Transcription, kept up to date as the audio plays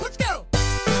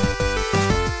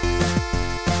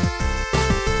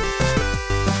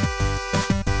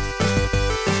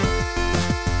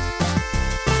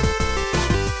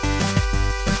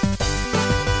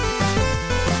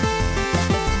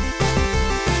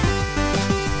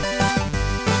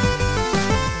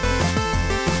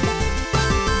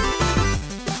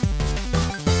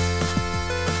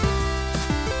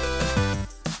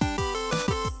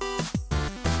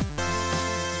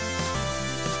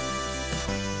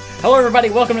Hello everybody,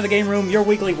 welcome to the Game Room, your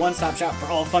weekly one-stop shop for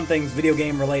all fun things video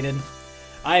game related.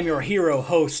 I am your hero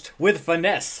host with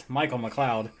finesse, Michael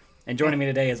McLeod, and joining me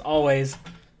today as always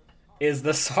is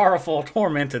the sorrowful,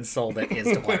 tormented soul that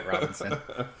is Dwight Robinson.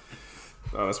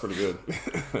 Oh, that's pretty good.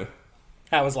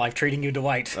 How is life treating you,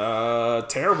 Dwight?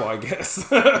 Terrible, I guess.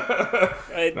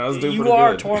 You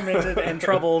are tormented and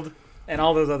troubled and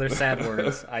all those other sad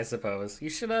words, I suppose. You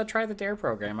should try the DARE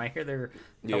program. I hear they're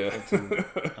helpful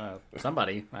to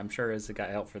somebody. I'm sure it got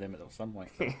help for them at some point.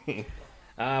 We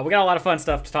got a lot of fun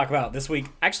stuff to talk about this week.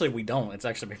 Actually, we don't. It's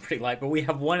actually been pretty light, but we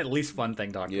have one at least fun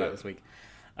thing to talk about this week.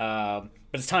 But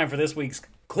it's time for this week's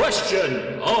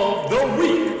Question of the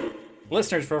Week.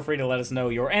 Listeners, feel free to let us know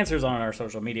your answers on our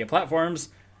social media platforms.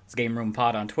 It's Game Room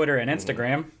Pod on Twitter and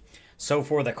Instagram. So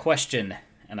for the question,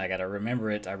 and I gotta remember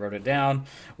it, I wrote it down.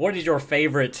 What is your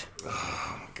favorite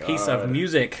piece of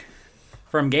music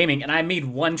from gaming? And I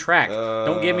mean one track.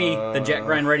 Don't give me the Jet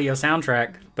Grind Radio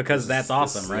soundtrack because that's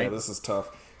awesome, right? Yeah, this is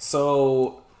tough.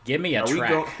 So give me a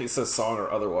track. It says song or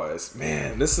otherwise.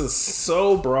 Man, this is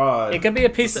so broad. It could be a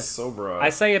piece of so broad. I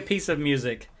say a piece of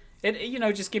music.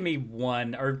 Just give me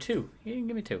one or two. You can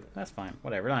give me two. That's fine.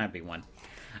 Whatever. It don't have to be one.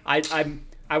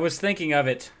 I was thinking of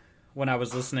it when I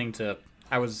was listening to.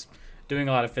 I was doing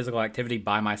a lot of physical activity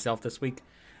by myself this week.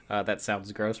 That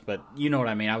sounds gross, but you know what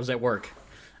I mean. I was at work.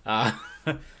 I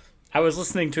was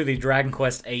listening to the Dragon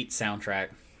Quest VIII soundtrack,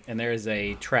 and there is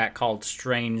a track called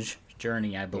 "Strange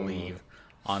Journey," I believe,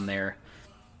 on there.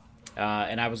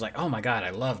 And I was like, "Oh my god,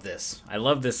 I love this! I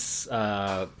love this."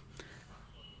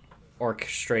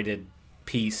 Orchestrated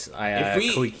piece.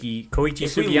 Koichi Sugiyama.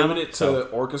 If we limit it to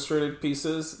orchestrated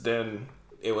pieces, then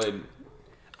it would.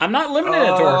 I'm not limiting it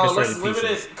to orchestrated pieces. Let's limit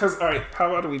it because all right.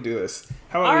 How about we do this?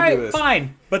 All right,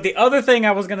 fine. But the other thing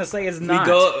I was gonna say is not.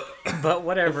 But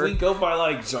whatever. If we go by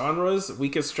like genres, we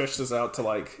could stretch this out to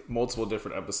like multiple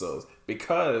different episodes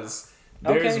because.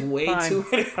 There's way too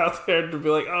many out there to be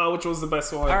like, oh, which was the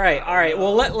best one? All right.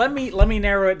 Well, let me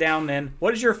narrow it down then.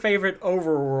 What is your favorite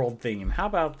overworld theme? How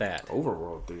about that?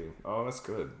 Overworld theme. Oh, that's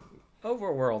good.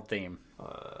 Overworld theme.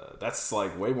 That's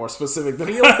like way more specific than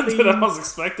I was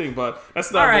expecting, but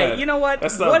that's not bad. All right, you know what?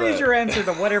 What is your answer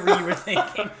to whatever you were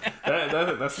thinking?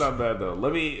 That's not bad though.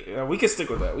 We can stick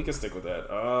with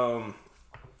that.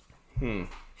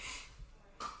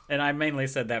 And I mainly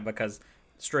said that because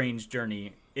Strange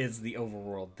Journey is the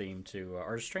overworld theme to,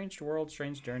 or Strange World,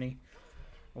 Strange Journey,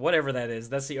 whatever that is.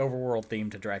 That's the overworld theme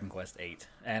to Dragon Quest VIII,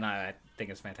 and I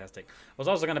think it's fantastic. I was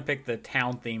also going to pick the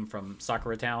town theme from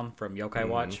Sakura Town from Yokai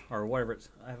Watch, or whatever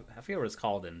I forget what it's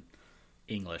called in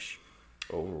English.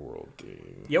 Overworld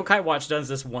theme. Yokai Watch does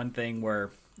this one thing where,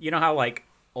 you know how like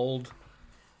older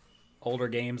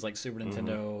games like Super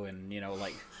Nintendo and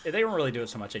like they don't really do it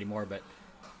so much anymore, but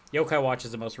Yokai Watch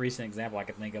is the most recent example I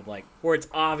could think of, like, where it's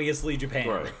obviously Japan.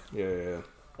 Right, yeah.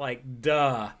 Like,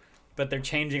 duh. But they're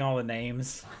changing all the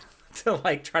names to,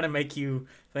 like, try to make you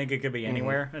think it could be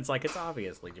anywhere. It's like, it's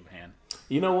obviously Japan.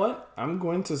 You know what? I'm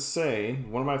going to say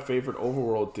one of my favorite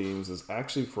overworld themes is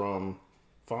actually from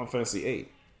Final Fantasy VIII.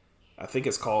 I think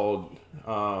it's called,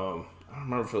 I don't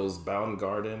remember if it was Bound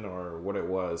Garden or what it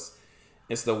was.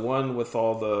 It's the one with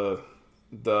all the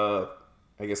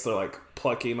I guess they're like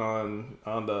plucking on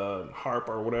the harp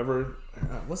or whatever.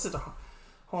 What's it?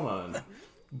 Hold on.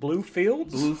 Blue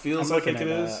Fields? Blue Fields, I think it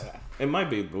is. It might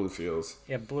be Blue Fields.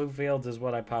 Yeah, Blue Fields is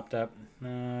what I popped up.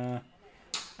 I'm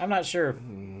not sure.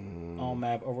 All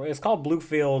map over. It's called Blue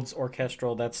Fields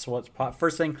Orchestral. That's what's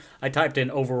first thing I typed in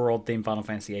overworld theme Final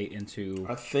Fantasy VIII into.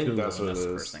 I think Google, that's what it is.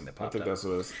 The first thing that popped up. That's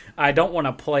what it is. I don't want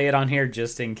to play it on here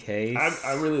just in case.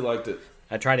 I really liked it.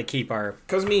 I try to keep our.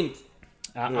 Because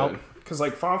because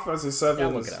like Final Fantasy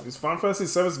VII, Final Fantasy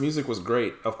VII's music was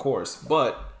great, of course,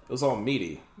 but it was all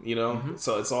MIDI,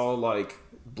 So it's all like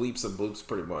bleeps and bloops,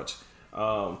 pretty much.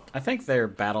 I think their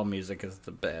battle music is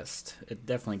the best. It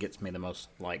definitely gets me the most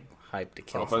like hyped to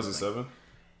kill. Final Fantasy VII.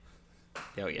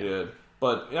 Oh yeah. Yeah,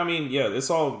 but I mean, yeah, it's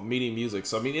all MIDI music,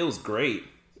 so I mean, it was great.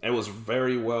 It was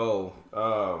very well,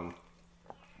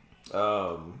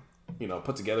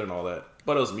 put together and all that.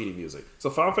 But it was MIDI music. So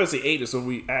Final Fantasy VIII is when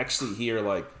we actually hear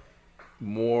like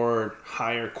more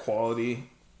higher quality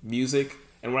music.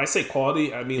 And when I say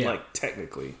quality, I mean like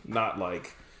technically, not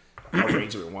like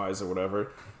arrangement wise or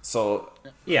whatever. So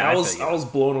yeah, I was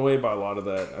blown away by a lot of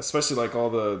that, especially like all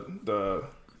the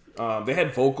they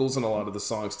had vocals in a lot of the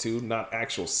songs too, not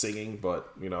actual singing,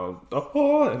 but and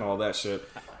all that shit.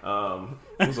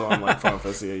 It was on like Final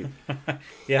Fantasy VIII.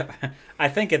 Yeah, I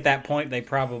think at that point they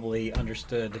probably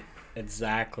understood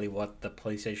exactly what the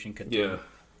PlayStation could do.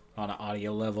 on an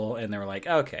audio level, and they were like,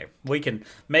 okay, we can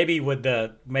maybe with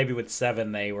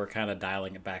 7 they were kind of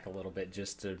dialing it back a little bit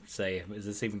just to say, is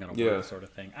this even going to work, sort of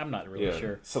thing. I'm not really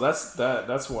sure. So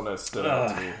that's one that stood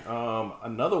out to me.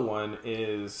 Another one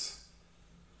is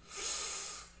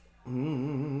I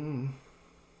don't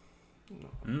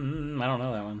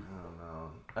know that one. I don't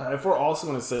know. If we're also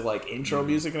going to say like intro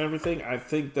music and everything, I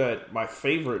think that my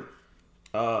favorite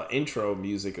intro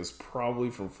music is probably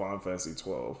from Final Fantasy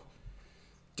 12.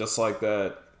 Just like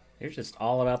that. You're just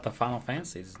all about the Final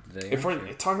Fantasies today. If we're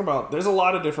talking about, there's a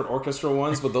lot of different orchestral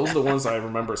ones, but those are the ones I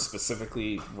remember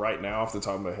specifically right now off the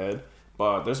top of my head.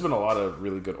 But there's been a lot of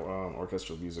really good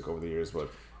orchestral music over the years. But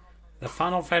the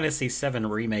Final Fantasy VII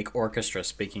Remake Orchestra,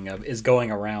 speaking of, is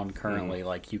going around currently.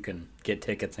 Like, you can get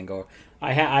tickets and go.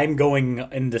 I'm going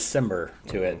in December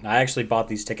to it. I actually bought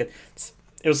these tickets.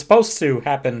 It was supposed to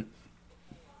happen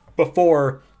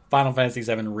before Final Fantasy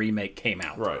VII Remake came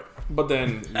out. Right. But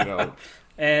then,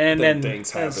 and then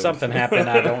something happened.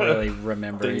 I don't really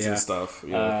remember. Things and stuff.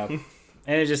 Yeah. And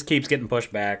it just keeps getting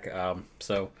pushed back.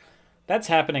 So that's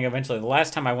happening eventually. The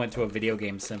last time I went to a video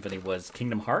game symphony was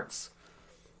Kingdom Hearts.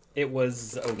 It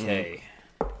was okay.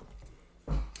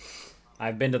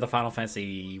 I've been to the Final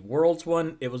Fantasy Worlds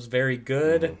one. It was very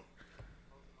good.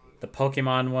 The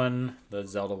Pokemon one, the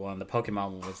Zelda one, the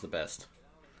Pokemon one was the best.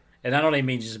 And I don't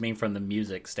even mean from the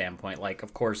music standpoint. Like,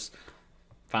 of course,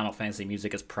 Final Fantasy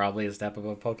music is probably a step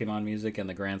above Pokemon music in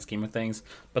the grand scheme of things.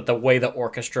 But the way the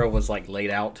orchestra was like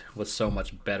laid out was so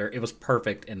much better. It was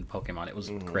perfect in Pokemon. It was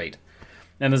great.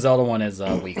 And the Zelda one is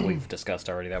we've discussed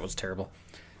already. That was terrible.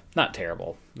 Not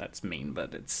terrible. That's mean,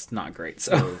 but it's not great.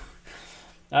 So,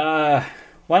 why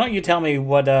don't you tell me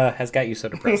what has got you so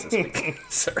depressed this week,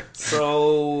 sir?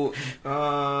 So,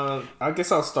 I guess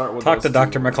I'll start with talk to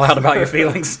Dr. McLeod about your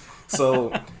feelings.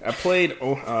 So, I played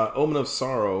Omen of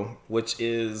Sorrow, which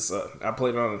is I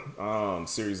played it on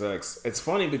Series X. It's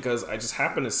funny because I just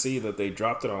happened to see that they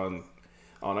dropped it on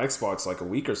Xbox like a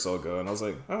week or so ago, and I was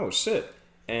like, oh shit!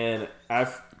 And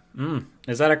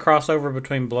Is that a crossover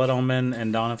between Blood Omen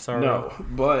and Dawn of Sorrow? No,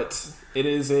 but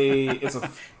it's a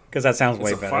because that sounds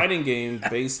way better. It's a fighting game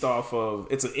based off of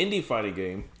it's an indie fighting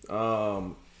game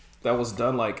that was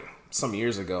done like some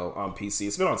years ago on PC.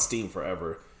 It's been on Steam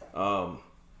forever.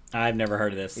 I've never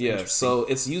heard of this. Yeah, so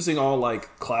it's using all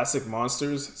like classic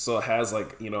monsters. So it has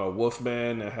like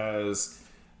Wolfman. It has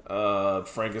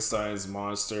Frankenstein's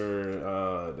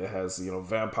monster. It has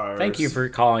vampires. Thank you for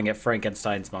calling it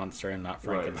Frankenstein's monster and not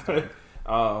Frankenstein. Right.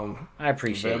 I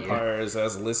appreciate vampires. It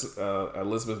has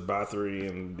Elizabeth Bathory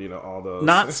and all those.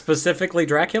 Not specifically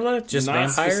Dracula, just not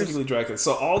vampires. Not specifically Dracula.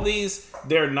 So all these,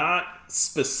 they're not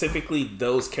specifically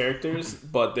those characters,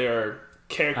 but they're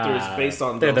characters based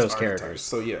on those characters.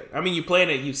 So yeah, I mean, you play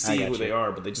it, you see who they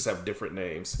are, but they just have different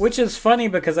names. Which is funny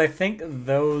because I think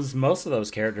most of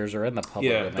those characters are in the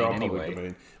public domain anyway. Public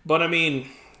domain. But I mean,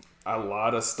 a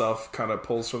lot of stuff kind of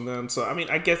pulls from them. So I mean,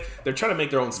 I guess they're trying to make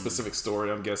their own specific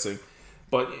story. I'm guessing,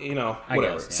 but whatever. I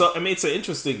guess, yeah. So I mean, it's an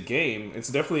interesting game. It's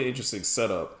definitely an interesting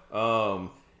setup.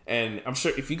 And I'm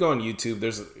sure if you go on YouTube,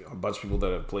 there's a bunch of people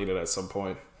that have played it at some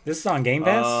point. This is on Game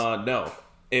Pass? No,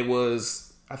 it was.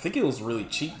 I think it was really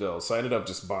cheap though, so I ended up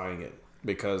just buying it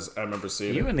because I remember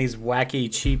seeing you and these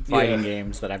wacky cheap fighting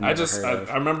games that I've never heard of.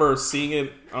 I remember seeing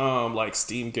it like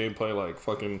Steam gameplay like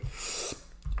fucking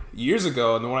years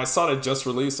ago, and then when I saw it just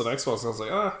released on Xbox, I was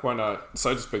like, why not?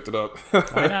 So I just picked it up.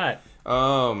 Why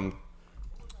not?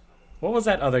 What was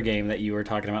that other game that you were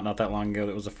talking about not that long ago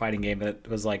that was a fighting game that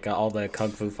was like all the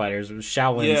Kung Fu fighters? It was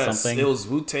Shaolin something. It was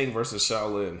Wu-Tang versus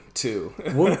Shaolin 2.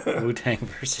 Wu-Tang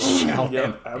versus Shaolin.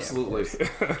 Yep, absolutely.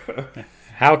 Yeah,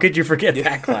 how could you forget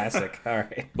that classic? All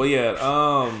right. But yeah,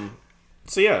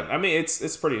 so yeah, I mean,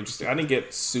 it's pretty interesting. I didn't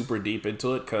get super deep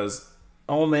into it because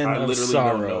Omen I of literally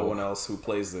Sorrow. know no one else who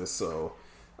plays this, so...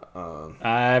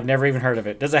 I've never even heard of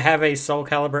it. Does it have a Soul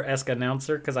Calibur-esque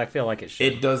announcer? Because I feel like it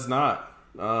should. It does not.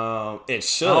 It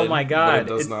should. Oh my god!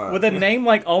 But it does not. With a name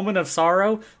like Omen of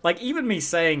Sorrow, like even me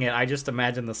saying it, I just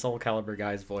imagine the Soul Calibur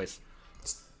guy's voice.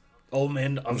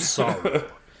 Omen of Sorrow.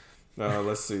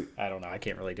 Let's see. I don't know. I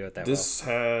can't really do it that this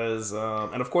has,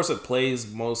 and of course, it plays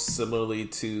most similarly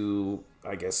to,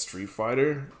 I guess, Street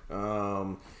Fighter.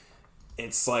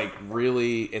 It's like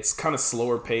really, it's kind of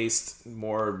slower paced,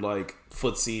 more like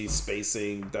footsie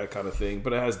spacing, that kind of thing.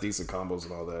 But it has decent combos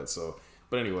and all that. So,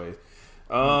 but anyway,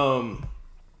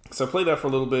 so I played that for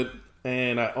a little bit,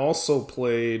 and I also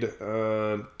played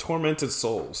Tormented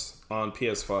Souls on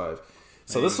PS5.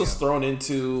 So this was thrown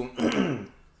into...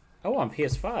 on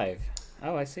PS5.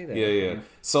 Oh, I see that. Yeah.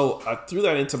 So I threw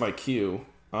that into my queue.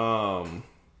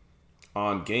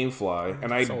 on GameFly,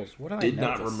 and I did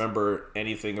not remember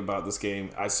anything about this game.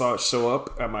 I saw it show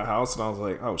up at my house, and I was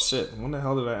like, "Oh shit! When the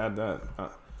hell did I add that?"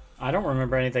 I don't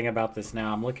remember anything about this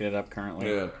now. I'm looking it up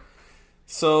currently. Yeah.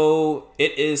 So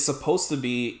it is supposed to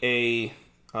be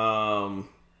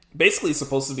basically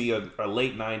supposed to be a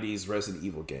late '90s Resident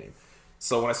Evil game.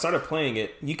 So when I started playing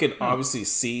it, you can obviously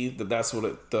see that that's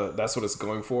what it's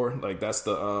going for. Like that's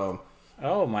the.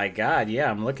 Oh my god!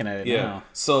 Yeah, I'm looking at it now.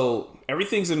 So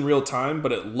everything's in real time,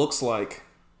 but it looks like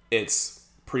it's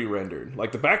pre-rendered.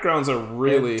 Like the backgrounds are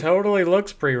really... It totally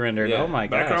looks pre-rendered. Yeah, oh my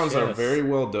god! Backgrounds are very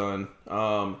well done.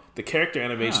 The character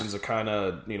animations are kind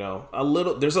of, a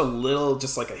little... There's a little,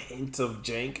 just like a hint of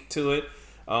jank to it,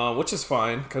 which is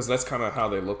fine, because that's kind of how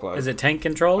they look like. Is it tank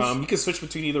controls? You can switch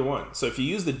between either one. So if you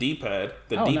use the D-pad,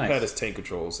 D-pad is tank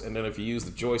controls, and then if you use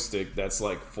the joystick, that's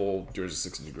like full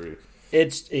 360 degree.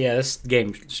 This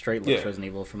game straight looks Resident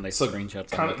Evil from the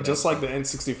screenshots. Kind of just like the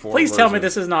N64. Please tell me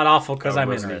this is not awful because I'm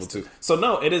interested. So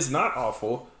no, it is not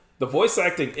awful. The voice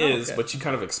acting is, but you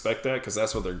kind of expect that because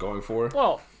that's what they're going for.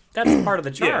 Well, that's part of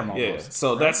the charm. Almost. Yeah.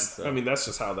 So that's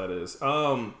just how that is.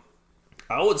 I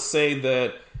would say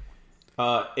that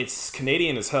it's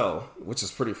Canadian as hell, which is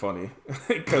pretty funny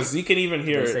because you can even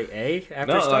hear it. Say A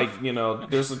after stuff?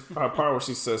 There's a part where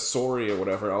she says sorry or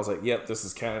whatever. I was like, yep, this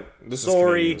is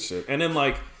sorry. Canadian shit. And then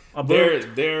like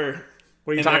they're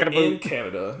what are you talking about? In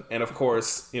Canada, and of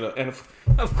course,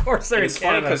 of course they're in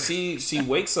Canada. Funny because she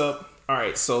wakes up. All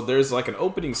right, so there's like an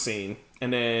opening scene,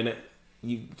 and then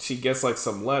she gets like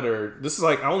some letter. This is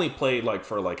like I only played like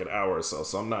for like an hour or so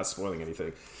I'm not spoiling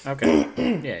anything.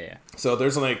 Okay. Yeah. So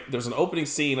there's an opening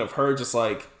scene of her just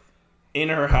like in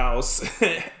her house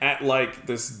at like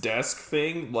this desk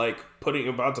thing, like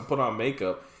about to put on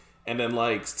makeup, and then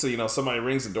like somebody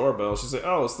rings the doorbell. She's like,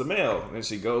 "Oh, it's the mail," and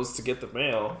she goes to get the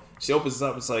mail. She opens it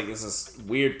up. It's like it's this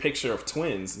weird picture of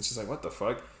twins, and she's like, "What the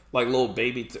fuck?" Like little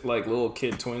baby, like little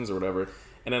kid twins or whatever.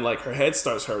 And then, like, her head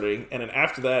starts hurting. And then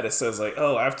after that, it says, like,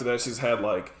 oh, after that, she's had,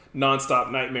 like, nonstop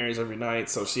nightmares every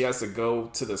night. So she has to go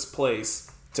to this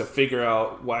place to figure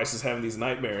out why she's having these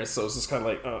nightmares. So it's just kind of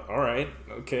like, all right,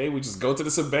 okay. We just go to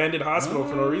this abandoned hospital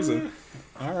for no reason.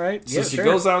 All right. So she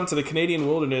goes out into the Canadian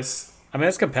wilderness. I mean,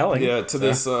 it's compelling. Yeah, to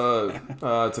this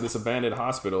abandoned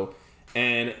hospital.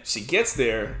 And she gets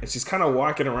there, and she's kind of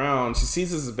walking around. She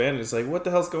sees this abandoned. It's like, what the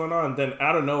hell's going on? Then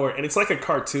out of nowhere, and it's like a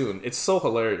cartoon. It's so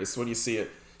hilarious when you see it.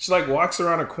 She like walks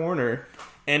around a corner,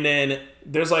 and then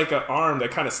there's like an arm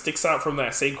that kind of sticks out from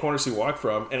that same corner she walked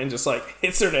from, and then just like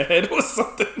hits her in the head with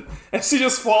something, and she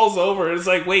just falls over. And it's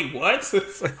like, wait, what? Who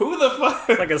the fuck?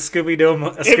 It's like a Scooby-Doo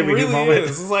moment.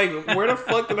 Is. It's like, where the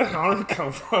fuck did that arm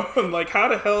come from? Like, how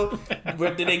the hell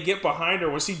did they get behind her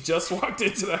when she just walked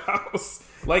into the house?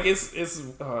 Like,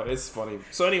 it's funny.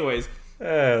 So anyways,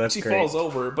 she falls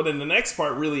over, but then the next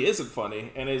part really isn't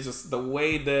funny, and it's just the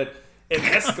way that it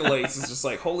escalates is just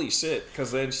like, holy shit,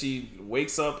 because then she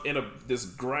wakes up in this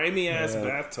grimy ass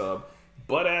bathtub,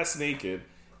 butt ass naked,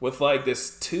 with like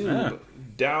this tube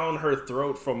down her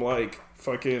throat from like it's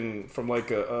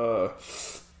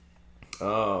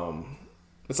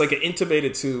like an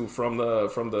intubated tube from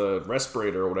the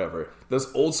respirator or whatever.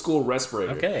 This old school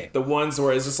respirator. Okay. The ones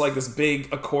where it's just like this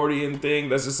big accordion thing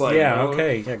that's just like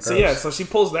so she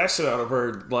pulls that shit out of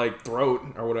her like throat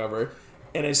or whatever.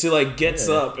 And then she like gets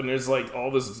up and there's like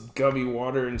all this gummy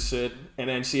water and shit, and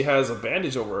then she has a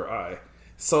bandage over her eye.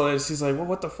 So then she's like, well,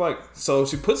 what the fuck? So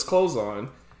she puts clothes on,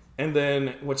 and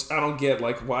then, which I don't get,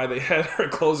 like why they had her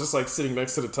clothes just like sitting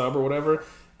next to the tub or whatever.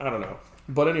 I don't know.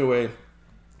 But anyway,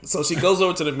 so she goes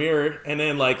over to the mirror and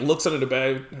then like looks under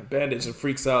the bandage and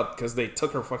freaks out because they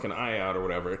took her fucking eye out or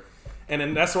whatever. And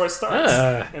then that's where it starts.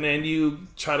 And then you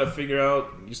try to figure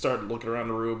out, you start looking around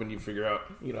the room and you figure out,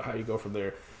 how you go from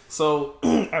there. So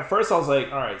at first I was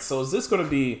like, all right, so is this going to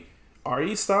be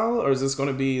RE style, or is this going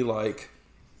to be like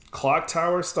Clock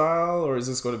Tower style, or is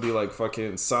this going to be like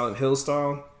fucking Silent Hill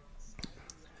style?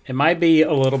 It might be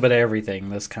a little bit of everything.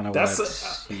 That's kind of I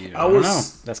don't know.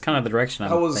 That's kind of the direction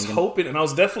I was thinking. Hoping, and I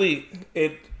was definitely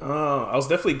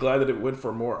glad that it went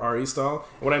for more RE style.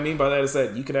 What I mean by that is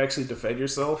that you can actually defend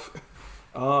yourself.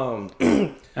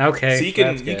 Okay,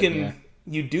 so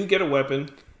you do get a weapon.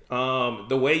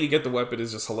 The way you get the weapon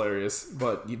is just hilarious,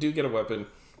 but you do get a weapon,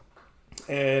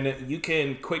 and you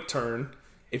can quick turn.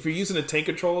 If you're using the tank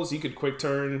controls, you can quick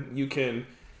turn. You can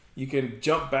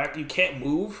jump back. You can't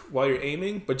move while you're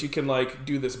aiming, but you can like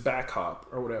do this back hop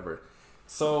or whatever.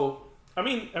 So I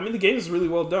mean the game is really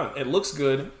well done. It looks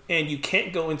good, and you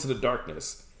can't go into the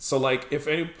darkness. So like if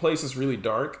any place is really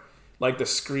dark, like the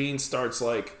screen starts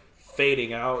like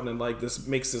fading out, and then like this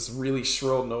makes this really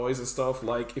shrill noise and stuff.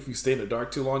 Like if you stay in the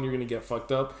dark too long, you're gonna get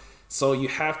fucked up. So you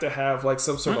have to have like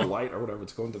some sort of light or whatever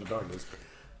to go into the darkness.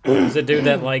 Does it do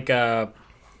that like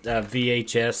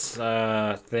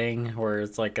VHS thing where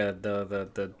it's like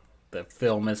the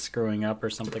film is screwing up or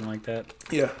something like that?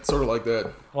 Yeah, sort of like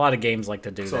that. A lot of games like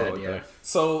to do that, like yeah. That.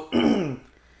 So,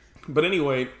 but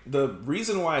anyway, the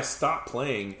reason why I stopped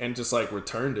playing and just like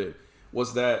returned it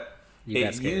was that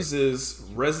it uses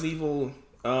Resident Evil.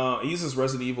 It uses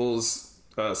Resident Evil's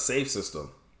save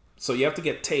system, so you have to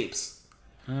get tapes.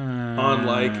 On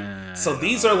like, so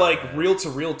these are like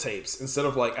reel-to-reel tapes instead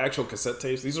of like actual cassette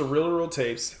tapes. These are reel-to-reel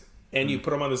tapes, and you put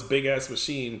them on this big ass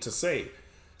machine to save.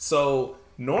 So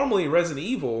normally Resident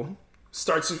Evil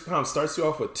starts you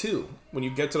off with 2. When you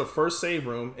get to the first save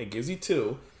room, it gives you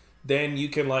 2. Then you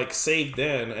can like save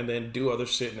then and then do other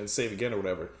shit and then save again or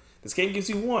whatever. This game gives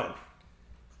you 1.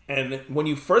 And when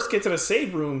you first get to the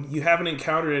save room, you haven't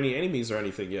encountered any enemies or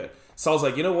anything yet. So I was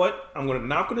like, you know what? I'm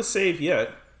not going to save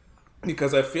yet.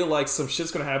 Because I feel like some shit's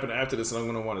going to happen after this and I'm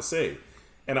going to want to save.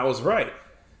 And I was right.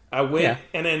 I went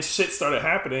and then shit started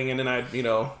happening. And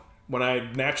then when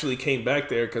I naturally came back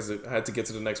there because I had to get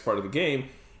to the next part of the game,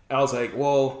 I was like,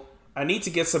 well, I need to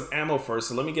get some ammo first.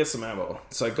 So let me get some ammo.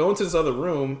 So I go into this other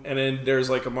room and then there's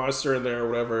like a monster in there or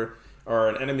whatever, or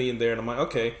an enemy in there. And I'm like,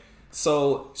 okay.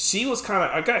 So she was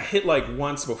I got hit like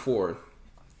once or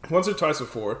twice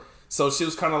before. So she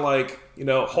was kind of like,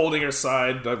 holding her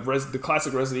side, the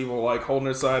classic Resident Evil, like holding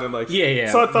her side and like, yeah.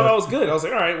 So I thought I was good. I was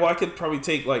like, all right, well, I could probably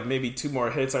take like maybe 2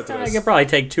 more hits after this. I could probably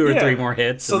take 2 or 3 more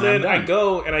hits. So then I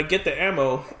go and I get the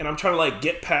ammo and I'm trying to like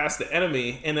get past the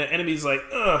enemy and the enemy's like,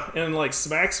 and like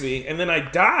smacks me and then I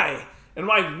die.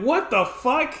 And I'm like, what the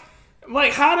fuck? I'm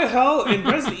like, how the hell in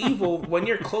Resident Evil, when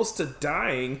you're close to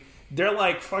dying, they're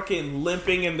like fucking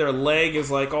limping and their leg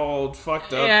is like all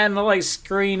fucked up. Yeah, and the like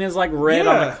screen is like red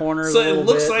on the corner. So it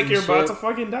looks like you're about to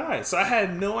fucking die. So I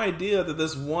had no idea that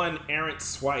this one errant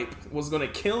swipe was gonna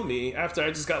kill me after I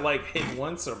just got like hit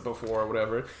once or before or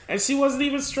whatever. And she wasn't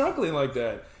even struggling like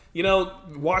that.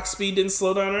 Walk speed didn't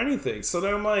slow down or anything. So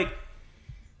then I'm like,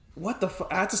 what the fuck?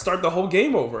 I had to start the whole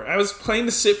game over. I was playing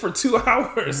the shit for 2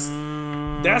 hours.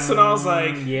 That's when I was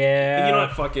like, yeah, you know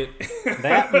what, fuck it.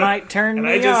 That might turn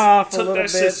me off a little bit. And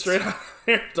I just took that shit straight out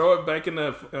there, throw it back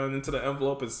into the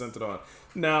envelope and sent it on.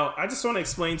 Now, I just want to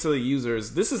explain to the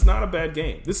users, this is not a bad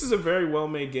game. This is a very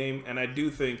well-made game, and I do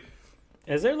think...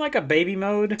 Is there like a baby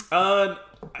mode? And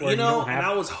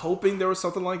I was hoping there was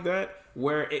something like that,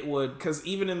 where it would... Because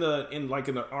even in the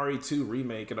RE2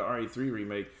 remake and the RE3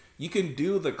 remake, you can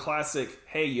do the classic,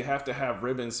 hey, you have to have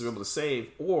ribbons to be able to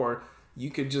save, or... You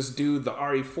could just do the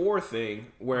RE4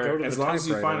 thing where as long as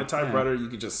you find a typewriter, you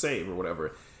could just save or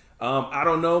whatever. I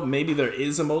don't know. Maybe there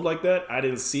is a mode like that. I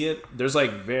didn't see it. There's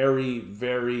like very,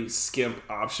 very skimp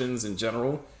options in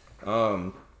general.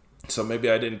 So maybe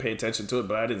I didn't pay attention to it,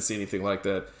 but I didn't see anything like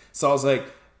that. So I was like,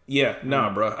 yeah,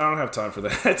 nah, bro. I don't have time for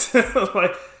that.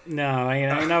 Like, no,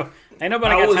 ain't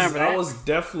nobody got time for that. I was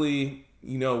definitely...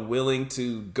 willing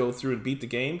to go through and beat the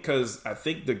game because I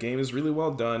think the game is really well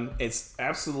done. It's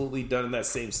absolutely done in that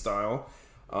same style.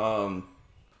 The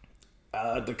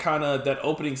kind of that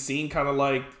opening scene, kind of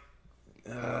like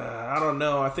I don't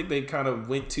know. I think they kind of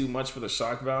went too much for the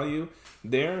shock value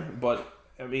there. But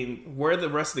I mean, where the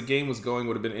rest of the game was going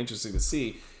would have been interesting to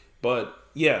see. But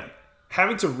yeah,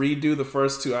 having to redo the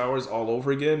first 2 hours all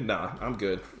over again, nah, I'm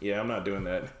good. Yeah, I'm not doing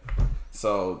that.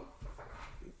 So.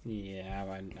 Yeah, I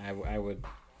would.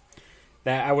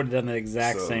 I would have done the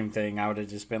exact same thing. I would have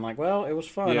just been like, "Well, it was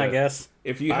fun, I guess."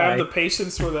 If you have the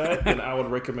patience for that, then I would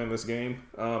recommend this game.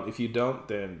 If you don't,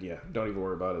 then don't even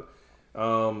worry about it.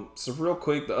 So real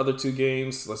quick, the other 2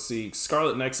 games. Let's see,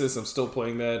 Scarlet Nexus. I'm still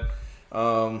playing that.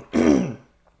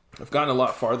 I've gotten a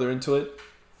lot farther into it,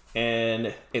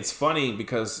 and it's funny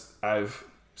because I've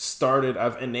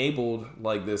enabled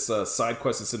like this side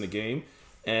quest that's in the game.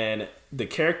 And the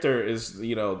character is,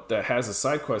 that has a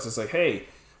side quest. It's like, hey,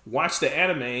 watch the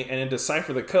anime and then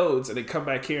decipher the codes and then come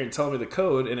back here and tell me the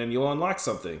code and then you'll unlock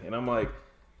something. And I'm like,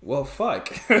 well,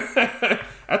 fuck. I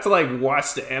have to like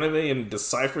watch the anime and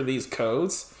decipher these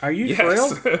codes. Are you for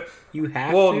real? You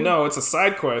have to? Well, no, it's a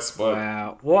side quest, but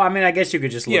wow. Well, I mean, I guess you could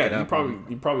just look it up.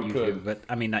 You probably YouTube, could, but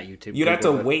I mean, not YouTube. You'd have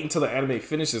to wait until the anime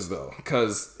finishes though,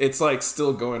 because it's like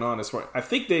still going on. As far I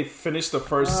think they finished the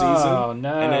first season,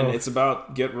 no. and then it's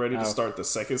about getting ready to start the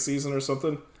second season or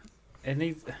something.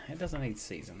 It doesn't need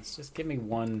seasons. Just give me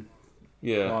one.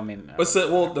 Yeah. Well, I mean,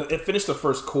 it finished the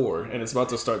first core, and it's about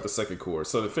to start the second core.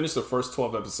 So they finished the first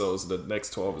 12 episodes. The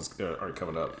next 12 are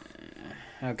coming up.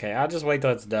 Okay, I'll just wait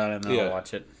till it's done, and then I'll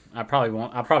watch it. I probably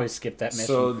won't. I'll probably skip that mission.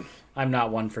 So I'm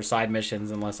not one for side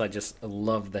missions unless I just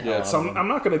love the hell out so of them. I'm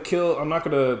not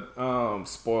gonna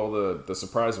spoil the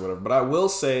surprise or whatever, but I will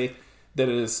say that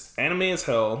it is anime as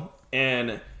hell,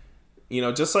 and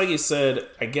just like you said,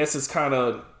 I guess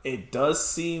it does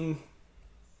seem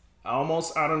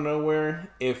almost out of nowhere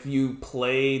if you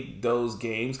play those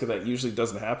games, because that usually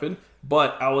doesn't happen.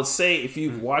 But I would say if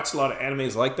you've watched a lot of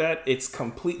animes like that, it's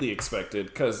completely expected,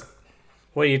 because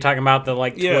what are you talking about? The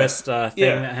twist thing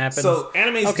that happens? So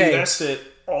animes do that shit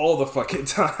all the fucking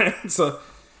time. So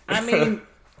I mean,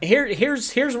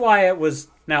 here's why it was.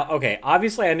 Now, okay,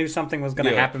 obviously I knew something was going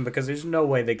to happen, because there's no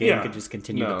way the game could just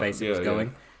continue the pace it was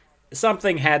going.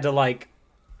 Something had to it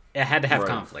had to have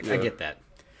conflict. I get that.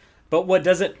 But what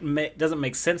doesn't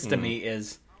make sense to me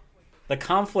is the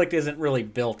conflict isn't really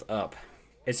built up.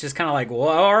 It's just kind of like, well,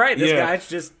 all right, this guy's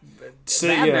just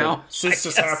bad now. It's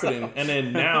just happening. So. And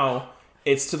then now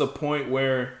it's to the point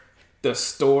where the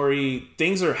story,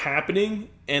 things are happening,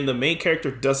 and the main character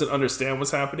doesn't understand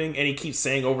what's happening, and he keeps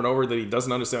saying over and over that he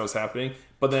doesn't understand what's happening.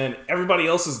 But then everybody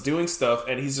else is doing stuff,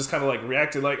 and he's just kind of like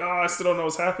reacting like, oh, I still don't know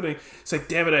what's happening. It's like,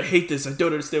 damn it, I hate this. I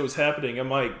don't understand what's happening. I'm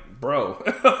like, bro,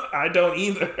 I don't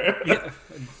either. Yeah.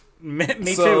 Me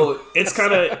too. So it's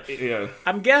kind of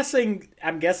I'm guessing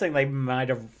they might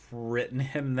have written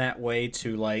him that way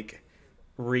to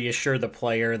reassure the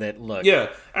player that, look. Yeah,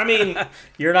 I mean,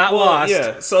 you're not lost.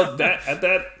 Yeah, so at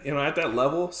that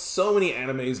level, so many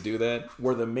animes do that,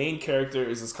 where the main character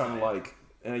is just kind of like,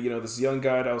 this young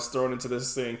guy that was thrown into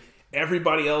this thing.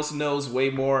 Everybody else knows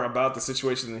way more about the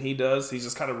situation than he does. He's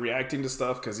just kind of reacting to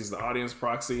stuff because he's the audience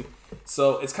proxy.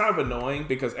 So it's kind of annoying,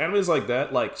 because animes like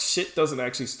that, shit doesn't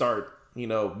actually start,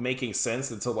 making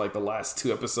sense until the last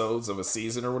 2 episodes of a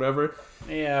season or whatever.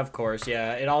 Yeah, of course.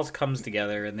 Yeah, it all comes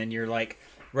together, and then you're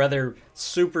rather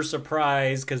super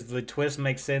surprised because the twist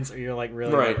makes sense, or you're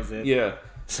really, right? That was it? Yeah.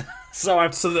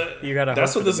 You gotta.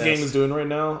 That's what this game is doing right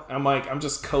now. I'm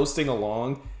just coasting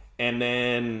along, and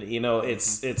then I'm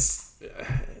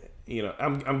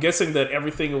guessing that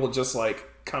everything will just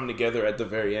come together at the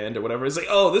very end or whatever. It's like,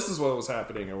 oh, this is what was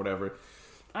happening or whatever.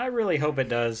 I really hope it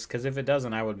does, because if it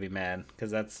doesn't, I would be mad,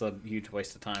 because that's a huge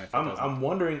waste of time. I'm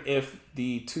wondering if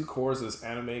the 2 cores of this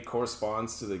anime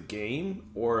corresponds to the game,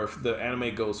 or if the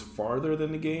anime goes farther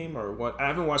than the game, or what. I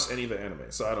haven't watched any of the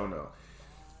anime, so I don't know.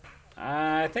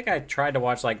 I think I tried to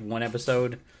watch 1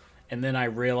 episode, and then I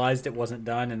realized it wasn't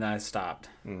done, and then I stopped.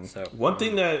 So one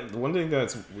thing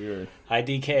that's weird.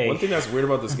 IDK. One thing that's weird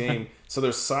about this game. So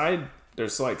there's side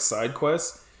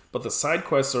quests, but the side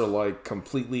quests are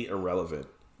completely irrelevant.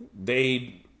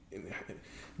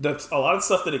 That's a lot of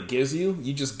stuff that it gives you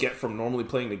just get from normally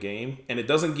playing the game, and it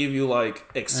doesn't give you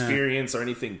experience or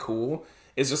anything cool.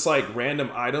 It's just random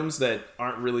items that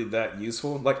aren't really that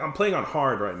useful. I'm playing on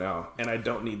hard right now, and I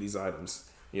don't need these items.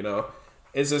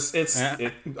 It's just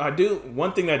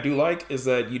one thing I do like is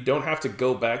that you don't have to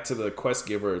go back to the quest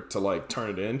giver to turn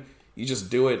it in. You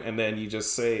just do it, and then you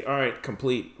just say, all right,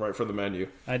 complete, right from the menu.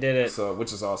 I did it. So,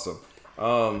 which is awesome.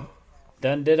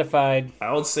 Done-didified.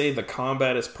 I would say the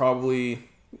combat is probably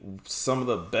some of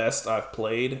the best I've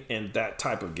played in that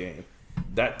type of game.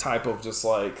 That type of just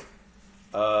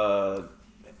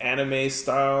anime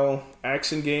style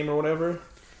action game or whatever.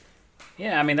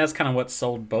 Yeah, I mean, that's kind of what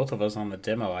sold both of us on the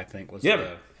demo, I think, was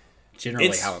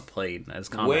generally how it played as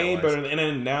combat. Way better. And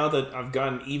then now that I've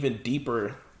gotten even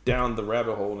deeper down the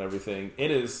rabbit hole and everything, it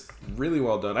is really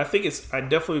well done. I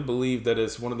definitely believe that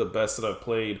it's one of the best that I've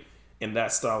played in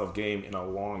that style of game in a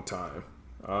long time.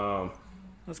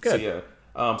 That's good. So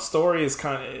yeah, story is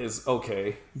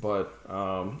okay, but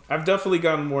I've definitely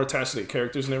gotten more attached to the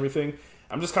characters and everything.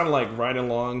 I'm just kind of riding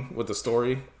along with the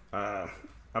story.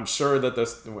 I'm sure that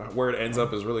where it ends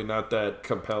up is really not that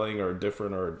compelling or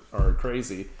different or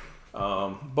crazy.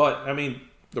 But I mean,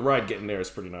 the ride getting there is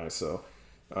pretty nice, so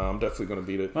I'm definitely going to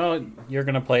beat it. Well, you're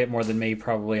going to play it more than me,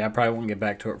 probably. I probably won't get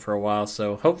back to it for a while,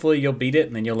 so hopefully you'll beat it,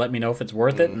 and then you'll let me know if it's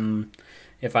worth it, and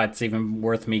if it's even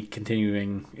worth me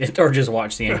continuing it, or just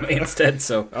watch the anime instead.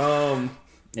 So,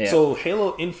 So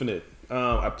Halo Infinite,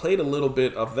 I played a little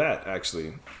bit of that,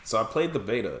 actually. So I played the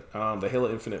beta, the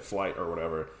Halo Infinite Flight or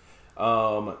whatever.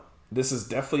 This is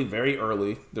definitely very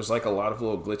early. There's a lot of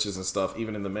little glitches and stuff,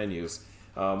 even in the menus,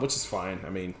 which is fine. I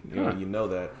mean, you know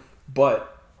that,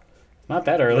 but not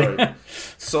that early. Right.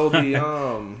 So the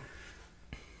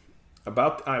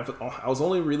I was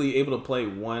only really able to play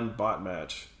one bot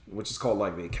match, which is called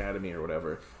the Academy or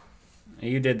whatever.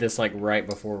 You did this right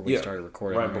before we started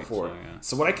recording. Right before.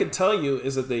 So what I can tell you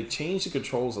is that they changed the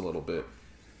controls a little bit,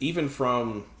 even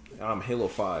from Halo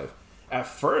 5. At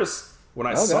first, when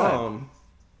I saw them,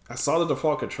 I saw the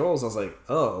default controls. I was like,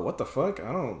 oh, what the fuck?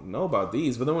 I don't know about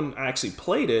these. But then when I actually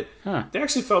played it, they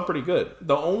actually felt pretty good.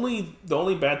 The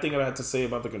only bad thing I had to say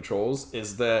about the controls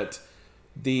is that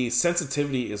the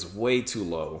sensitivity is way too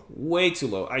low. Way too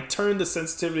low. I turned the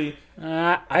sensitivity...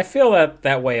 I feel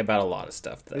that way about a lot of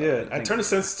stuff, though. Yeah, I turned the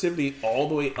sensitivity all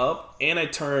the way up, and I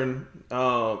turned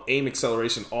aim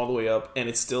acceleration all the way up, and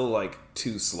it's still, like,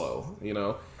 too slow, you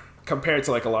know? Compared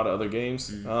to like a lot of other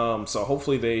games. So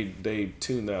hopefully they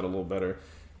tune that a little better.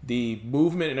 The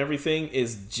movement and everything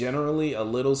is generally a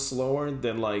little slower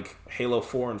than like Halo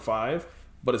 4 and 5,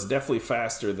 but it's definitely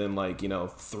faster than like,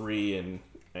 3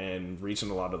 and reaching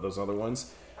a lot of those other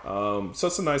ones. So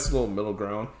it's a nice little middle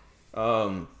ground.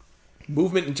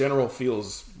 Movement in general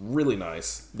feels really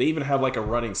nice. They even have like a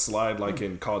running slide like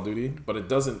in Call of Duty, but it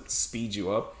doesn't speed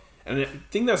you up. And the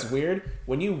thing that's weird,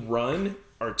 when you run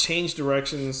or change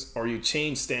directions or you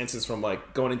change stances from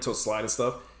like going into a slide and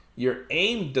stuff, your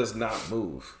aim does not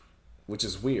move, which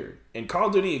is weird. In Call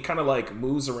of Duty, it kind of like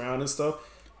moves around and stuff.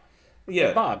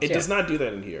 Yeah, it does not do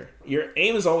that in here. Your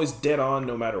aim is always dead on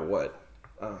no matter what.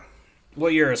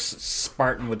 Well, you're a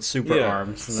Spartan with super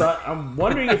arms. So I'm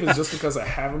wondering if it's just because I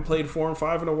haven't played 4 and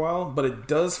 5 in a while, but it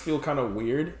does feel kind of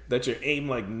weird that your aim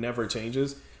like never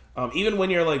changes. Even when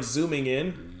you're like zooming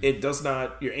in,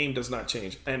 your aim does not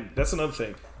change. And that's another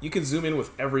thing. You can zoom in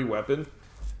with every weapon,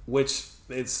 which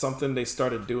is something they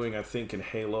started doing, I think, in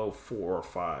Halo 4 or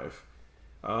 5.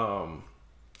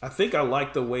 I think I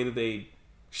like the way that they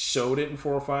showed it in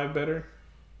 4 or 5 better,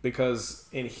 because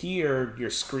in here, your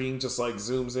screen just like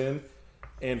zooms in.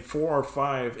 In 4 or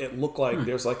 5, it looked like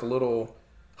there's like a little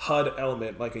HUD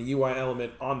element, like a UI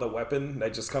element on the weapon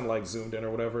that just kind of like zoomed in or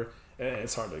whatever.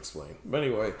 It's hard to explain. But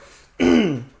anyway,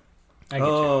 I get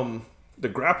you. The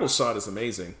grapple shot is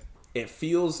amazing. It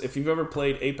feels, if you've ever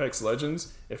played Apex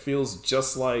Legends, it feels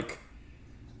just like,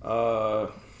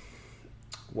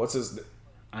 what's his...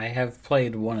 I have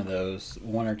played one of those,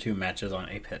 1 or 2 matches on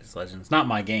Apex Legends. Not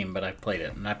my game, but I've played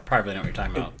it, and I probably know what you're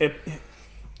talking about. The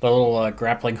little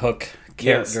grappling hook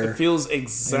character. Yes, it feels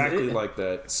exactly like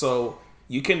that. So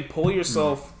you can pull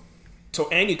yourself,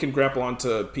 and you can grapple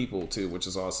onto people too, which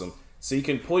is awesome. So you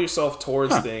can pull yourself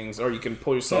towards things, or you can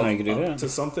pull yourself up to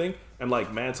something and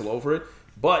like mantle over it.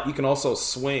 But you can also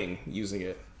swing using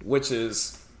it, which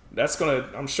is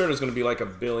I'm sure there's gonna be like a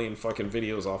billion fucking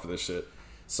videos off of this shit.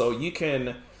 So you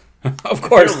can, of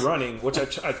course, if you're running, which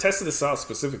I tested this out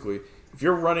specifically. If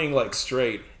you're running like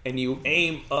straight and you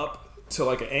aim up to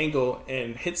like an angle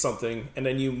and hit something, and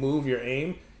then you move your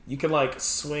aim, you can like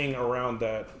swing around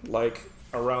that,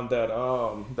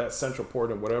 that central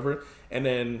port or whatever, and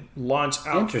then launch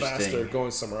out faster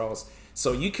going somewhere else.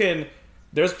 So you can,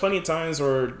 there's plenty of times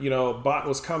where, bot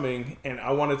was coming and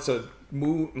I wanted to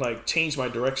move, like change my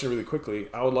direction really quickly.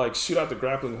 I would like shoot out the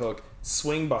grappling hook,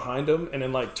 swing behind him, and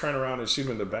then like turn around and shoot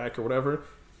him in the back or whatever.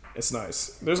 It's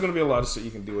nice. There's going to be a lot of shit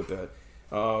you can do with that.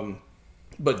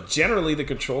 But generally the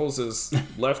controls is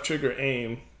left trigger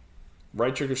aim,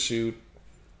 right trigger shoot.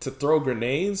 To throw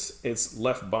grenades, it's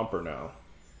left bumper now.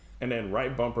 And then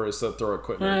right bumper is to throw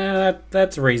equipment.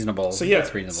 That's reasonable. So yeah,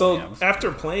 that's reasonable,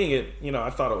 after playing it, I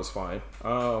thought it was fine.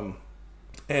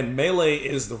 And melee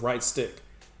is the right stick,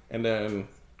 and then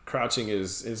crouching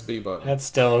is B button. That's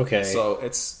still okay. So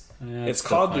it's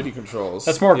Call of Duty controls.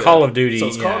 That's more Call of Duty. So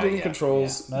it's Call of Duty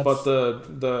controls, but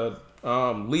the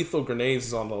lethal grenades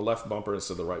is on the left bumper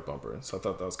instead of the right bumper. So I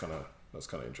thought that's kind of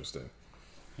interesting.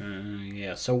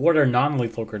 So what are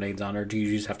non-lethal grenades on, or do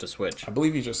you just have to switch? I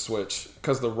believe you just switch,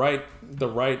 because the right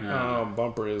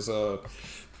bumper is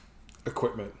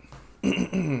equipment.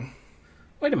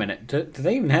 Wait a minute. Do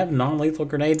they even have non-lethal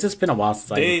grenades? It's been a while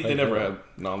since they never had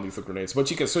non-lethal grenades, but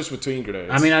you can switch between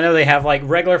grenades. I mean, I know they have like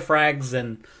regular frags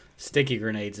and sticky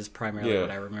grenades is primarily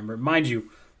what I remember. Mind you,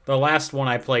 the last one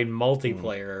I played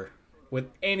multiplayer with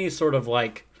any sort of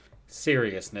like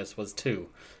seriousness was 2.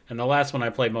 And the last one I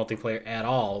played multiplayer at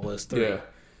all was 3. Yeah.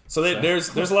 So there's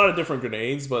a lot of different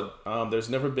grenades, but there's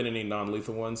never been any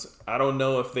non-lethal ones. I don't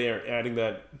know if they are adding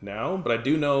that now, but I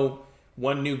do know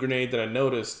one new grenade that I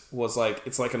noticed was like,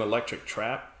 it's like an electric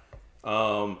trap.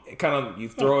 It kind of, you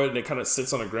throw it and it kind of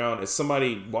sits on the ground. If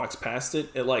somebody walks past it,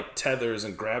 it like tethers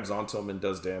and grabs onto them and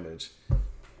does damage.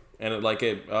 And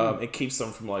it keeps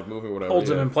them from like moving or whatever. Holds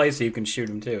them in place so you can shoot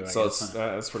them too.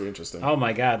 That's pretty interesting. Oh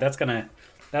my god, that's gonna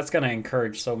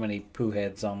encourage so many poo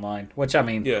heads online. Which I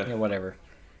mean, whatever.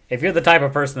 If you're the type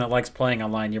of person that likes playing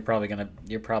online, you're probably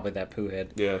that poo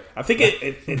head. Yeah, I think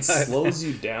it slows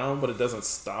you down, but it doesn't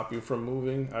stop you from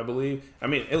moving. I believe. I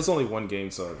mean, it was only one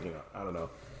game, so I don't know.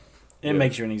 It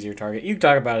makes you an easier target. You can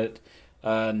talk about it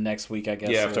next week, I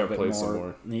guess. Yeah, after I play some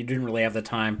more. You didn't really have the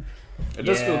time. It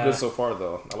does feel good so far,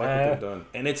 though. I like what they've done,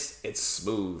 and it's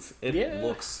smooth. It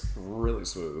looks really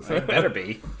smooth. It better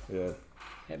be. Yeah,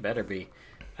 it better be.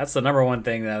 That's the number one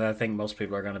thing that I think most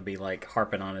people are going to be like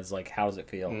harping on is like, how does it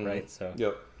feel, right? So.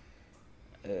 Yep.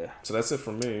 So that's it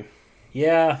for me.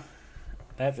 Yeah,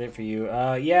 that's it for you.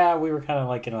 Yeah, we were kind of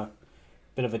like in a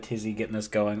bit of a tizzy getting this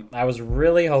going. I was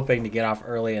really hoping to get off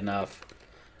early enough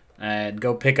and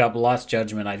go pick up Lost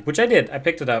Judgment, which I did. I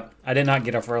picked it up. I did not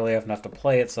get off early enough to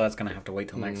play it, so that's going to have to wait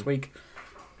till next week.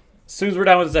 As soon as we're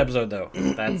done with this episode, though,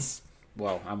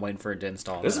 I'm waiting for it to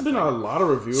install. There's been a lot of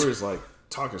reviewers like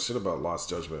talking shit about Lost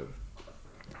Judgment.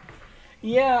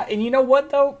 Yeah, and you know what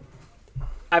though?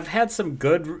 I've heard some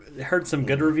good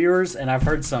reviewers, and I've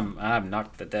heard some. I've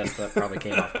knocked the desk. That probably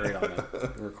came off great on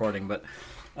the recording, but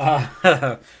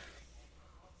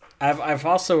I've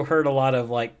also heard a lot of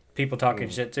like people talking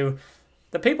shit too.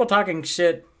 The people talking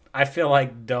shit, I feel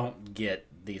like, don't get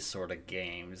these sort of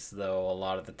games though a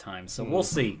lot of the time. So we'll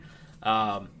see.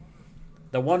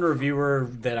 The one reviewer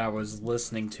that I was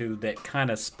listening to that kind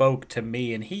of spoke to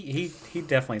me, and he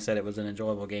definitely said it was an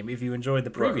enjoyable game. If you enjoyed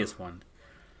the previous one,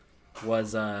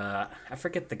 was I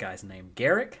forget the guy's name,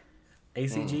 Garrick,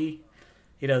 ACG.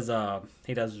 He does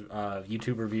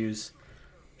YouTube reviews.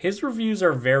 His reviews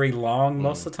are very long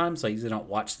most of the time, so I usually don't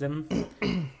watch them.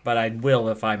 But I will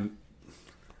if I'm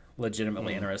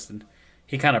legitimately interested.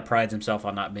 He kind of prides himself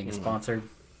on not being sponsored.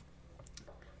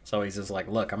 So he's just like,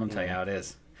 look, I'm going to tell you how it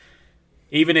is.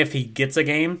 Even if he gets a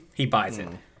game, he buys it.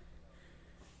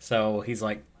 So he's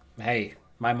like, hey,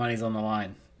 my money's on the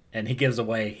line. And he gives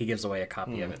away a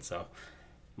copy of it. So I'm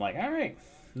like, all right,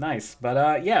 nice.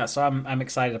 But yeah, so I'm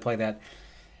excited to play that.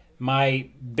 My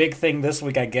big thing this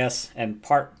week, I guess, and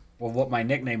part of what my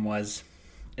nickname was,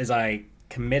 is I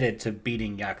committed to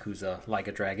beating Yakuza Like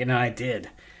a Dragon, and I did.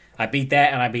 I beat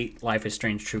that, and I beat Life is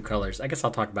Strange True Colors. I guess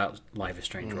I'll talk about Life is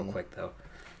Strange real quick, though,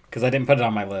 because I didn't put it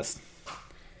on my list.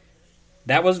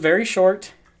 That was very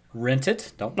short. Rent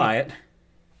it. Don't buy it.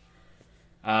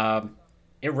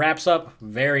 It wraps up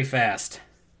very fast.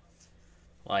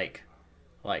 Like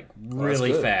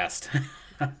really fast.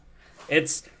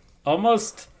 It's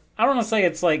almost, I don't want to say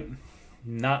it's like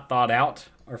not thought out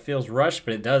or feels rushed,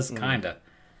 but it does kind of.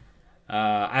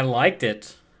 I liked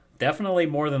it. Definitely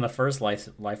more than the first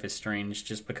Life is Strange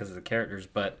just because of the characters,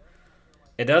 but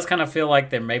it does kind of feel like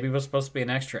there maybe was supposed to be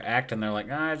an extra act and they're like,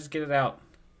 just get it out.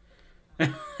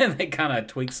 And they kind of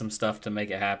tweak some stuff to make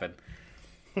it happen.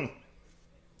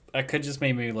 I could just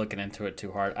maybe looking into it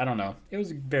too hard. I don't know. It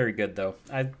was very good, though.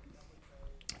 I'd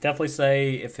definitely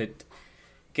say if it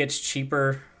gets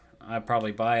cheaper, I'd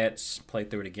probably buy it, play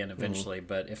through it again eventually.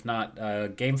 But if not,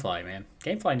 Gamefly, man.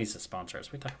 Gamefly needs to sponsor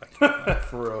us. We talk about Gamefly.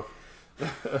 For real.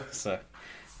 So,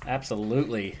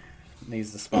 absolutely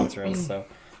needs to sponsor us. So,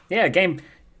 yeah, Gamefly,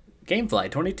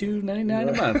 $22.99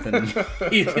 a month.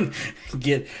 And you can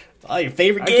get all your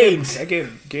favorite games. I get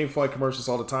Gamefly commercials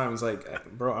all the time. It's like,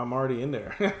 bro, I'm already in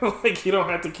there. Like, you don't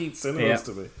have to keep sending those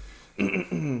to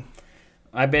me.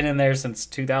 I've been in there since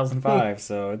 2005,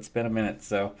 so it's been a minute.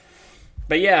 So,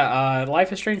 but yeah,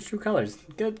 Life is Strange True Colors,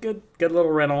 good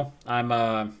little rental.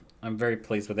 I'm very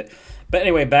pleased with it. But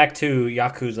anyway, back to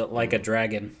Yakuza Like a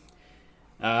Dragon.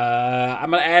 I'm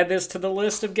gonna add this to the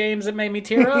list of games that made me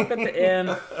tear up at the end.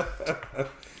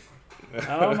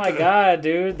 Oh my god,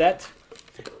 dude, that.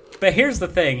 But here's the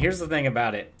thing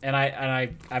about it, and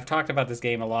I've talked about this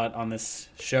game a lot on this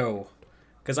show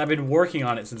because I've been working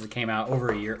on it since it came out over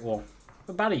a year. Well,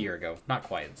 about a year ago, not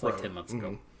quite. It's like 10 months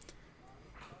ago.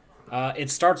 It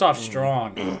starts off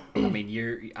strong. I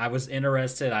mean, I was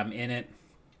interested. I'm in it.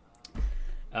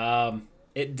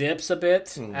 It dips a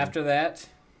bit after that.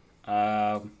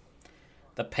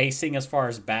 The pacing as far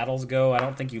as battles go, I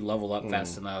don't think you level up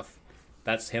fast enough.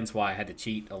 That's hence why I had to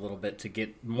cheat a little bit to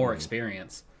get more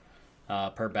experience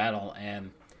per battle.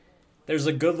 And there's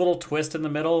a good little twist in the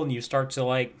middle, and you start to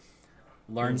like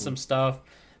learn some stuff.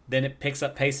 Then it picks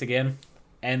up pace again,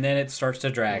 and then it starts to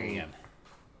drag again.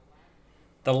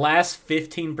 The last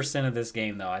 15% of this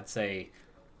game, though, I'd say,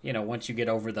 once you get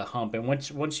over the hump, and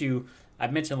once you, I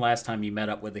mentioned last time you met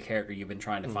up with the character you've been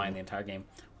trying to find the entire game.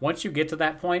 Once you get to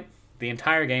that point, the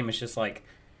entire game is just like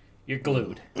you're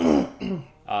glued,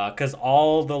 because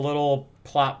all the little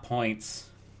plot points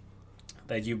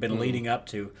that you've been leading up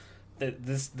to,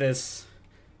 this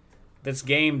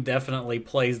game definitely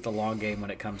plays the long game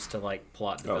when it comes to like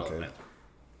plot development. Okay.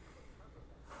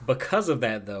 Because of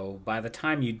that, though, by the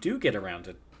time you do get around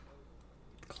to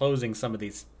closing some of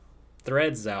these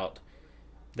threads out,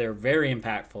 they're very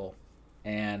impactful,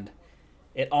 and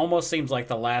it almost seems like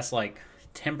the last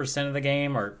 10% of the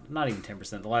game, or not even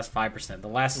 10%, the last 5%, the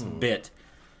last bit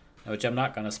which I'm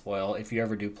not going to spoil if you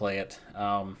ever do play it.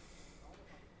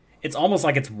 It's almost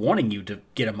like it's wanting you to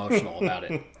get emotional about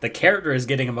it. The character is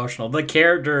getting emotional. The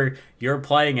character you're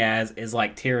playing as is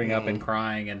like tearing up and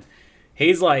crying, and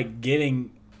he's like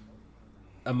getting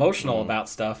emotional about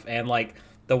stuff, and like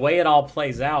the way it all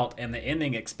plays out and the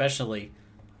ending especially,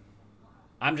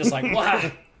 I'm just like,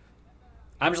 wow.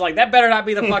 I'm just like, that better not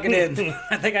be the fucking end.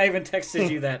 I think I even texted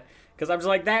you that, because I'm just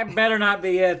like, that better not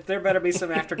be it. There better be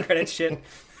some after credit shit.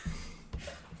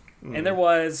 And there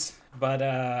was,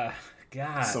 but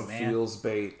God, some man. feels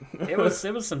bait. it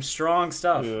was some strong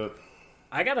stuff. Yeah.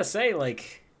 I gotta say,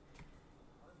 like,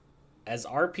 as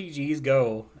RPGs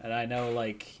go, and I know,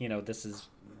 like, you know, this is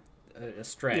a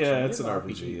stretch. Yeah, it's an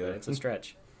RPG. Yeah, it's a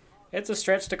stretch. It's a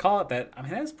stretch to call it that. I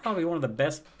mean, that's probably one of the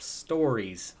best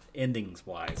stories, endings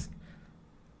wise,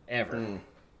 ever.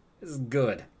 This is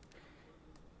good.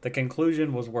 The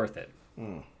conclusion was worth it.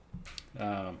 In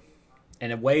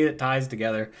a way that ties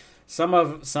together some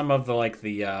of the like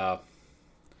the. I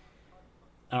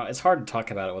don't know, it's hard to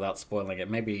talk about it without spoiling it.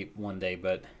 Maybe one day,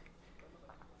 but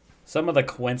some of the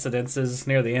coincidences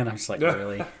near the end, I'm just like,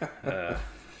 really?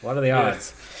 What are the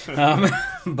odds?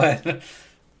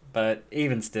 But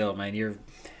even still, man,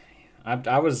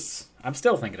 I'm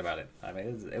still thinking about it. I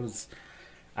mean, it was.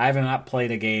 I have not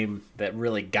played a game that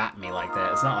really got me like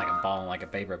that. It's not like I'm balling like a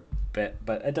paper bit,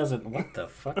 but it doesn't. What the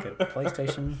fuck? A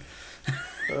PlayStation?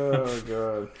 Oh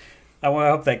god! I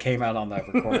hope that came out on that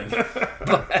recording.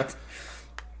 But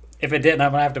if it didn't,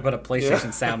 I'm gonna have to put a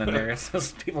PlayStation sound in there so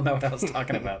people know what I was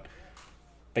talking about.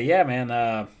 But yeah, man,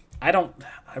 I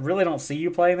really don't see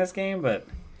you playing this game, but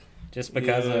just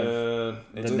because of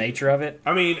the nature of it.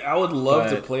 I mean, I would love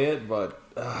to play it, but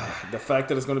the fact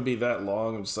that it's going to be that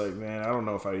long, I'm just like, man, I don't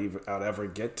know if I'd ever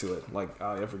get to it. Like,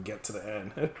 I'll ever get to the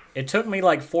end. It took me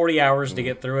like 40 hours to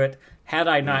get through it. Had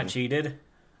I not cheated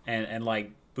and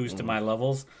like boosted my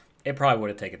levels, it probably would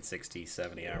have taken 60,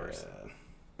 70 hours.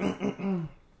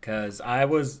 Because I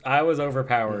was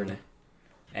overpowered,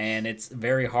 and it's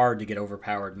very hard to get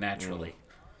overpowered naturally.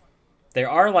 There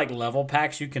are like level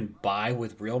packs you can buy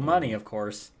with real money, of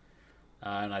course.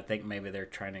 And I think maybe they're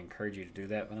trying to encourage you to do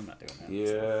that, but I'm not doing that.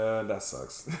 Yeah, that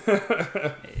sucks.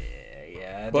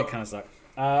 yeah, it did kind of suck.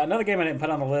 Another game I didn't put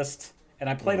on the list, and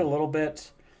I played a little bit.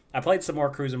 I played some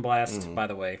more Cruis'n Blast, by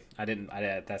the way.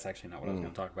 That's actually not what I was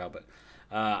going to talk about, but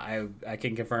I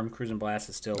can confirm Cruis'n Blast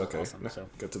is still awesome. So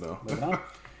good to know. Moving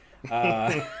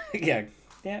on.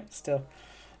 Yeah, still.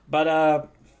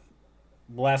 But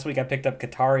last week I picked up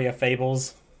Kataria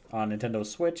Fables on Nintendo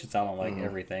Switch. It's out on like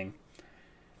everything.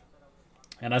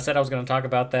 And I said I was going to talk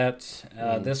about that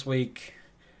this week.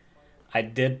 I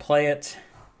did play it.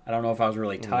 I don't know if I was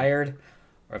really tired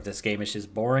or if this game is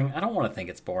just boring. I don't want to think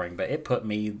it's boring, but it put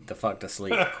me the fuck to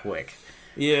sleep quick.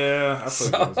 Yeah, I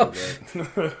played games like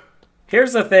that.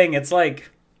 Here's the thing. It's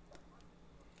like,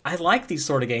 I like these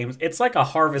sort of games. It's like a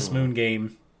Harvest Moon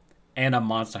game and a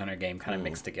Monster Hunter game kind of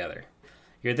mixed together.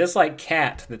 You're this like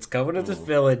cat that's going to this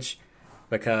village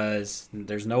because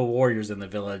there's no warriors in the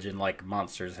village and like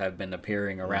monsters have been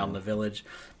appearing around the village.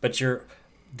 But your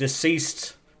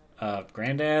deceased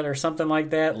granddad or something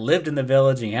like that lived in the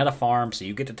village and he had a farm, so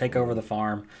you get to take over the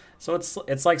farm. So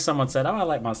it's like someone said, oh, I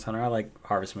like Monster Hunter, I like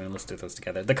Harvest Moon, let's do those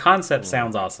together. The concept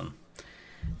sounds awesome.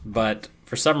 But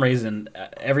for some reason,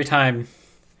 every time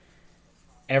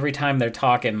they're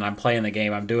talking and I'm playing the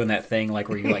game, I'm doing that thing like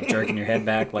where you're like jerking your head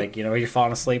back, like, you know, you're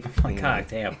falling asleep. I'm like, God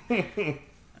damn.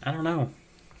 I don't know.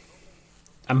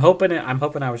 I'm hoping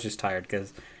I was just tired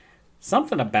because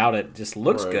something about it just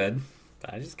looks good.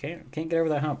 But I just can't get over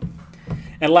that hump.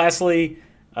 And lastly,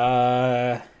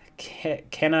 Kena.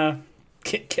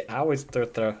 I always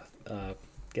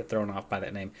get thrown off by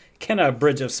that name. Kena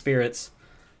Bridge of Spirits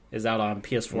is out on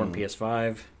PS4 and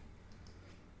PS5.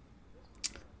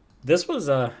 This was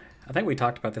I think we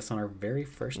talked about this on our very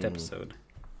first episode.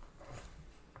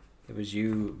 It was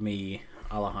you, me,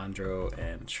 Alejandro,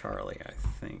 and Charlie, I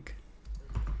think.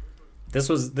 This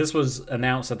was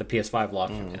announced at the PS5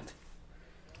 launch event.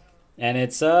 And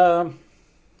it's all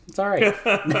right.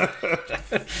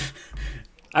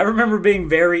 I remember being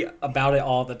very about it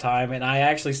all the time, and I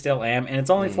actually still am, and it's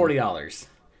only $40,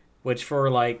 which for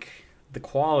like the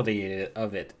quality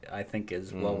of it, I think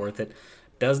is well worth it.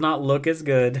 Does not look as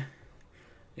good.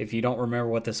 If you don't remember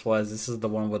what this was, this is the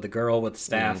one with the girl with the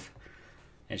staff,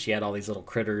 and she had all these little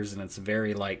critters, and it's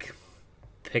very like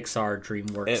Pixar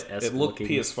DreamWorks-esque. It looked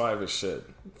PS5 as shit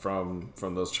from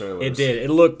those trailers. It did. It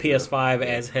looked PS5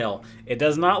 as hell. It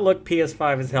does not look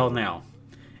PS5 as hell now.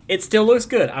 It still looks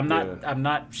good. I'm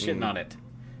not shitting on it.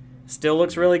 Still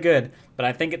looks really good. But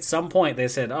I think at some point they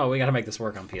said, "Oh, we got to make this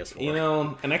work on PS4." You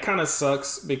know, and that kind of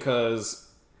sucks because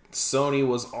Sony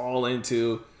was all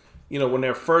into, when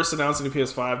they're first announcing the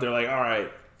PS5, they're like, all right,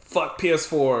 fuck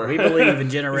PS4. We believe in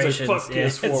generations. Like, fuck PS4.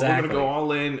 Exactly. We're going to go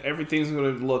all in. Everything's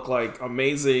going to look like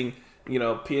amazing,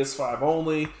 PS5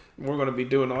 only. We're going to be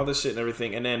doing all this shit and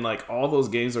everything. And then like all those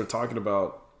games they're talking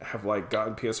about have like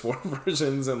gotten PS4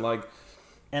 versions and like.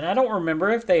 And I don't remember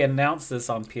if they announced this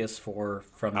on PS4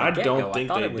 from the get-go. Don't think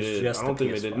they did. I don't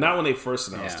think they did. Not when they first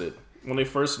announced it. When they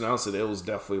first announced it, it was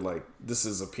definitely like, this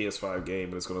is a PS5 game,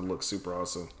 but it's going to look super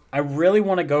awesome. I really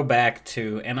want to go back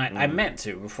to, and I meant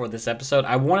to before this episode,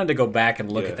 I wanted to go back and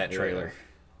look at that trailer.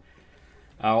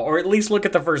 Or at least look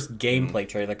at the first gameplay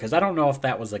trailer, because I don't know if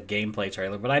that was a gameplay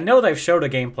trailer, but I know they've showed a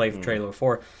gameplay trailer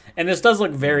before, and this does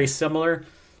look very similar.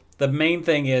 The main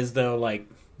thing is, though, like,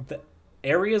 the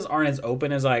areas aren't as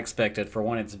open as I expected. For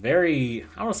one, it's very,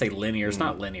 I don't want to say linear, it's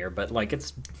not linear, but like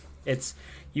it's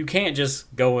you can't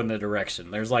just go in the direction.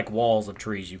 There's like walls of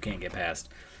trees you can't get past,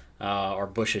 or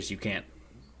bushes you can't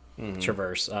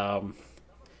traverse. And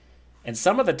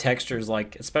some of the textures,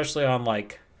 like especially on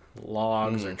like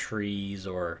logs or trees,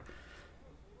 or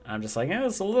I'm just like,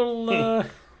 it's a little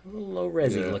low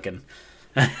resi looking.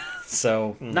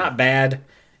 So not bad,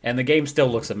 and the game still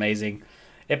looks amazing.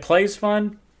 It plays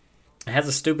fun. It has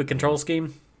a stupid control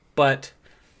scheme, but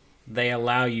they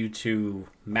allow you to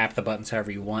map the buttons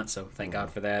however you want, so thank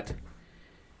God for that.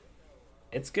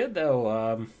 It's good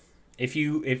though. If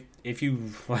you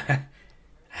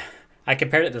I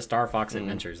compared it to Star Fox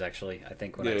Adventures actually, I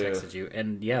think when I texted you.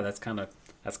 And that's kind of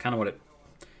what it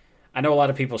I know a lot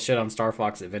of people shit on Star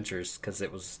Fox Adventures cuz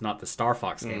it was not the Star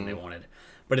Fox game they wanted,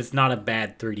 but it's not a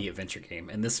bad 3D adventure game,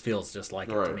 and this feels just like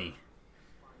it to me.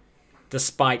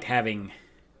 Despite having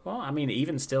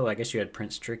even still, I guess you had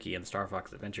Prince Tricky in Star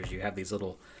Fox Adventures. You have these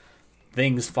little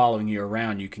things following you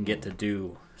around. You can get to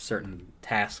do certain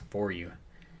tasks for you.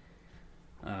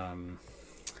 I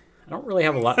don't really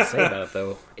have a lot to say about it,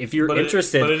 though. If you're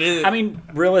interested,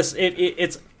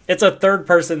 it's a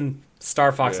third-person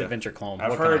Star Fox Adventure clone.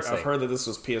 I've heard that this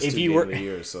was PS2 game of the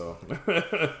year, so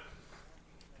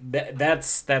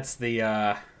that's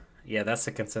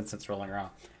the consensus rolling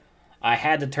around. I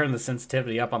had to turn the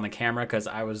sensitivity up on the camera because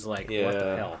I was like, what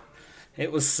the hell?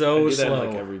 It was so slow. I do that in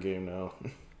like every game now.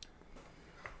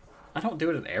 I don't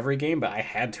do it in every game, but I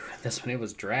had to in this one. It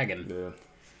was dragging.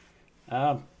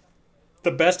 Yeah. The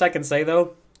best I can say,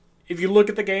 though, if you look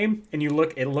at the game and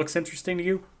it looks interesting to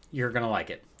you, you're going to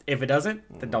like it. If it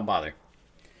doesn't, then don't bother.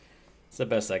 It's the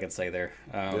best I can say there.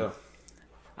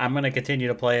 I'm going to continue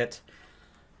to play it.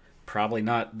 Probably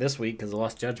not this week because The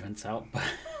Lost Judgment's out,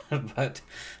 but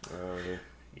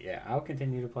I'll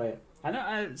continue to play it. I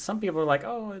know some people are like,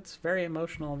 "Oh, it's very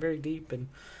emotional and very deep," and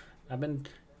I've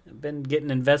been getting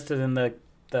invested in the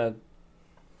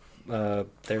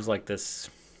there's like this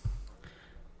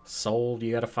soul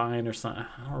you got to find or something.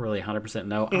 I don't really 100%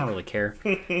 know. I don't really care.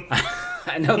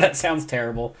 I know that sounds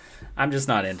terrible. I'm just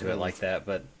not into it like that,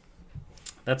 but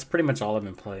that's pretty much all I've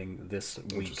been playing this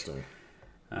week. Interesting.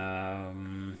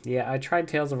 I tried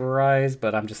Tales of Arise,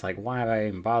 but I'm just like, why am I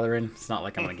even bothering? It's not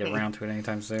like I'm gonna get around to it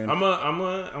anytime soon. I'm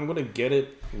gonna get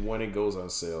it when it goes on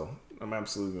sale. I'm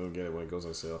absolutely gonna get it when it goes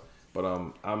on sale. But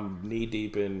I'm knee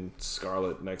deep in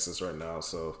Scarlet Nexus right now,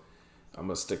 so I'm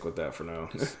gonna stick with that for now.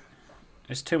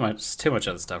 There's too much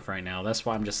other stuff right now. That's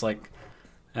why I'm just like,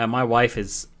 my wife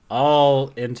is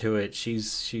all into it.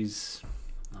 She's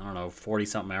I don't know, 40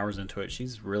 something hours into it.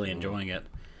 She's really enjoying it.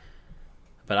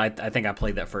 But I think I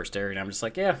played that first area, and I'm just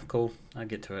like, yeah, cool. I'll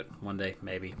get to it one day,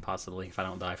 maybe, possibly, if I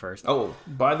don't die first. Oh,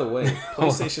 by the way,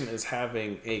 PlayStation is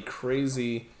having a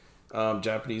crazy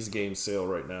Japanese game sale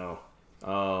right now.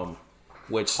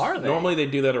 Which normally they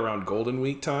do that around Golden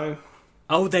Week time.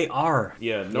 Oh, they are.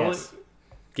 Yeah, normally. Yes.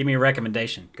 Give me a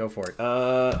recommendation. Go for it.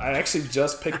 I actually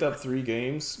just picked up 3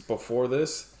 games before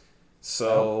this.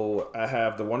 So I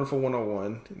have The Wonderful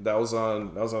 101. That was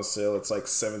on sale. It's like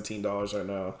 $17 right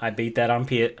now. I beat that on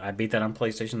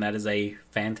PlayStation. That is a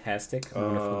fantastic,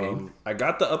 wonderful game. I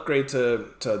got the upgrade to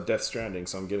Death Stranding,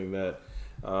 so I'm getting that.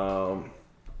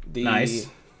 Nice.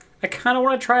 I kind of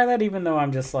want to try that, even though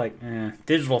I'm just like,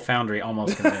 Digital Foundry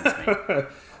almost convinced me.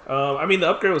 The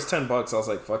upgrade was $10. I was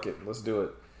like, fuck it, let's do it.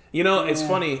 It's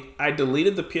funny. I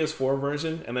deleted the PS4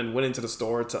 version and then went into the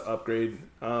store to upgrade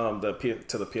to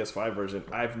the PS5 version.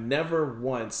 I've never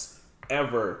once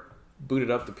ever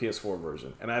booted up the PS4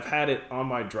 version, and I've had it on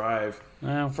my drive.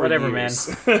 Well, for whatever,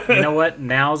 years. Man. You know what?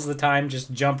 Now's the time.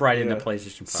 Just jump right into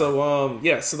PlayStation 5.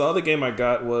 So the other game I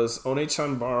got was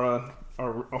One-Chanbara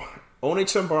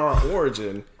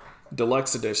Origin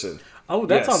Deluxe Edition. Oh,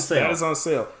 that's on sale. That is on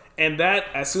sale. And that,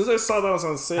 as soon as I saw that was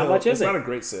on sale, how much is it's not a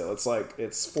great sale. It's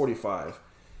 $45.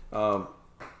 That's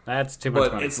That's too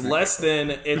much money. It's less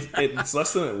than it's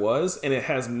less than it was, and it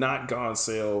has not gone on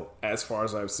sale as far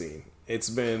as I've seen. It's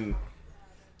been.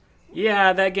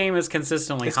 Yeah, that game is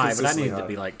consistently high, but I need it to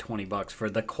be like $20 for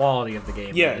the quality of the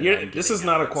game. Yeah, this is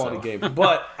not a quality game,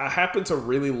 but I happen to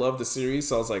really love the series,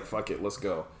 so I was like, "Fuck it, let's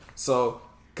go." So,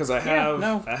 because I have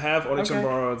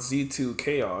Onichambara Z2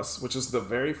 Chaos, which is the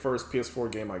very first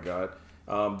PS4 game I got.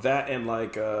 That and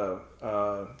like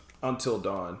Until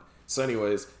Dawn. So,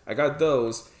 anyways, I got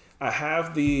those. I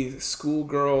have the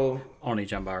schoolgirl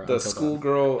Onichambara, the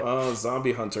schoolgirl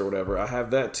zombie hunter, or whatever. I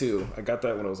have that too. I got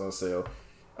that when it was on sale.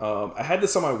 I had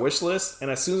this on my wish list,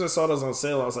 and as soon as I saw it was on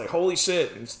sale, I was like, "Holy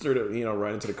shit!" and just threw it,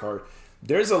 right into the cart.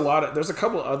 There's a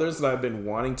couple of others that I've been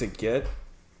wanting to get,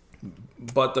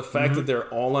 but the fact that they're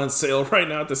all on sale right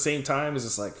now at the same time is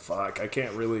just like, fuck, I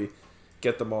can't really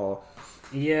get them all.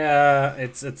 Yeah,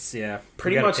 it's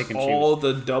pretty much all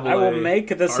the double. I will make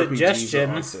the RPGs suggestion.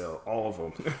 are on sale, all of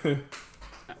them.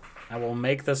 I will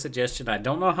make the suggestion. I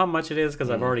don't know how much it is because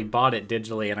I've already bought it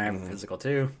digitally and I have a physical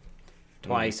too.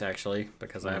 Twice, actually,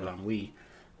 because I have it on Wii.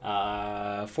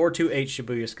 428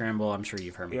 Shibuya Scramble. I'm sure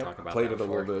you've heard me talk about that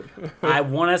before. Played it a little bit. I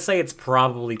want to say it's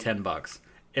probably $10.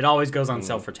 It always goes on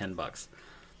sale for $10.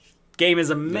 Game is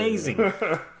amazing.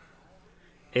 Yeah.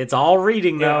 It's all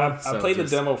reading, though. I played the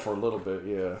demo for a little bit,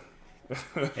 yeah.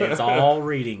 It's all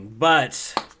reading.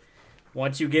 But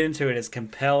once you get into it, it's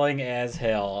compelling as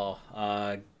hell.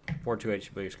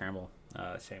 428 Shibuya Scramble.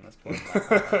 Shameless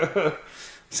plug.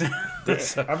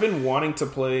 I've been wanting to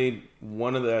play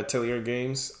one of the Atelier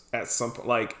games at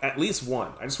least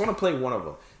one. I just want to play one of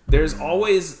them. There's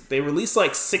always they release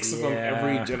like 6 of them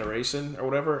every generation or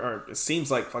whatever, or it seems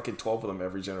like fucking 12 of them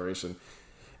every generation,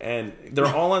 and they're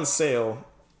all on sale.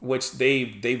 Which they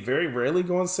very rarely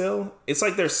go on sale. It's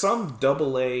like there's some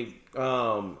AA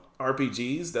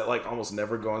RPGs that like almost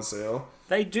never go on sale.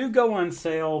 They do go on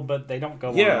sale, but they don't go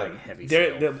on like heavy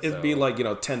sale. It'd be like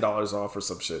 $10 off or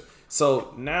some shit.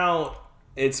 So now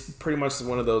it's pretty much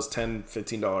one of those $10,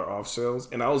 $15 off sales,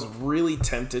 and I was really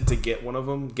tempted to get one of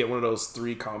them, get one of those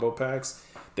 3 combo packs.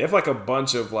 They have like a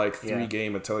bunch of like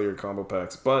 3-game Atelier combo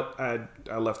packs, but I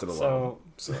left it alone.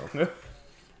 So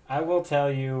I will tell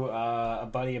you, a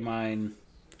buddy of mine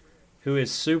who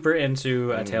is super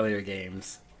into Atelier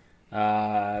games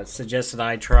suggested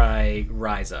I try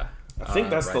Ryza. I think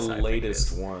that's the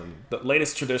latest one. The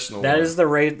latest traditional one. That is the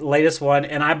latest one,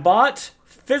 and I bought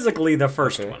physically the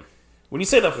first one. When you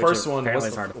say the first one,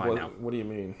 it's hard to find now. What do you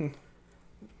mean?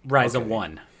 Ryza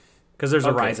 1. Because there's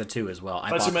a Ryza 2 as well. I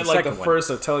thought you meant like the first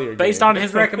Atelier game. Based on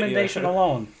his recommendation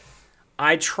alone.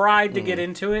 I tried to get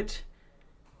into it,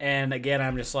 and again,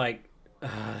 I'm just like,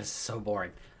 it's so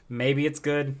boring. Maybe it's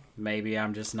good. Maybe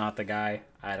I'm just not the guy.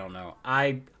 I don't know.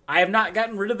 I have not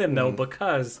gotten rid of them, though,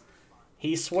 because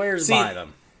he swears by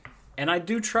them. And I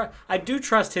do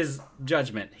trust his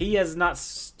judgment. He has not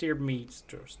steered me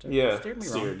wrong. Yeah,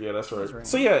 that's right.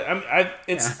 So yeah,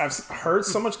 I've heard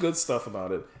so much good stuff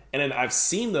about it, and then I've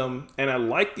seen them, and I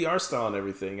like the art style and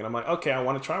everything, and I'm like, okay, I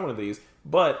want to try one of these,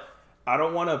 but I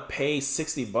don't want to pay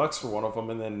 $60 for one of them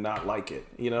and then not like it.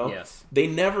 Yes. They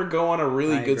never go on a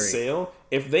really good sale.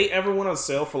 If they ever went on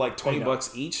sale for like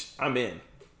 $20 each, I'm in.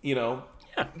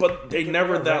 But they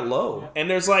never that low, and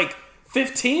there's like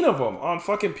 15 of them on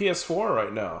fucking PS4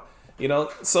 right now.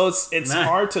 So it's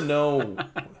hard to know,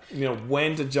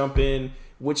 when to jump in,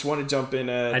 which one to jump in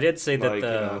at. I did say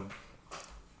that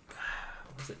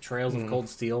was it Trails of Cold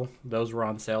Steel? Those were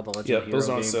on sale. The Legend of Hero those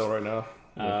are on games. sale right now.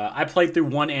 I played through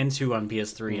 1 and 2 on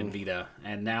PS3 and Vita,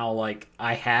 and now like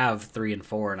I have 3 and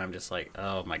 4, and I'm just like,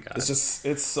 oh my god,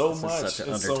 it's so much. Such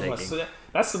an it's undertaking. so much. So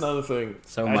that's another thing.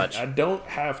 So much. I don't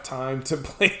have time to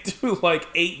play through like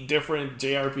 8 different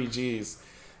JRPGs.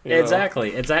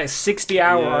 Exactly. It's like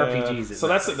 60-hour RPGs. So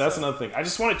that's another thing. I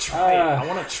just want to try it. I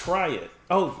want to try it.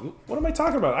 Oh, what am I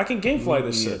talking about? I can gamefly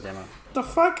this shit. What the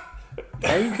fuck?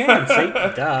 Yeah, you can.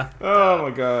 See? Duh. Oh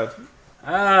my god.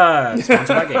 Sponsored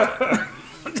by GameFly.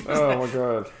 Oh my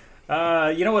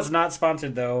god. You know what's not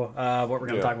sponsored though? What we're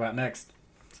going to talk about next.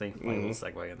 See, a little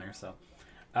segue in there. So,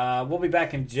 we'll be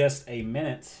back in just a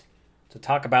minute to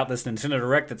talk about this Nintendo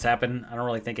Direct that's happened. I don't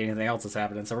really think anything else is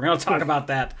happening, so we're going to talk about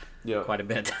that quite a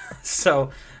bit.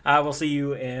 So, we'll see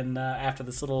you in after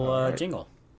this little jingle.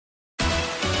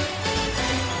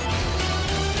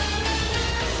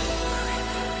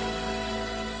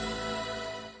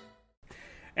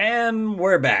 And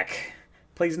we're back.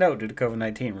 Please note, due to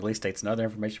COVID-19, release dates and other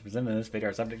information presented in this video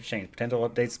are subject to change. Potential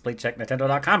updates, please check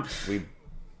Nintendo.com.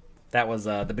 That was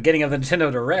the beginning of the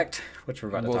Nintendo Direct, which we're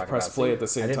about to talk about. Press play at the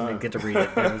same time. I didn't get to read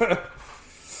it.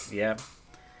 Yeah.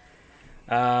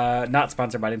 Not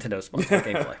sponsored by Nintendo, sponsored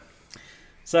by GameFly.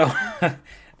 So,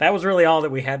 that was really all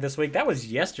that we had this week. That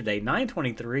was yesterday,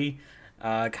 9/23.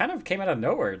 Kind of came out of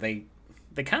nowhere. They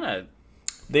kind of...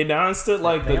 They announced it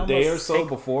like the day or so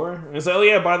before. It's like, oh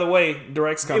yeah, by the way,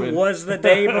 Direct's coming. It was the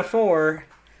day before.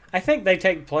 I think they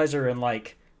take pleasure in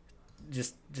like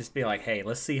just be like, hey,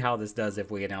 let's see how this does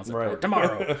if we announce it for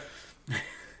tomorrow.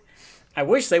 I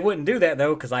wish they wouldn't do that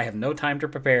though, because I have no time to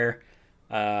prepare.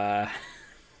 I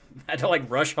had to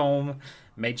like rush home,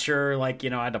 made sure like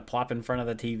I had to plop in front of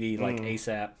the TV like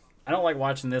ASAP. I don't like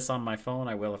watching this on my phone.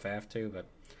 I will if I have to, but.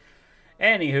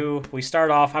 Anywho, we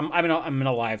start off. I'm in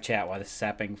a live chat while this is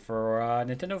happening for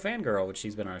Nintendo Fangirl, which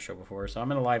she's been on our show before. So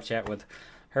I'm in a live chat with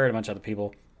her and a bunch of other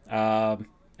people. And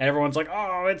everyone's like,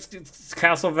 "Oh, it's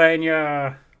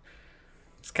Castlevania!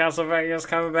 It's Castlevania's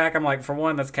coming back." I'm like, for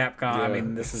one, that's Capcom. Yeah, I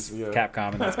mean, this is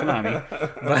Capcom and that's Konami,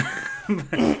 but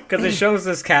because it shows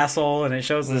this castle and it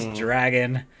shows this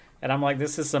dragon, and I'm like,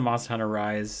 this is some Monster Hunter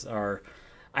Rise. Or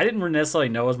I didn't necessarily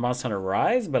know it was Monster Hunter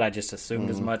Rise, but I just assumed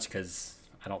as much because.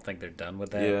 I don't think they're done with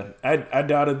that. Yeah, I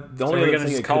doubt it. The only other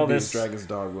thing it could be is Dragon's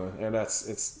Dogma, and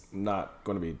it's not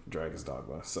going to be Dragon's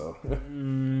Dogma. So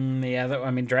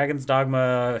Dragon's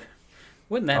Dogma,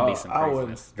 wouldn't that be some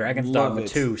craziness? Dragon's Dogma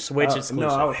 2, Switch exclusive. No,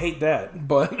 I would hate that,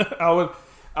 but I would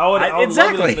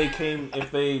love it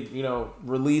if they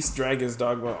released Dragon's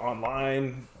Dogma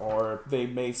online, or they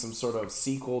made some sort of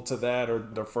sequel to that, or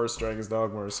the first Dragon's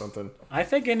Dogma or something. I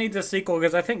think it needs a sequel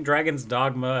because I think Dragon's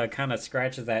Dogma kind of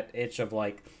scratches that itch of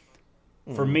like,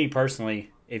 for me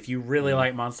personally, if you really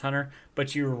like Monster Hunter,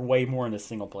 but you're way more into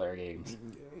single player games.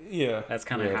 Yeah, that's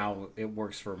kind of how it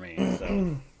works for me.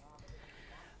 So,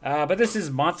 but this is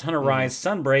Monster Hunter Rise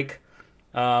Sunbreak,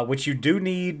 which you do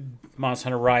need Monster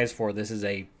Hunter Rise for. This is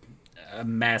a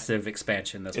massive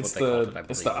expansion. That's what they called it, I believe.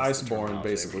 It's the Iceborne,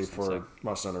 basically, for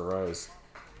Monster Hunter Rise.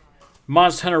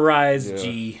 Monster Hunter Rise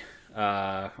G,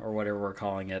 or whatever we're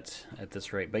calling it at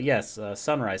this rate. But yes,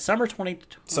 Sunrise. Summer 2020.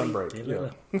 Sunbreak, yeah.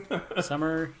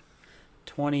 Summer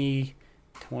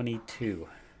 2022.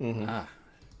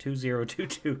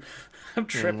 2022. I'm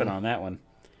tripping on that one.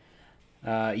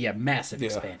 Massive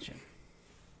expansion.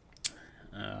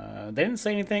 They didn't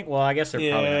say anything. Well, I guess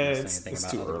they're probably not going to say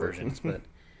anything about other versions, but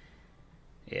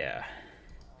yeah.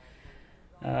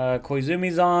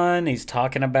 Koizumi's on. He's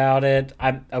talking about it.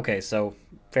 So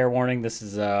fair warning. This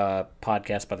is a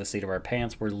podcast by the seat of our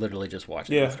pants. We're literally just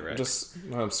watching this direct.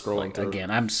 I'm scrolling through. Again,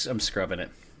 I'm scrubbing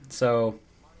it. So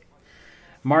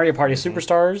Mario Party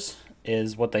Superstars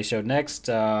is what they showed next.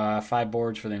 5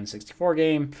 boards for the N64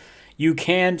 game. You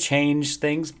can change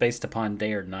things based upon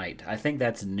day or night. I think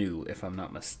that's new, if I'm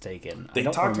not mistaken. They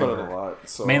talked about it a lot.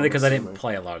 So mainly because I didn't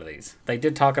play a lot of these. They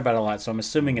did talk about it a lot, so I'm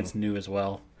assuming it's new as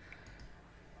well.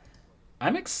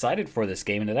 I'm excited for this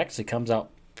game, and it actually comes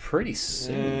out pretty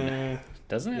soon.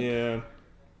 Doesn't it?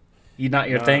 Yeah. Not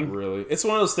your thing? Really. It's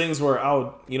one of those things where I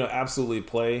would, absolutely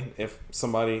play if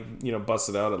somebody,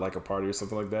 busted out at like a party or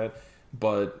something like that.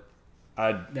 But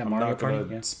I'm not going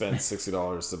to spend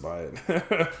 $60 to buy it.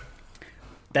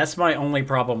 That's my only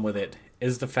problem with it,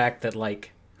 is the fact that,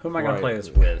 like, who am I going to play this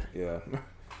with? Yeah.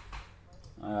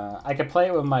 I could play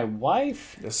it with my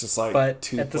wife. It's just like but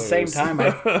two at players. The same time,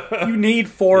 you need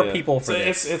 4 people for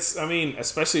this. It's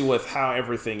especially with how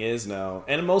everything is now.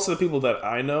 And most of the people that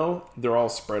I know, they're all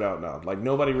spread out now. Like,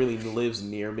 nobody really lives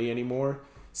near me anymore.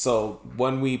 So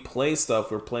when we play stuff,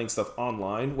 we're playing stuff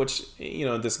online, which,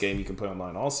 in this game you can play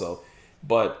online also.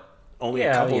 But only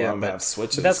a couple of them have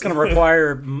Switches. But that's going to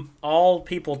require all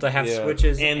people to have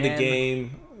Switches and the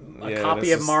game. A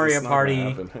copy of Mario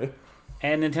Party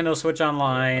and Nintendo Switch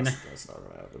Online. That's not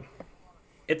going to happen.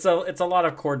 It's a lot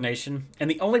of coordination. And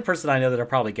the only person I know that'll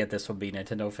probably get this would be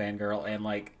Nintendo Fangirl. And,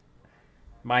 like,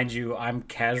 mind you, I'm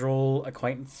casual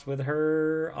acquaintance with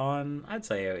her on, I'd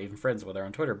say even friends with her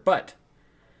on Twitter. But,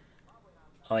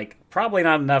 like, probably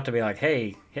not enough to be like,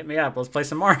 hey, hit me up. Let's play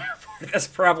some Mario. That's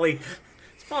probably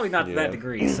not to that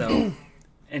degree. So,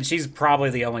 and she's probably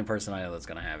the only person I know that's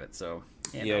going to have it. So,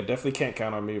 definitely can't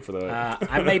count on me for that.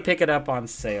 I may pick it up on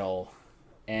sale,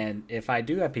 and if I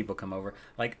do have people come over,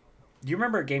 like, do you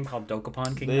remember a game called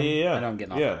Dokapon Kingdom? Yeah. I know I'm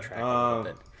getting off the track a little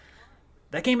bit.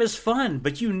 That game is fun,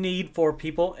 but you need 4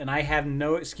 people, and I have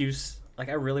no excuse. Like,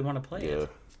 I really want to play it,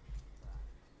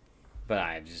 but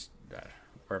I just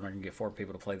where am I going to get 4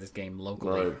 people to play this game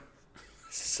locally? Right.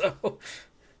 So.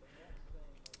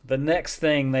 The next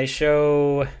thing they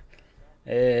show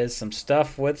is some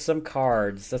stuff with some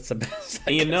cards. That's the best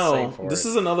I can say for this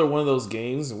is another one of those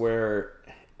games where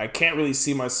I can't really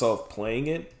see myself playing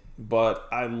it, but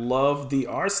I love the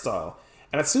art style.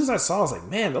 And as soon as I saw it, I was like,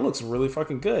 man, that looks really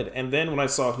fucking good. And then when I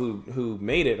saw who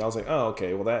made it, I was like, oh,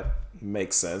 okay, well, that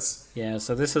makes sense. Yeah,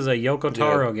 so this is a Yoko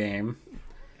Taro game.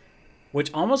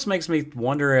 Which almost makes me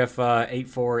wonder if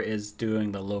 8.4 is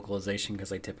doing the localization because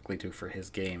they typically do for his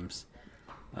games.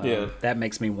 That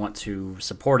makes me want to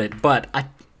support it. But I,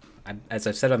 as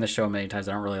I've said on the show many times,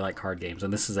 I don't really like card games,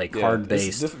 and this is a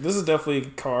card-based. This is definitely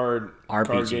card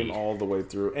game all the way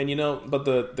through, and but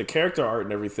the character art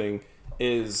and everything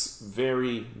is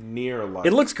very near like.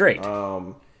 It looks great.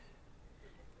 The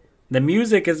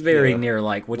music is very near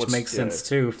like, which makes sense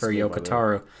too for Yoko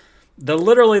Taro.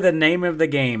 Literally the name of the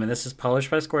game, and this is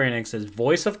published by Square Enix, is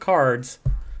Voice of Cards.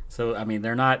 So I mean,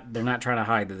 they're not trying to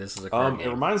hide that this is a card game. It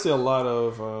reminds me a lot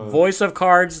of Voice of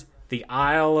Cards, The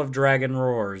Isle of Dragon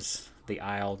Roars. The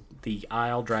Isle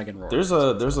Dragon Roars.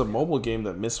 There's a mobile game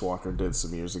that Mistwalker did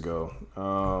some years ago.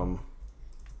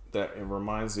 That it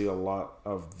reminds me a lot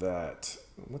of that.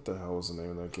 What the hell was the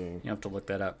name of that game? You have to look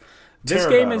that up. This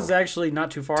game is actually not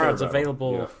too far out. It's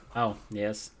available. Yeah. Oh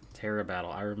yes, Terra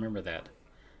Battle. I remember that.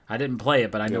 I didn't play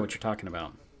it, but I know what you're talking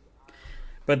about.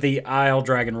 But the Isle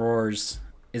Dragon Roars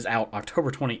is out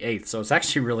October 28th, so it's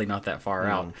actually really not that far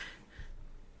out.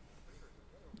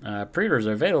 Pre-orders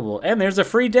are available, and there's a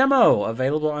free demo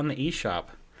available on the eShop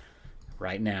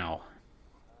right now.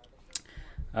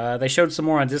 They showed some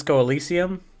more on Disco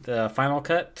Elysium, the Final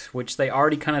Cut, which they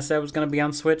already kind of said was going to be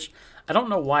on Switch. I don't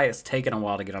know why it's taken a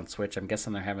while to get on Switch. I'm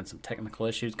guessing they're having some technical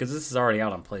issues, because this is already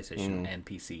out on PlayStation and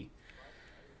PC.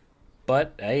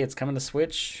 But, hey, it's coming to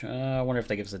Switch. I wonder if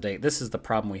they give us a date. This is the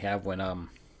problem we have when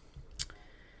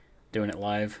doing it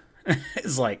live.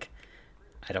 It's like,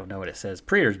 I don't know what it says.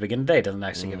 Pre-orders begin today. It doesn't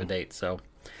actually give a date. So,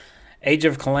 Age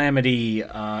of Calamity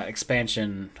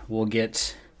expansion will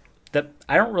get...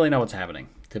 I don't really know what's happening,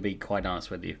 to be quite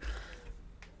honest with you.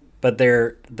 But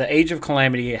the Age of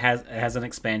Calamity has an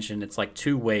expansion. It's like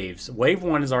 2 waves. Wave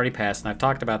 1 is already passed, and I've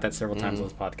talked about that several times on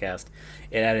this podcast.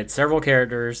 It added several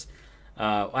characters.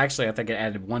 Actually, I think it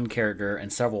added 1 character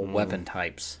and several weapon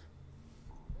types.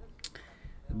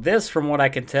 This, from what I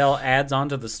can tell, adds on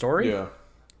to the story. Yeah.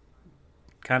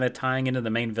 Kind of tying into the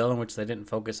main villain, which they didn't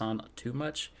focus on too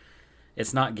much.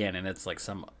 It's not Ganon. It's like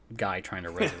some guy trying to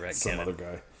resurrect some Ganon. other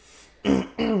guy.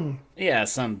 Yeah,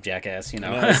 some jackass, It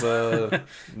has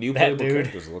new playable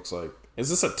characters, it looks like. Is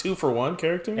this a 2-for-1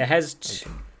 character? It has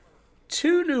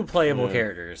 2 new playable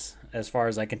characters, as far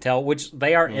as I can tell, which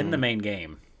they are in the main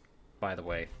game, by the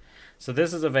way. So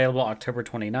this is available October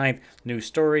 29th. New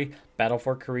story, Battle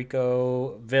for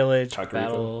Kakariko Village,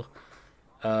 Battle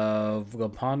of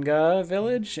Gopanga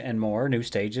Village, and more. New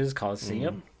stages,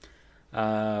 Coliseum.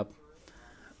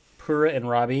 Pura and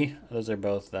Robbie, those are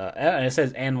both... and it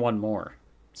says, and 1 more.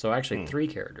 So actually 3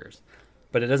 characters.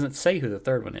 But it doesn't say who the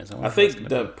third one is. I think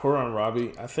that Pura and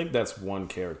Robbie, I think that's 1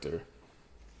 character.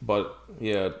 But,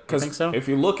 yeah, because so? if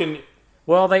you look in...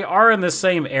 Well, they are in the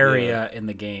same area in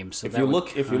the game. So if you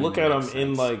look at them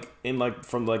in like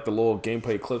from like the little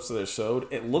gameplay clips that it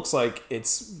showed, it looks like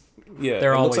it's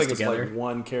they're it looks always like together. It's like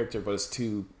 1 character, but it's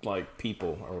 2 like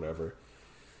people or whatever.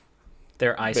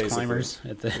 They're ice climbers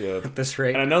at this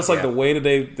rate. And I know it's like the way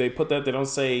that they put that, they don't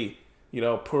say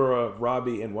Pura,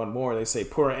 Robbie, and 1 more. They say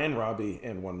Pura and Robbie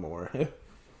and 1 more.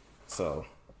 So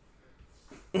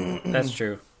that's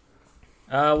true.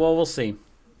 Well, we'll see.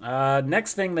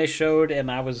 Next thing they showed, and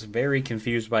I was very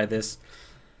confused by this.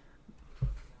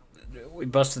 We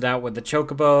busted out with the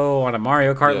Chocobo on a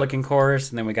Mario Kart looking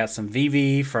course, and then we got some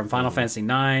Vivi from Final Fantasy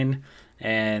IX,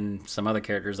 and some other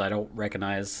characters I don't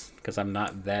recognize because I'm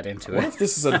not that into it. What if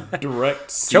this is a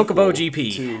direct sequel Chocobo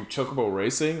GP to Chocobo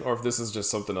Racing, or if this is just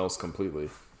something else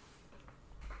completely?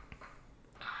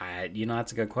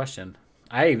 That's a good question.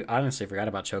 I honestly forgot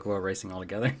about Chocobo Racing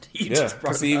altogether.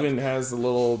 Because he even has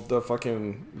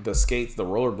the skates, the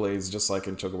rollerblades, just like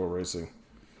in Chocobo Racing.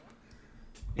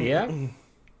 Yeah,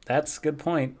 that's a good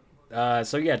point.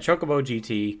 Chocobo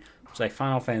GT, which is a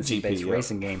Final Fantasy-based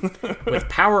racing game with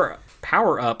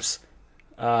power-ups,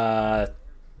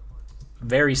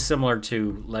 very similar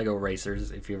to Lego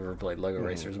Racers, if you've ever played Lego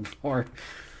Racers before.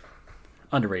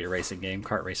 Underrated racing game,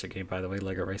 kart racer game, by the way,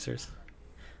 Lego Racers.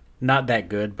 Not that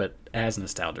good, but it has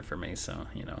nostalgia for me, so,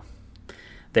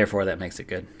 therefore that makes it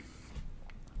good.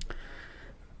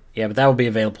 Yeah, but that will be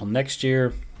available next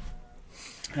year.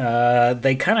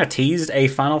 They kind of teased a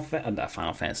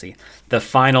the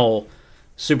final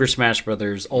Super Smash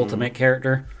Brothers Ultimate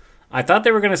character. I thought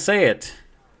they were going to say it,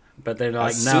 but they're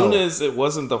like, as no. As soon as it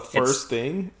wasn't the first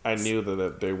thing, I knew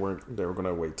that they were going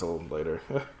to wait till later.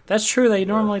 That's true. They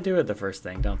normally do it the first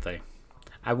thing, don't they?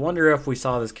 I wonder if we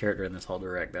saw this character in this whole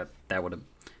direct. That would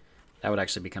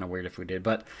actually be kind of weird if we did.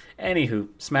 But anywho,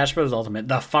 Smash Bros. Ultimate,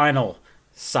 the final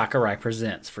Sakurai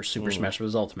presents for Super Smash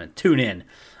Bros. Ultimate. Tune in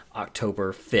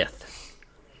October 5th.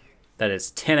 That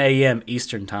is 10 a.m.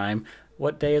 Eastern Time,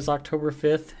 What day is October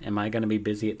 5th? Am I going to be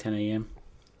busy at 10 a.m.?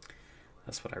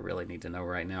 That's what I really need to know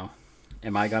right now.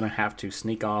 Am I going to have to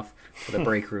sneak off to the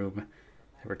break room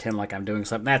and pretend like I'm doing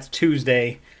something? That's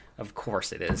Tuesday. Of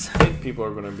course it is. I think people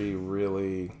are going to be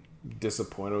really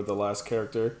disappointed with the last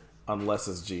character unless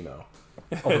it's Gino.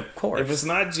 Oh, of course. If it's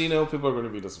not Gino, people are going to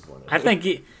be disappointed. I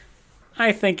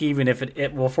think even if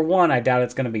it well, for one, I doubt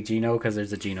it's going to be Gino because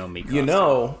there's a Gino Meat costume. You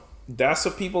know, that's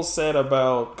what people said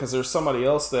about, because there's somebody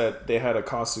else that they had a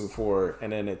costume for,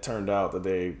 and then it turned out that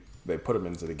they put him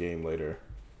into the game later.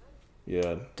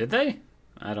 Yeah. Did they?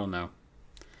 I don't know.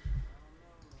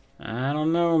 I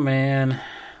don't know, man.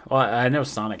 Well, I know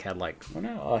Sonic had like, well,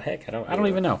 no, oh heck, I don't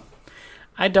even know.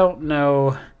 I don't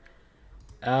know.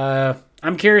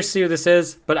 I'm curious to see who this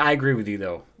is, but I agree with you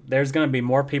though. There's going to be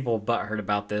more people butthurt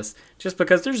about this just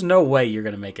because there's no way you're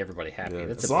going to make everybody happy. Yeah.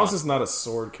 As long as it's not a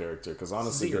sword character, because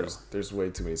honestly, there's way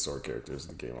too many sword characters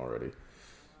in the game already.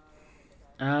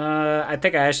 I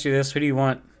think I asked you this. Who do you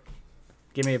want?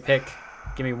 Give me a pick.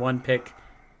 Give me one pick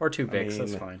or two picks.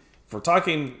 That's fine. If we're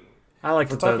talking, I like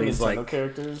to throw these like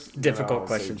characters, difficult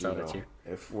questions out at you.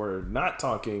 If we're not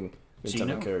talking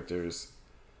Nintendo characters,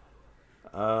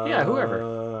 yeah, whoever.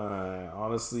 I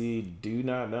honestly do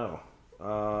not know.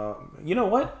 You know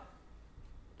what?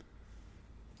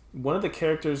 One of the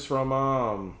characters from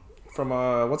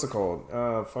what's it called?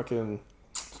 Fucking.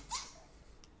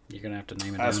 You're gonna have to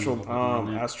name it.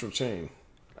 Astral Chain,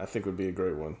 I think would be a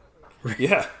great one.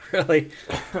 Yeah. Really?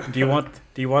 Do you want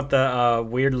the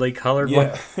weirdly colored one?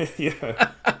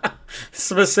 Yeah.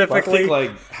 Specifically, well, I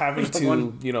think like having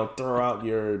to throw out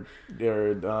your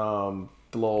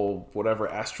little whatever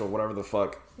astral whatever the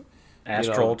fuck.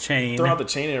 Astral chain. Throw out the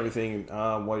chain and everything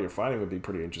while you're fighting would be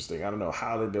pretty interesting. I don't know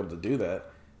how they'd be able to do that,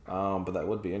 but that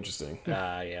would be interesting.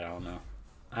 Yeah, I don't know.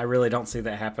 I really don't see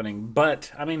that happening.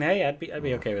 But I mean, hey, I'd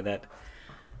be okay with that.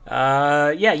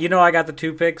 Yeah, I got the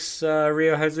two picks,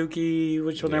 Ryo Hazuki,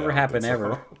 which will never happen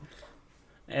ever.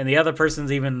 And the other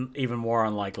person's even more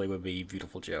unlikely would be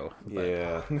Beautiful Joe. But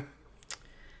yeah.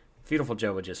 Beautiful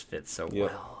Joe would just fit so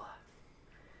well.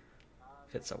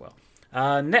 Fit so well.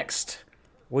 Next,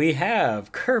 we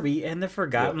have Kirby and the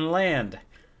Forgotten Land.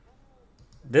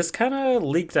 This kind of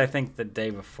leaked, I think, the day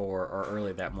before or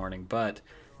early that morning, but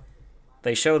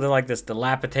they show this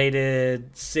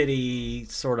dilapidated city,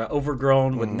 sort of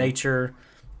overgrown with nature,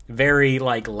 very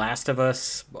like Last of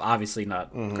Us. Obviously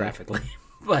not graphically,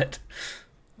 but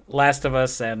Last of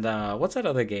Us and what's that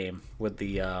other game with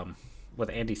the with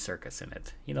Andy Serkis in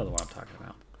it? You know the one I'm talking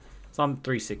about. It's on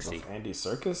 360. With Andy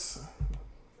Serkis?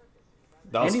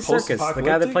 Andy Serkis, the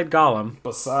guy that played Gollum.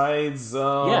 Besides,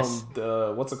 yes.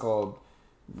 What's it called?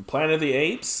 Planet of the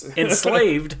Apes?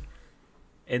 Enslaved.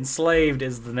 Enslaved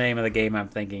is the name of the game I'm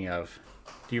thinking of.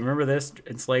 Do you remember this?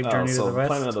 Enslaved Journey to the West?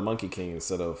 Planet of the Monkey King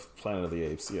instead of Planet of the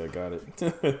Apes. Yeah, got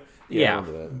it. Yeah,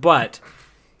 but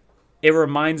it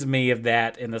reminds me of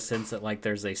that in the sense that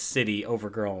there's a city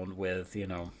overgrown with,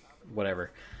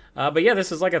 whatever. But yeah,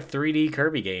 this is like a 3D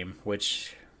Kirby game,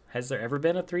 which... Has there ever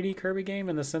been a 3D Kirby game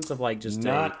in the sense of just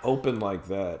not open like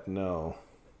that? No,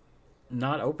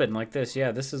 not open like this.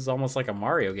 Yeah, this is almost like a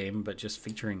Mario game, but just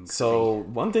featuring Kirby. So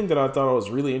one thing that I thought was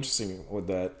really interesting with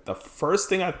that, the first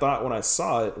thing I thought when I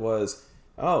saw it was,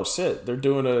 oh shit, they're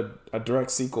doing a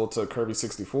direct sequel to Kirby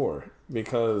 64,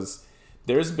 because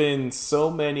there's been so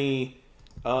many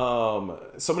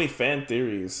fan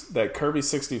theories that Kirby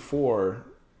 64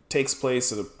 takes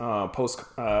place at a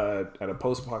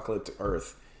post-apocalyptic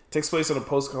Earth. Takes place in a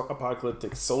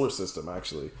post-apocalyptic solar system,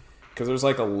 actually, because there's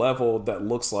a level that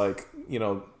looks like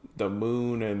the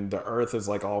moon and the Earth is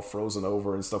all frozen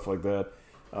over and stuff like that.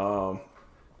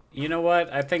 You know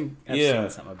what? I think I've seen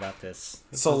something about this.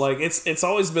 It's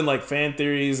always been fan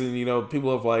theories, and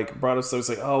people have brought up stuff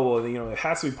oh well, it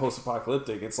has to be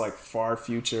post-apocalyptic. It's far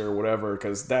future or whatever,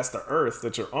 because that's the Earth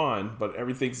that you're on, but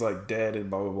everything's dead and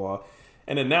blah blah blah.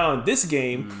 And then now in this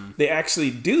game, they actually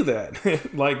do that.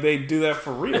 They do that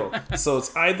for real. So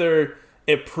it's either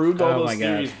it proved all those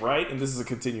theories right, and this is a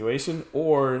continuation,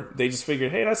 or they just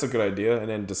figured, hey, that's a good idea, and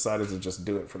then decided to just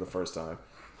do it for the first time.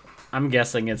 I'm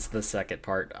guessing it's the second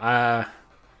part. My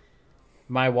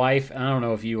wife, I don't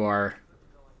know if you are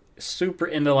super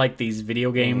into these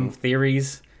video game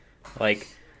theories.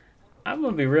 I'm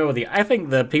going to be real with you. I think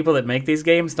the people that make these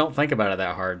games don't think about it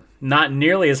that hard. Not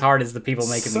nearly as hard as the people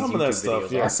making these YouTube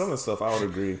videos are. Some of that stuff I would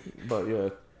agree. But yeah.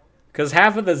 Because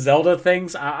half of the Zelda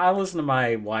things, I listen to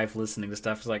my wife listening to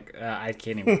stuff. It's I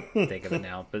can't even think of it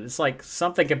now. But it's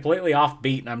something completely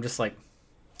offbeat. And I'm just what?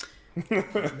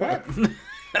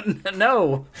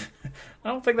 No. I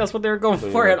don't think that's what they were going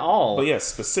for at all. But yeah,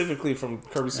 specifically from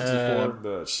Kirby 64,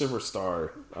 the Shiver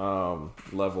Star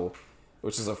level.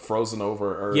 which is a frozen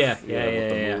over Earth. With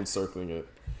the moon circling it.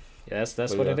 Yeah,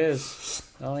 that's what it is.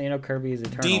 Well, Kirby is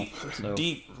eternal.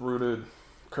 Deep rooted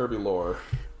Kirby lore.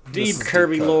 Deep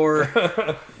Kirby lore.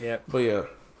 Yep. But yeah.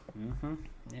 Mm-hmm.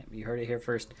 Yep, you heard it here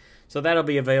first. So that'll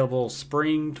be available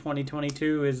spring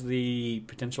 2022 is the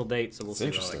potential date. So we'll see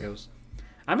how that goes.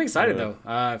 I'm excited though.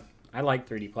 I like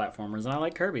 3D platformers and I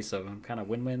like Kirby, so I'm kind of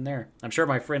win-win there. I'm sure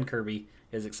my friend Kirby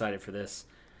is excited for this.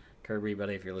 Kirby,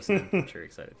 buddy, if you're listening, I'm sure you're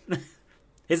excited.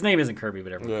 His name isn't Kirby,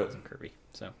 but everyone calls him Kirby.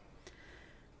 So,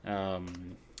 I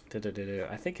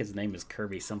think his name is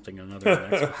Kirby something or another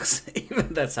on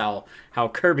Xbox. That's how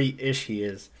Kirby-ish he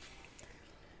is.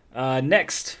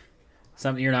 Next,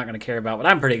 something you're not going to care about, but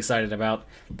I'm pretty excited about.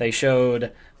 They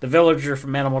showed the villager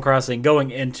from Animal Crossing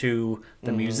going into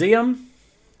the museum,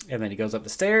 and then he goes up the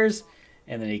stairs,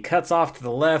 and then he cuts off to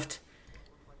the left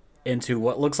into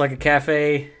what looks like a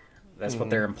cafe. That's what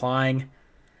they're implying.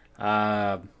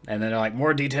 And then they're like,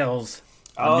 more details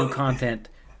on new content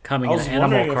coming in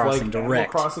Animal Crossing Direct. Animal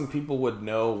Crossing people would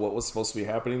know what was supposed to be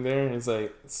happening there. It's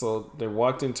like, so they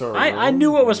walked into a room. I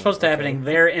knew what was supposed to be happening.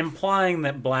 They're implying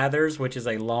that Blathers, which is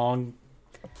a long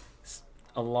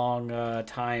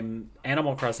time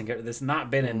Animal Crossing character that's not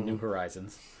been in New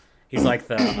Horizons. He's like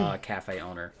the cafe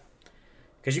owner.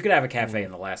 Because you could have a cafe in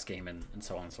the last game and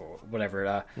so on and so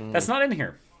whatever. That's not in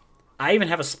here. I even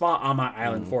have a spot on my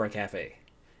island for a cafe.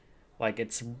 Like,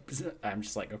 I'm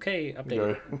just like, okay,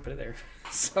 update it, put it there.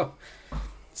 So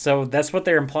that's what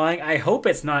they're implying. I hope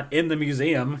it's not in the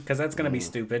museum, because that's going to be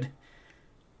stupid.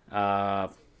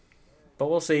 But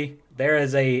we'll see. There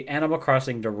is a Animal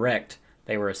Crossing Direct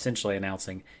they were essentially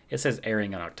announcing. It says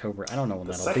airing in October. I don't know when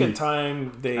that'll be. The second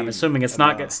time they I'm assuming it's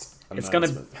not good. It's going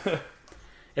to...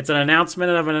 It's an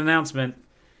announcement of an announcement.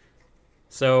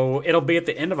 So it'll be at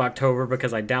the end of October,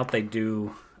 because I doubt they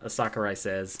do a Sakurai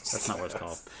Says. That's not what it's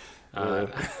called.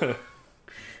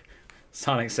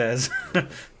 Sonic Says.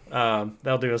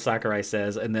 They'll do a Sakurai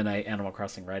Says and then a Animal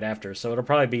Crossing right after. So it'll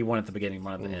probably be one at the beginning,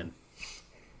 one at the end.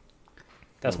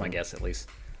 That's my guess, at least.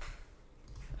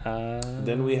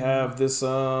 Then we have this...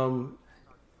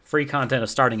 free content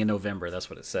is starting in November. That's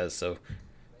what it says. So,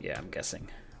 yeah, I'm guessing.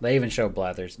 They even show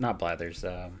Blathers. Not Blathers.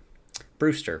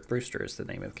 Brewster. Brewster is the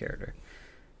name of the character.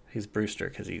 He's Brewster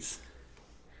because he's...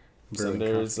 So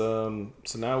there's so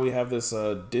now we have this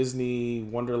Disney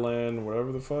Wonderland,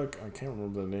 whatever the fuck. I can't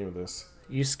remember the name of this.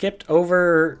 You skipped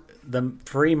over the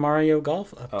free Mario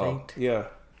Golf update. Oh, yeah.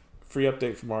 Free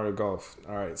update for Mario Golf.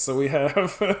 All right, so we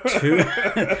have...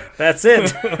 That's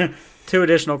it. 2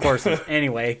 additional courses.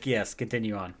 Anyway, yes,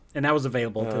 continue on. And that was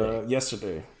available today.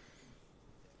 Yesterday.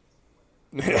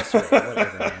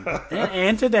 Whatever, man.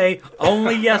 And today,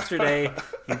 only yesterday.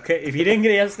 If you didn't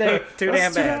get it yesterday, too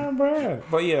damn bad.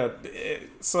 But yeah,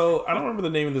 so I don't remember the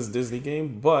name of this Disney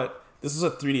game, but this is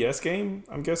a 3DS game,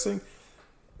 I'm guessing.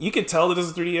 You can tell that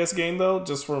it's a 3DS game, though,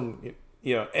 just from,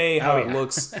 A, how it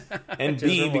looks, and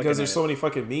B, because there's so many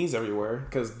fucking Miis everywhere.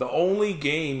 Because the only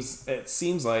games, it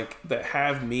seems like, that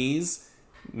have Miis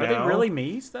now, are they really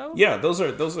Miis, though? Yeah, those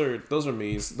are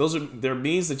Miis. They're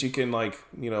Miis that you can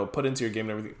put into your game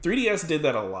and everything. 3DS did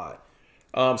that a lot.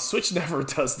 Switch never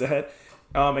does that,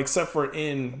 except for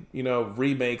in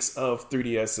remakes of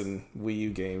 3DS and Wii U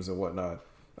games and whatnot.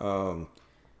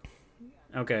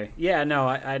 Okay, yeah, no,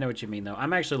 I know what you mean though.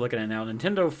 I'm actually looking at it now.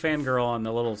 Nintendo Fangirl on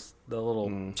the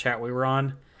little chat we were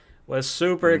on was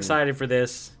super excited for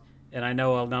this, and I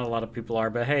know not a lot of people are,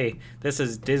 but hey, this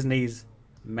is Disney's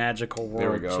Magical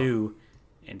World 2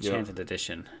 Enchanted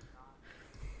Edition.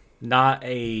 Not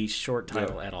a short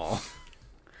title at all.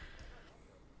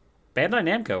 Bandai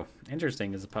Namco,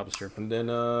 interesting as a publisher. And then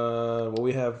what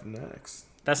we have next?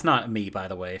 That's not me, by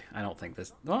the way. I don't think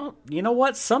this... Well, you know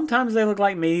what? Sometimes they look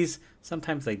like Miis.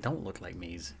 Sometimes they don't look like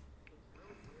Miis.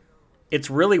 It's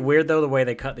really weird, though, the way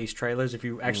they cut these trailers. If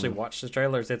you actually watch the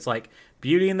trailers, it's like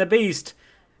Beauty and the Beast,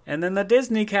 and then the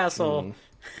Disney Castle,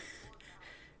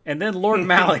 and then Lord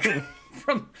Malik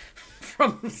from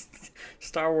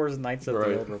Star Wars Knights of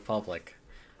the Old Republic,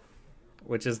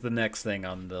 which is the next thing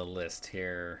on the list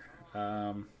here.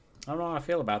 I don't know how I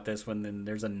feel about this when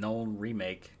there's a known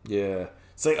remake. Yeah.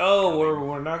 It's like,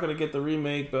 we're not going to get the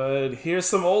remake, but here's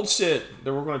some old shit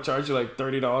that we're going to charge you like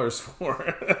 $30 for.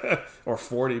 Or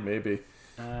 $40 maybe.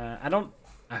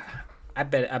 I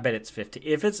bet it's 15.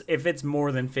 If it's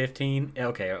more than 15,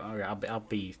 okay, I'll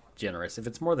be generous. If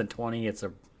it's more than 20, it's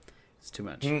too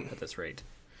much at this rate.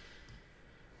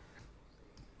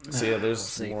 So yeah,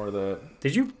 there's more of that.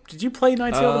 Did you play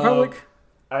Knights of the Old Republic?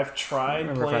 I've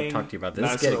tried playing if I've talked to you about this.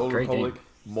 Knights of the Old Republic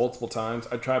multiple times.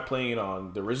 I tried playing it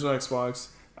on the original Xbox.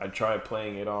 I tried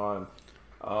playing it on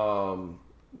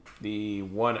the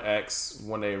One X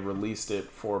when they released it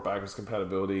for backwards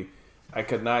compatibility. I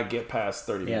could not get past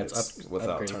 30 minutes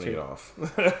without turning it off.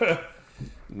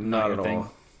 Not at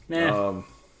all. Nah.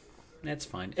 It's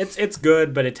fine. It's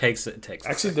good, but it takes.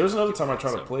 Actually, there's another time I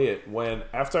tried to play it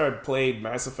after I played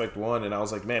Mass Effect 1, and I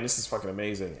was like, man, this is fucking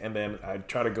amazing. And then I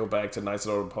tried to go back to Knights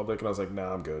of the Old Republic, and I was like,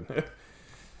 nah, I'm good.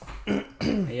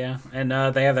 Yeah, and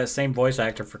they have that same voice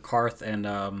actor for Karth and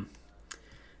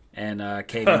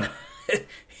Kaden.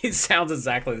 He sounds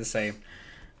exactly the same.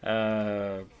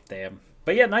 Damn.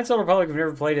 But yeah, Knights of the Republic, I've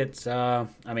never played it. I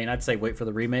mean, I'd say wait for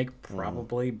the remake,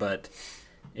 probably, but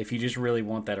if you just really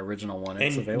want that original one,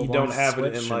 it's available. You don't on have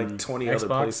Switch it in like 20 other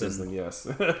places, then yes.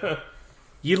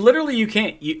 You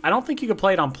can't. I don't think you can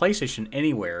play it on PlayStation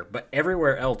anywhere, but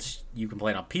everywhere else you can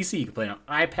play it on PC. You can play it on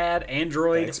iPad,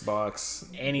 Android, Xbox,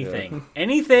 anything,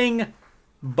 anything,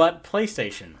 but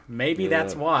PlayStation. Maybe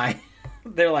that's why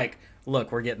they're like,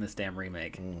 "Look, we're getting this damn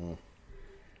remake."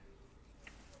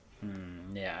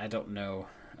 Yeah, I don't know.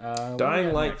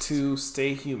 Dying Light 2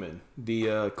 Stay Human,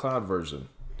 the cloud version.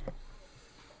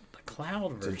 The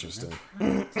cloud version. It's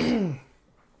interesting.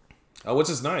 Which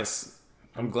is nice.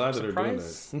 I'm glad that they're doing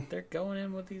that. They're going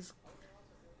in with these.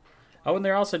 Oh, and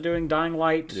they're also doing Dying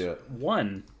Light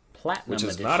 1 Platinum Which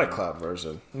is edition. not a cloud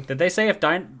version. Did they say it's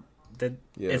not a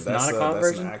cloud version?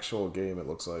 That's an actual game, it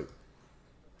looks like.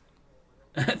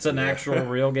 It's an actual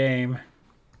real game.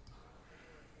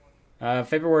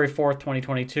 February 4th,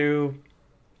 2022.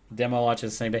 Demo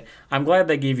launches the same day. I'm glad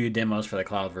they gave you demos for the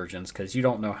cloud versions because you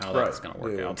don't know how that's going to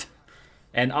work out.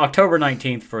 And October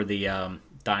 19th for the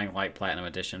Dying Light Platinum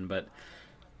Edition. But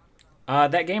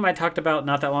that game I talked about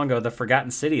not that long ago, The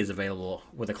Forgotten City, is available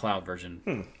with a cloud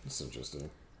version. That's interesting.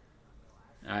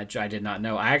 I did not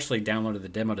know. I actually downloaded the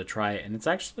demo to try it, and it's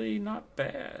actually not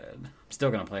bad. I'm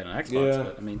still going to play it on Xbox,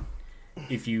 but I mean,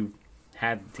 if you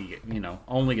had the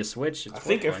only a Switch, I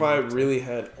think if I really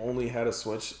had only had a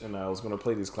Switch and I was going to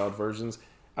play these cloud versions,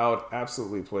 I would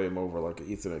absolutely play them over like an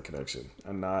Ethernet connection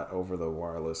and not over the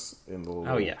wireless in the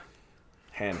little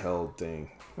handheld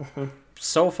thing.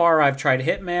 So far, I've tried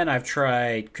Hitman, I've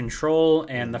tried Control,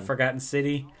 and The Forgotten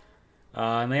City,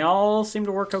 and they all seem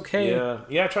to work okay.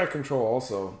 Yeah, I tried Control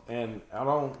also, and I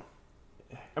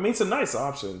mean, it's a nice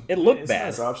option. It looked bad.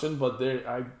 It's a nice option, but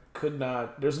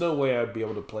there's no way I'd be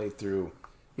able to play through,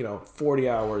 40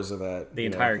 hours of that. The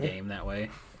entire game that way.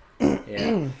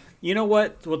 Yeah. You know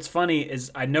what's funny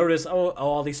is I noticed,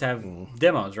 all these have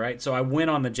demos, right? So I went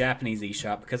on the Japanese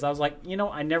eShop because I was like,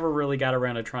 I never really got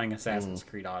around to trying Assassin's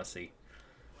Creed Odyssey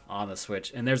on the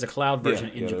Switch. And there's a cloud version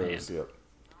in Japan. There is, yep.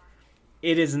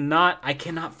 It is not, I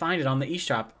cannot find it on the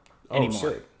eShop anymore.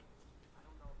 Oh, shit.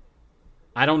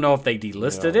 I don't know if they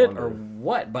delisted it or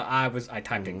what, but I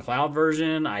typed in cloud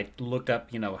version. I looked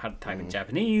up, how to type in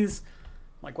Japanese.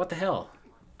 I'm like, what the hell?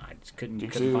 I just couldn't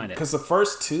find it. Because the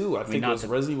first two, I think it was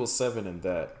Resident Evil 7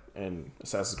 and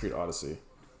Assassin's Creed Odyssey.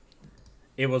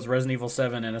 It was Resident Evil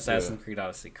 7 and Assassin's Creed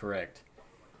Odyssey, correct.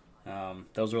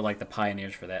 Those were like the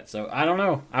pioneers for that. So I don't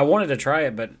know. I wanted to try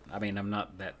it, but I mean, I'm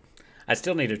not that. I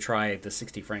still need to try the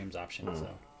 60 frames option. So.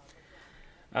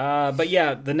 But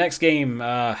yeah, the next game,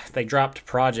 they dropped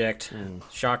Project.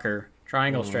 Shocker.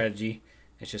 Triangle Strategy.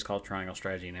 It's just called Triangle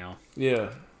Strategy now.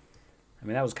 Yeah. I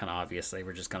mean, that was kind of obvious. They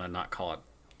were just going to not call it.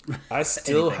 I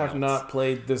still have not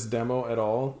played this demo at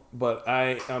all, but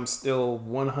I am still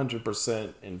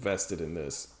 100% invested in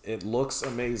this. It looks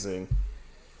amazing.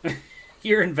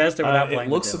 You're invested without playing.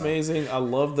 It looks amazing. I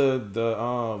love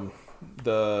the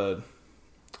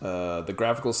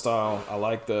graphical style. I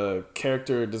like the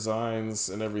character designs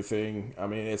and everything. I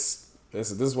mean, this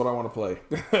is what I want to play.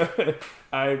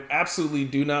 I absolutely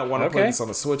do not want to play this on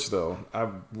the Switch, though. I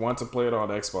want to play it on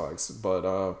Xbox,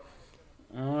 but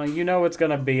it's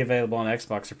going to be available on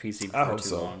Xbox or PC before I hope too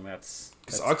so. long. That's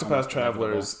Octopath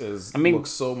Travelers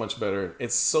looks so much better.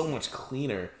 It's so much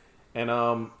cleaner, and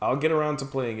I'll get around to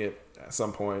playing it at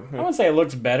some point. I wouldn't say it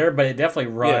looks better, but it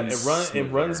definitely runs. Yeah,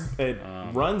 it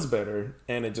runs better,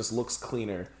 and it just looks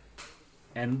cleaner.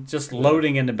 And just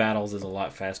loading into battles is a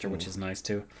lot faster, which is nice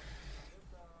too.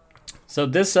 So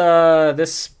this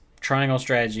Triangle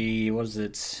Strategy, what is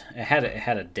it? It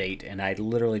had a date, and I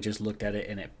literally just looked at it,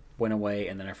 and it went away,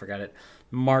 and then I forgot it.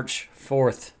 March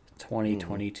 4th,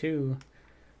 2022.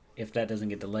 If that doesn't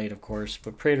get delayed, of course.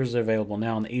 But pre-orders are available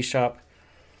now on the eShop.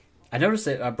 I noticed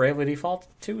that Bravely Default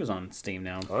 2 is on Steam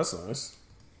now. Oh, that's nice.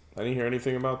 I didn't hear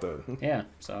anything about that. Yeah,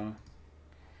 so...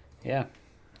 Yeah.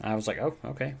 I was like, oh,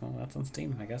 okay. Well, that's on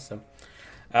Steam, I guess so.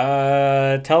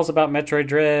 Tell us about Metroid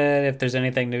Dread, if there's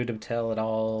anything new to tell at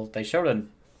all. They showed a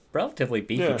relatively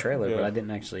beefy trailer, but I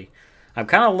didn't actually... I'm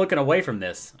kind of looking away from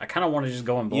this. I kind of want to just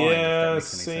go in blind. Yeah,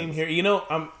 same here. You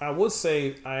know, I would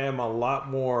say I am a lot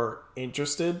more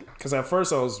interested, because at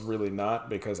first I was really not,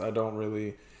 because I don't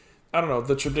know,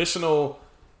 the traditional,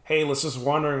 hey, let's just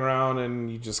wandering around and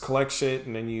you just collect shit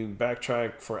and then you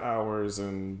backtrack for hours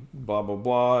and blah, blah,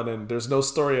 blah. And there's no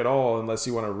story at all unless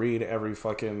you want to read every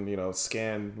fucking,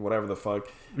 scan, whatever the fuck.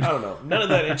 I don't know. None of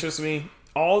that interests me.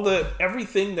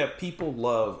 Everything that people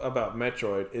love about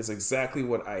Metroid is exactly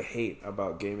what I hate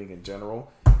about gaming in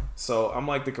general. So I'm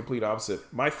like the complete opposite.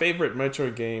 My favorite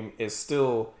Metroid game is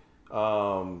still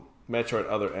Metroid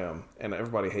Other M, and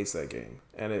everybody hates that game.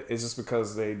 And it's just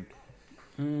because they...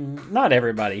 Not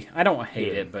everybody. I don't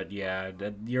hate it, but yeah,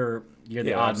 you're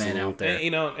the odd man out there.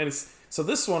 And so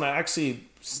this one I actually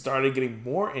started getting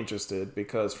more interested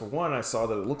because, for one, I saw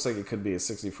that it looks like it could be at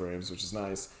 60 frames, which is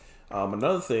nice.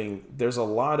 Another thing, there's a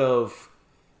lot of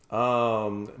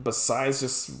besides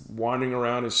just wandering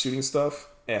around and shooting stuff,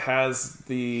 it has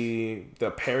the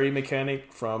parry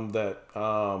mechanic from that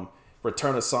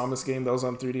Return of Samus game that was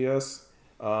on 3DS,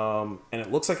 and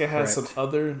it looks like it has some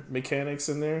other mechanics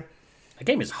in there. That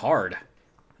game is hard.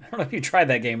 I don't know if you tried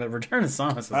that game, but Return of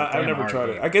Samus is I've never tried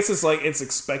it. I guess it's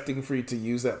expecting for you to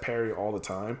use that parry all the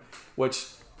time, which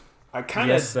I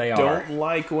kind of don't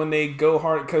like when they go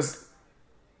hard, because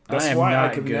that's why I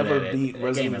could never beat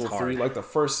Resident Evil 3, like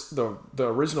the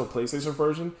original PlayStation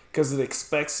version, because it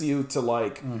expects you to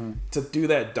to do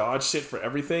that dodge shit for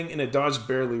everything, and the dodge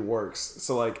barely works.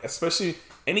 So especially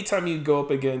anytime you go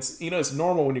up against, it's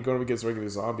normal when you're going up against regular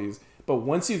zombies, but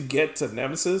once you get to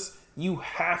Nemesis, you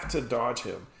have to dodge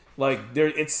him.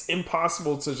 It's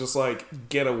impossible to just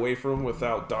get away from him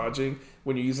without dodging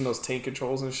when you're using those tank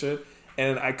controls and shit.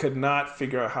 And I could not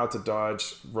figure out how to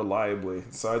dodge reliably,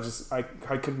 so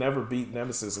I could never beat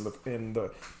Nemesis in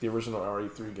the original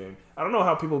RE3 game. I don't know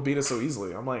how people beat it so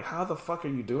easily. I'm like, how the fuck are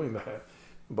you doing that?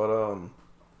 But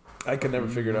I could never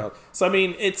figure it out. So I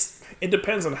mean, it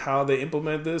depends on how they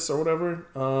implement this or whatever.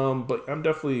 But I'm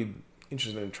definitely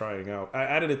interested in trying it out. I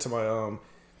added it to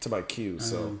my queue,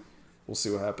 so we'll see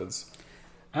what happens.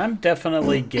 I'm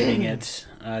definitely getting it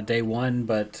day one,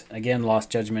 but again, Lost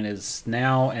Judgment is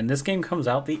now, and this game comes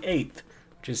out the 8th,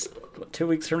 which is 2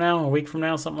 weeks from now, a week from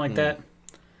now, something like that.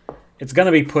 It's going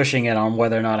to be pushing it on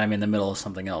whether or not I'm in the middle of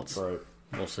something else. Right.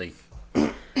 We'll see.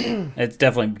 It's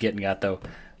definitely getting got, though.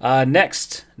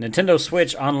 Next, Nintendo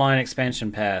Switch Online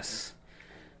Expansion Pass.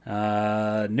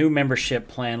 New membership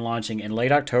plan launching in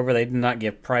late October. They did not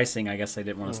give pricing. I guess they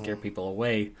didn't want to scare people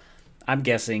away. I'm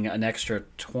guessing an extra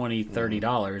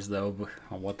 $20-$30 though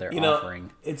on what they're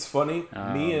offering. It's funny.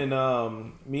 Me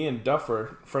and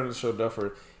Duffer, friend of the show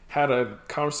Duffer, had a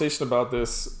conversation about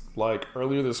this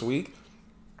earlier this week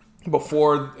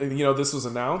before this was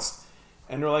announced,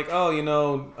 and they're like,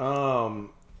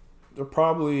 they're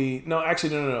probably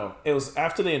no. It was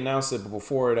after they announced it, but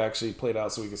before it actually played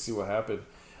out, so we could see what happened.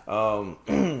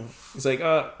 He's like,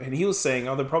 and he was saying,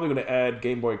 they're probably going to add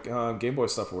Game Boy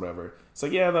stuff or whatever. It's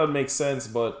like, yeah, that would make sense,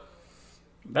 but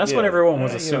that's what everyone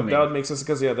was assuming. That would make sense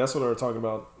because that's what they were talking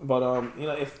about. But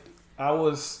if I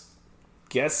was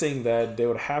guessing that they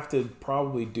would have to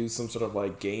probably do some sort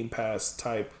of Game Pass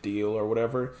type deal or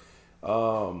whatever,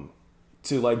 to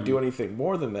do anything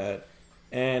more than that.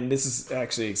 And this is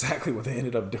actually exactly what they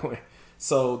ended up doing.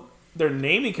 So their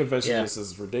naming convention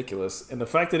is ridiculous, and the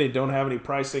fact that they don't have any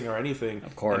pricing or anything,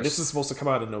 of course, and this is supposed to come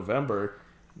out in November,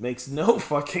 makes no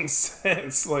fucking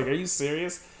sense. Are you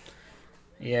serious?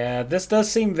 Yeah, this does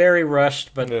seem very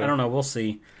rushed, but I don't know. We'll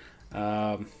see.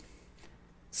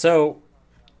 So,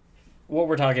 what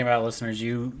we're talking about, listeners,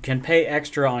 you can pay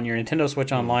extra on your Nintendo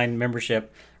Switch Online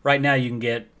membership. Right now, you can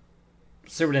get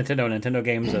Super Nintendo and Nintendo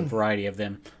games, a variety of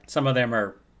them. Some of them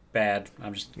are bad.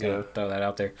 I'm just going to throw that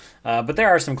out there. But there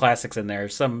are some classics in there,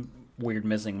 some weird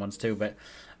missing ones too. But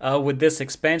with this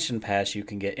expansion pass, you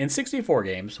can get in 64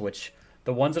 games, which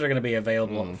the ones that are going to be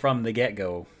available from the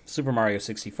get-go: Super Mario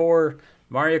 64,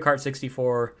 Mario Kart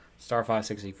 64, Star Fox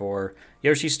 64,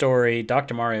 Yoshi's Story,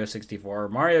 Dr. Mario 64,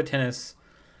 Mario Tennis,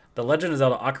 The Legend of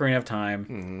Zelda: Ocarina of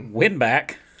Time, Win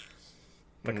Back,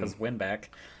 because Win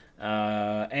Back,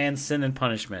 and Sin and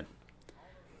Punishment.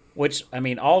 Which, I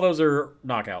mean, all those are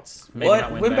knockouts. Maybe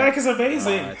what? Win Back is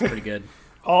amazing. It's pretty good.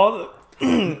 On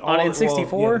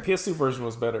N64? Well, the PS2 version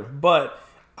was better. But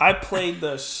I played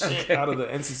the shit out of the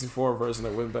N64 version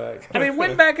of Win Back. I mean,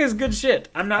 Win Back is good shit.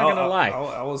 I'm not going to lie.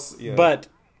 I was, But,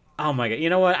 oh my God. You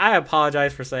know what? I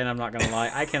apologize for saying I'm not going to lie.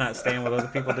 I cannot stand when other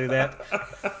people do that.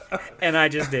 And I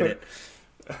just did it.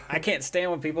 I can't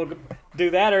stand when people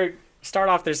do that or start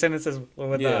off their sentences with,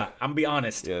 I'm going to be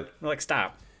honest. Yeah. I'm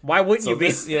stop. Why wouldn't you be?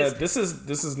 This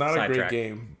is not a great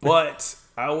game, but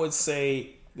I would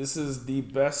say This is the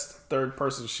best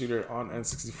third-person shooter on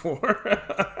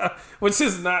N64, which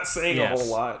is not saying a whole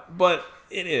lot, but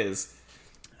it is.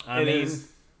 I mean,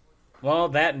 well,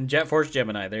 that and Jet Force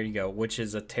Gemini, there you go, which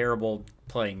is a terrible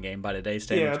playing game by today's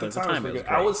standards. Yeah, at the time it was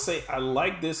great. I would say I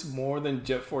like this more than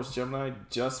Jet Force Gemini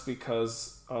just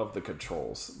because of the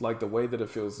controls, like the way that it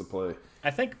feels to play.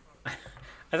 I think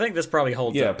this probably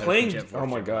holds up. Yeah, playing. Oh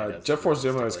my god, Jet Force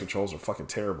Gemini's controls are fucking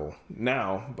terrible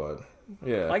now, but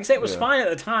yeah. Like I say, it was fine at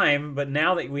the time, but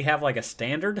now that we have like a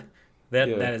standard, that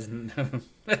is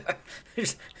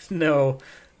there's no.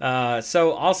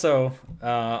 So also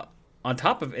on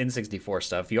top of N64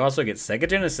 stuff, you also get Sega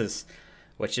Genesis,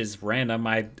 which is random.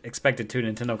 I expected 2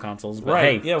 Nintendo consoles, but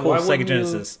hey, cool Sega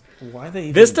Genesis. Why they?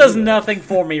 Even this does nothing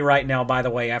for me right now. By the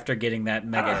way, after getting that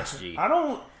Mega SG, I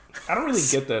don't really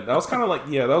get that. That was kind of like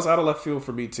that was out of left field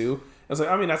for me too. I was like,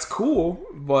 I mean, that's cool,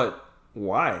 but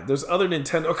why? There's other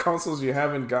Nintendo consoles you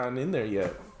haven't gotten in there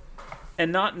yet.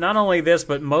 And not only this,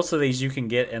 but most of these you can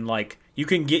get and like you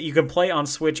can play on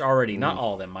Switch already. Not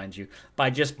all of them, mind you, by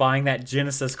just buying that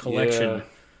Genesis collection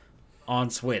on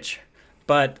Switch.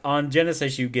 But on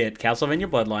Genesis you get Castlevania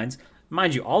Bloodlines.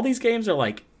 Mind you, all these games are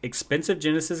like expensive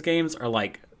Genesis games are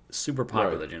like super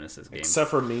popular Genesis games. Except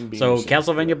for Mean Bean So Machine.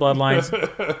 Castlevania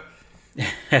Bloodlines,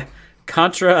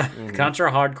 Contra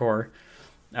Hardcore,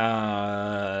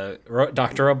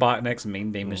 Dr. Robotnik's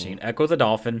Mean Bean Machine, Echo the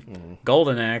Dolphin,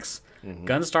 Golden Axe,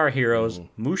 Gunstar Heroes,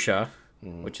 Musha,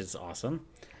 which is awesome,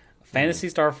 Phantasy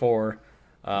Star 4,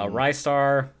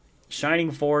 Rystar,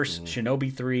 Shining Force,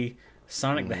 Shinobi 3,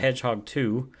 Sonic the Hedgehog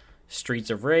 2, Streets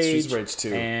of Rage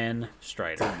 2. and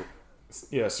Strider.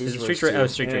 Yeah, Streets of Rage 2. Oh,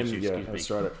 Streets of Rage 2, and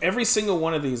Strider. Every single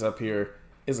one of these up here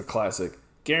is a classic.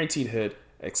 Guaranteed hit,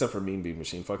 except for Mean Bean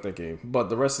Machine. Fuck that game. But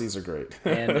the rest of these are great.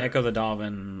 And Echo the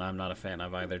Dolphin, I'm not a fan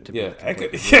of either.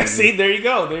 See, there you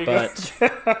go.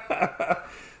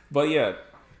 But yeah,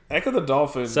 Echo the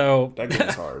Dolphin, so, that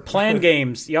game's hard. Planned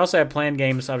games. You also have planned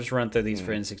games. I'll just run through these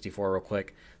for N64 real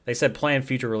quick. They said planned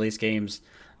future release games.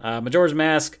 Majora's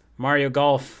Mask, Mario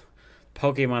Golf,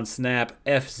 Pokemon Snap,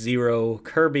 F-Zero,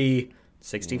 Kirby,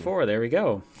 64. There we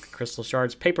go. Crystal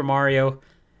Shards, Paper Mario.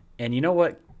 And you know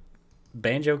what?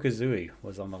 Banjo-Kazooie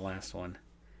was on the last one.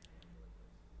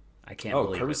 I can't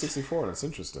believe Kirby it. 64. That's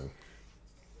interesting.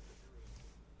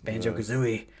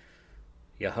 Banjo-Kazooie.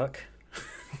 You hook?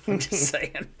 I'm just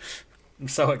saying. I'm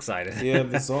so excited. Yeah,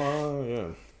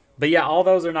 But yeah, all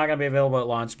those are not going to be available at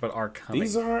launch, but are coming.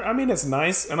 These are. I mean, it's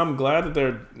nice, and I'm glad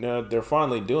that they're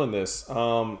finally doing this.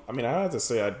 I mean, I have to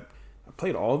say, I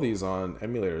played all these on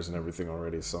emulators and everything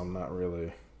already, so I'm not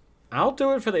really. I'll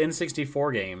do it for the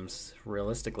N64 games.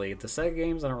 Realistically, the Sega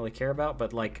games I don't really care about,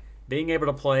 but like being able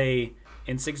to play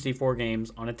N64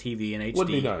 games on a TV in HD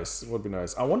would be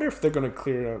nice. I wonder if they're going to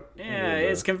clear out. Yeah,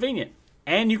 it's convenient.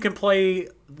 And you can play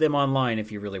them online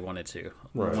if you really wanted to.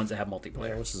 The ones that have multiplayer.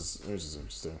 Yeah, which is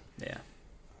interesting.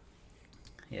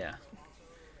 Yeah.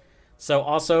 So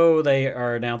also they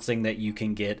are announcing that you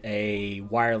can get a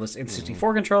wireless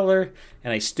N64 controller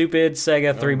and a stupid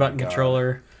Sega 3-button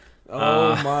controller.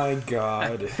 Oh my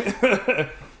god.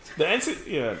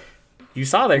 You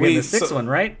saw they're getting the sixth one,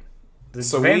 right? We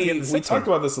talked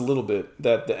about this a little bit,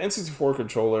 that the N64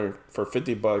 controller for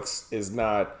 $50 is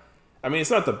not. I mean,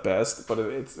 it's not the best, but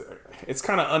it's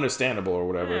kind of understandable or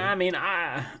whatever. I mean,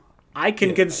 I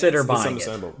can consider buying it.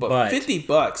 But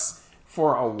 $50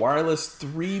 for a wireless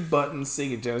 3-button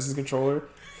Sega Genesis controller?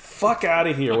 Fuck out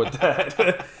of here with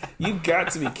that. You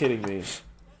got to be kidding me.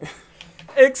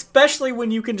 Especially when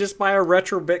you can just buy a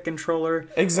Retrobit controller.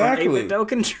 Exactly.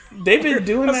 Controller. They've been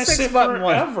doing that shit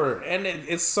forever. And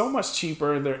it's so much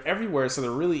cheaper. They're everywhere, so they're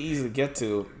really easy to get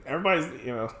to. Everybody's,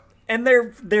 And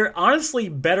they're honestly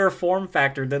better form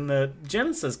factor than the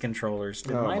Genesis controllers,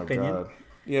 in my opinion. God.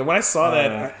 Yeah, when I saw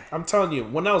that, I'm telling you,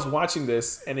 when I was watching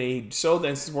this and they showed the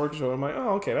N64 controller, I'm like,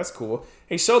 oh, okay, that's cool.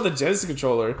 They showed the Genesis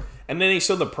controller, and then they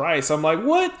showed the price. I'm like,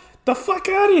 what? The fuck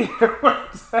out of here.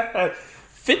 What's that?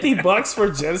 $50 for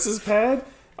a Genesis pad?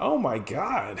 Oh my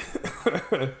god.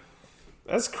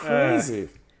 That's crazy.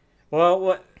 Well,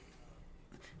 what?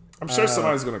 I'm sure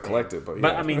somebody's going to collect it, but yeah.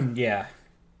 But, I mean, yeah.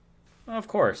 Of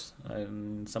course.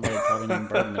 Somebody probably named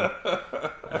Burton.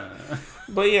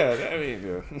 But yeah, I mean,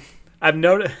 yeah. I've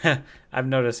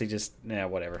noticed he just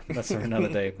whatever. That's for another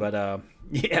day. But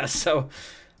Snap,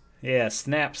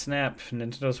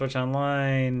 Nintendo Switch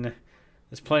Online.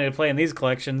 There's plenty to play in these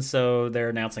collections, so they're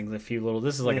announcing a few little.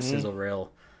 This is like a sizzle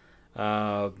reel.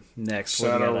 Next,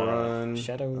 Shadowrun,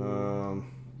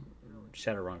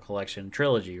 Shadowrun collection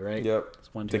trilogy, right? Yep.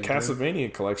 The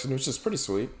Castlevania collection, which is pretty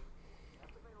sweet.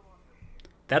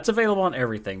 That's available on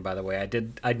everything, by the way.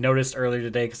 I noticed earlier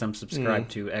today because I'm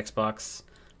subscribed to Xbox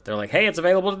They're like, hey, it's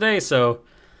available today. So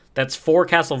that's 4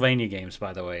 Castlevania games,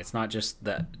 by the way. It's not just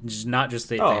the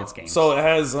advanced games. So it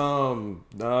has Dawn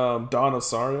of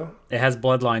Sorrow. It has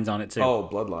Bloodlines on it too. Oh,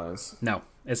 Bloodlines. No,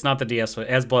 it's not the DS. It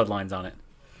has Bloodlines on it,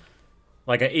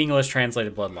 like an English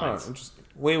translated Bloodlines. Interesting.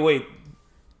 Wait.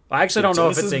 I actually don't know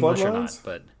if it's English or not,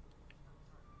 but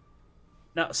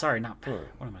no, sorry, not.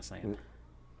 What am I saying?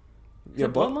 Yeah,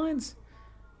 Bloodlines.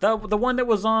 The one that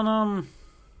was on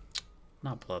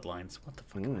not Bloodlines. What the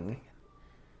fuck am I thinking?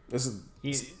 This is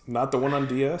not the one on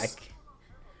DS.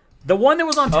 The one that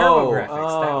was on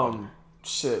TurboGrafx.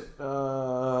 Shit.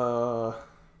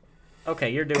 Okay,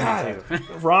 you're doing it too.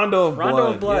 Rondo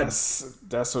of Blood. Yes,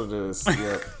 that's what it is.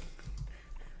 Yep.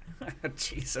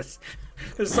 Jesus,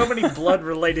 there's so many blood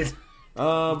related.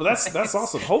 But that's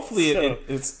awesome. Hopefully,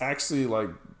 it's actually like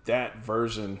that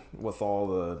version with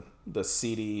all the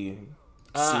CD.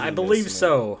 I believe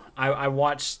so. I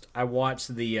watched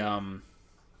the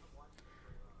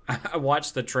I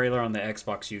watched the trailer on the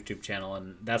Xbox YouTube channel,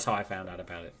 and that's how I found out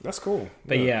about it. That's cool.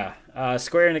 But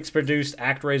Square Enix produced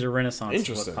ActRaiser Renaissance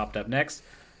is what popped up next.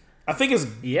 I think it's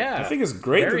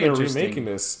great that they're remaking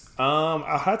this.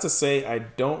 I have to say I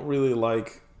don't really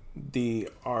like the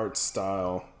art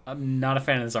style. I'm not a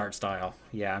fan of this art style.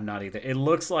 Yeah, I'm not either. It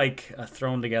looks like a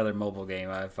thrown together mobile game.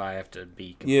 If I have to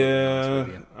be completely honest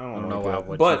with you. I don't know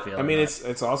what you feel. I mean,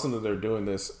 it's awesome that they're doing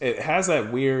this. It has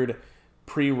that weird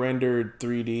pre-rendered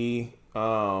 3D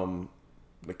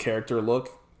the character look,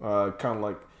 kind of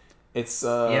like it's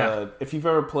if you've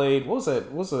ever played what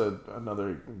was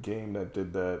another game that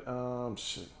did that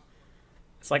shit.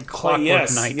 It's like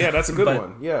Clockwork Knight. Yeah, that's a good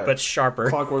one. Yeah, but sharper.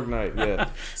 Clockwork Knight. Yeah.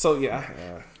 So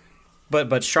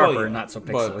but sharper, not so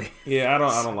pixely. Yeah, I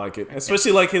don't like it,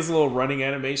 especially like his little running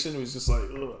animation. It was just like,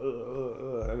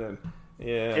 and then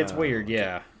it's weird.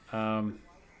 Yeah.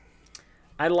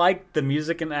 I like the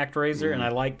music in ActRaiser, and I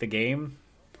like the game.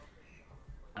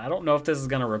 I don't know if this is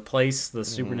going to replace the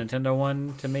Super Nintendo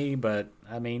one to me, but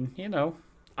I mean,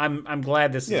 I'm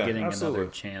glad this is getting another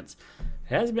chance.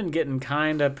 It has been getting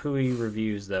kind of pooey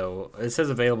reviews, though. It says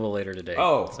available later today.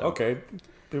 Oh, okay.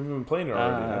 They've been playing it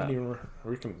already. I didn't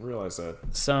even realize that.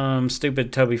 Some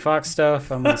stupid Toby Fox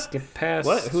stuff. I'm going to skip past.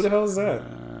 What? Who the hell is that?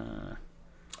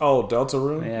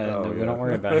 Deltarune? Yeah, we don't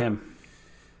worry about him.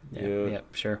 Yeah,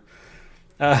 sure.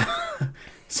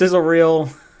 Sizzle Reel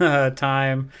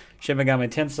time. Shin Megami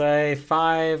Tensei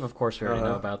 5. Of course, we already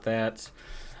know about that.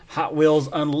 Hot Wheels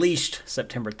Unleashed,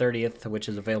 September 30th, which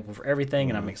is available for everything,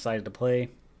 and I'm excited to play.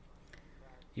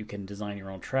 You can design your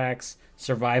own tracks.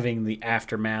 Surviving the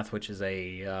Aftermath, which is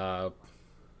a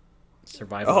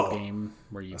survival game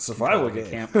where you survival game.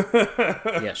 Camp.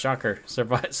 Yeah, shocker.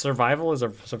 Survival is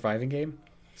a surviving game.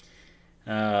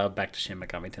 Back to Shin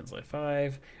Megami Tensei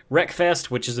 5. Wreckfest,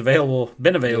 which is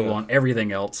been available on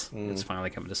everything else. It's finally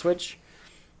coming to Switch.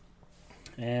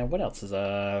 And what else is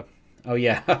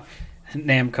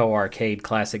Namco Arcade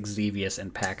Classic Xevious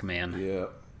and Pac-Man.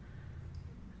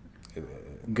 Yeah.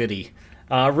 Goody.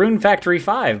 Rune Factory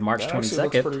 5, March 22nd.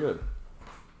 Looks pretty good.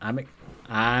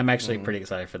 I'm actually pretty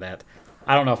excited for that.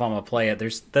 I don't know if I'm gonna play it.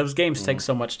 Those games take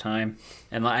so much time,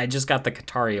 and I just got the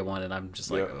Kataria one, and I'm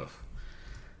just like, ugh,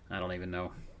 I don't even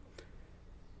know.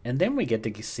 And then we get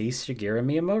to see Shigeru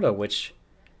Miyamoto, which,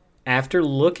 after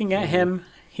looking at him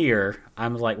here,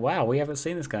 I'm like, wow, we haven't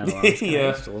seen this guy in a while.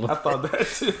 I thought that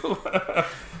too.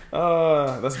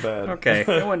 That's bad. Okay,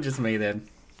 it wasn't just me then.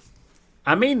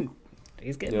 I mean,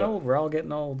 he's getting old. We're all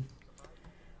getting old.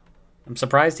 I'm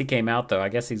surprised he came out, though. I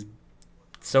guess he's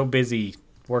so busy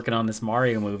working on this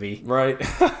Mario movie. Right.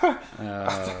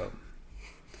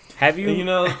 Have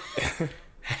you?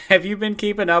 Have you been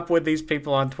keeping up with these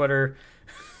people on Twitter?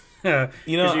 I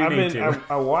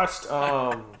watched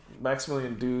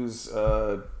Maximilian Dew's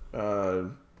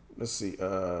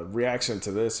reaction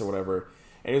to this or whatever,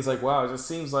 and he's like, wow, it just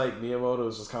seems like Miyamoto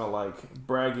is just kind of like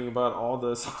bragging about all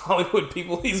this Hollywood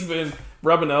people he's been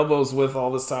rubbing elbows with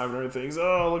all this time and everything. He's,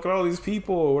 oh, look at all these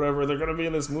people or whatever, they're gonna be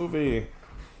in this movie.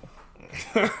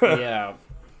 Yeah,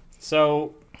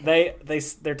 so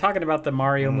they're talking about the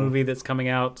Mario movie that's coming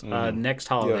out next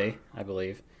holiday, I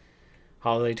believe.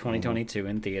 Holiday 2022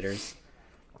 in theaters.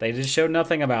 They just showed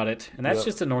nothing about it, and that's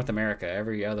just in North America.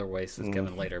 Every other place is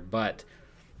coming later. But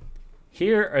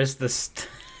here is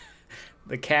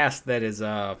the cast that is.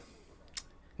 I'm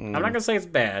not gonna say it's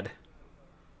bad.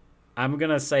 I'm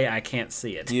gonna say I can't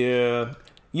see it. Yeah,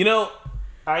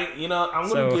 I'm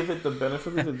gonna give it the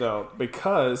benefit of the doubt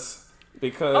because.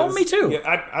 Oh, me too.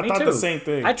 Yeah, I thought the same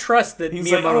thing. I trust that he's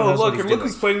Miyamoto like, knows what he's look doing.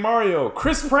 who's playing Mario.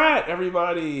 Chris Pratt,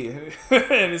 everybody. And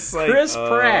it's like Chris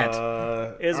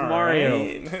Pratt is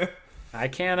Mario. Right. I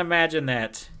can't imagine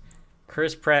that.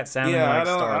 Chris Pratt sounding like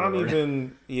Star-Lord. I don't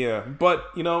even. Yeah, but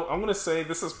I'm gonna say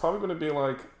this is probably gonna be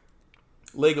like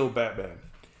Lego Batman,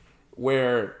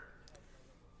 where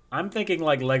I'm thinking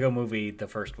like Lego Movie, the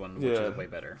first one, which is way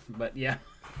better. But yeah,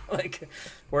 like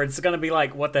where it's gonna be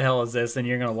like, what the hell is this? And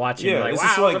you're gonna watch it. Yeah, and be like,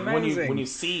 wow, it's like when you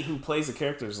see who plays the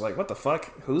characters, like what the fuck,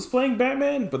 who's playing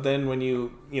Batman? But then when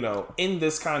you in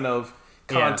this kind of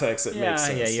context, it makes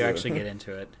sense. Yeah, you actually get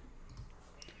into it.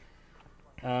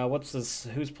 What's this?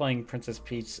 Who's playing Princess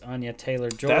Peach? Anya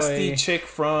Taylor-Joy. That's the chick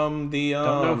from the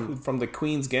from the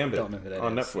Queen's Gambit. Don't know who that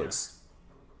on is, Netflix.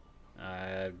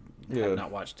 I have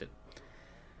not watched it.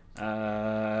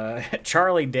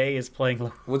 Charlie Day is playing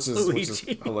Luigi. Which is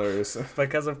hilarious.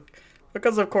 because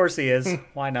of course he is.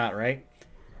 Why not, right?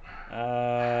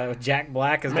 Jack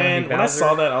Black is going to be Bowser. When I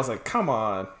saw that, I was like, come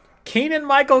on.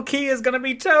 Keegan-Michael Key is going to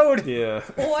be Toad. Yeah.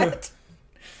 What?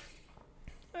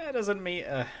 That doesn't mean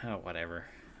whatever.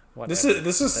 This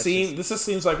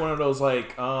seems like one of those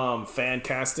like fan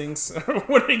castings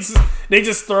where they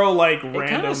just throw like random. It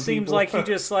kind of seems people. Like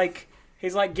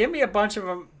he's like, give me a bunch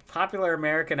of popular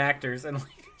American actors, and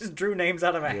just drew names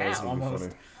out of a hat almost.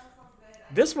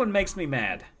 This one makes me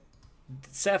mad.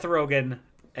 Seth Rogen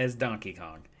as Donkey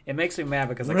Kong. It makes me mad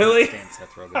because I can't stand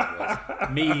Seth Rogen's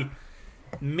voice.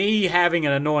 Me having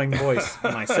an annoying voice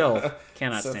myself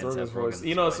cannot stand Seth Rogen's voice.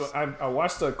 So I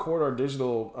watched a Corridor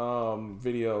Digital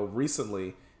video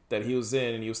recently that he was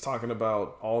in, and he was talking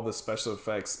about all the special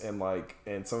effects and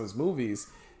some of his movies.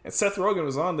 And Seth Rogen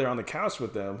was on there on the couch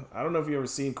with them. I don't know if you've ever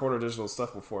seen Corridor Digital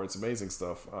stuff before. It's amazing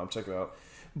stuff. Check it out.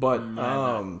 But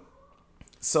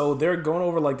so they're going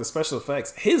over like the special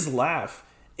effects. His laugh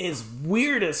is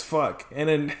weird as fuck, and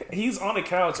then he's on the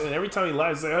couch, and every time he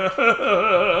laughs, like,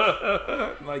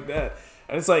 like that,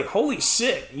 and it's like, holy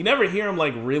shit! You never hear him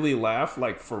like really laugh,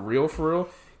 like for real,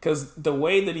 because the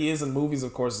way that he is in movies,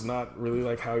 of course, is not really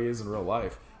like how he is in real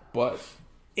life. But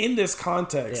in this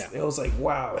context, it was like,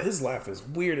 wow, his laugh is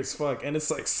weird as fuck, and it's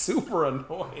like super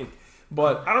annoying.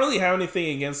 But I don't really have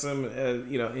anything against him,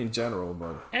 in general.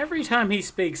 But every time he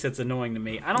speaks, it's annoying to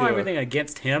me. I don't have anything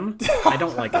against him. I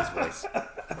don't like his voice.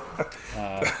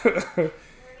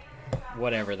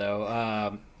 Whatever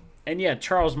though. And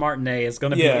Charles Martinet is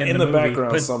going to be in the movie,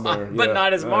 background somewhere, but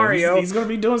not as Mario. He's going to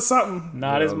be doing something.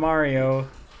 Not as Mario.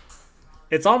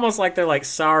 It's almost like they're like,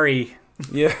 sorry,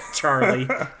 Charlie.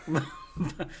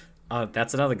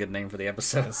 That's another good name for the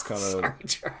episode. It's kind of. Sorry,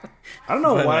 Charlie. I don't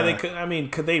know why they could. I mean,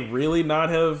 could they really not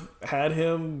have had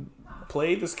him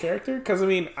play this character? Because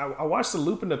I watched the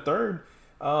Lupin the Third,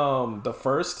 the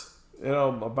first,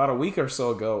 about a week or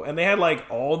so ago, and they had like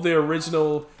all the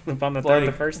original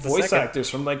voice actors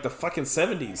from like the fucking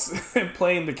 70s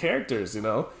playing the characters.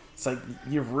 It's like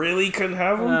you really couldn't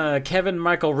have them. Kevin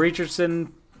Michael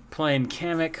Richardson playing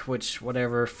Kamek, which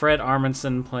whatever. Fred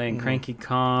Armisen playing Cranky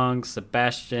Kong.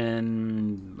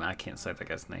 Sebastian, I can't say the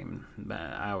guy's name, but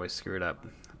I always screw it up.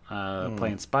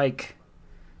 Playing Spike.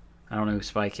 I don't know who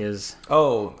Spike is.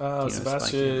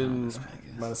 Sebastian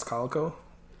Maniscalco.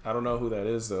 I don't know who that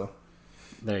is though.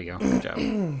 There you go. Good job.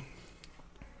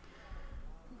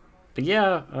 But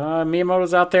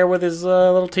Miyamoto's out there with his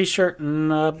little t-shirt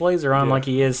and blazer on like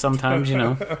he is sometimes.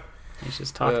 He's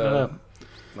just talking it up.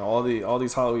 All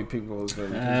these Halloween people has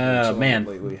been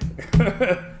lately.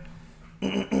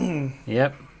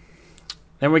 Yep.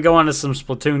 Then we go on to some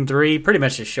Splatoon 3, pretty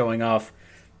much just showing off,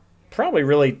 probably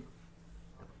really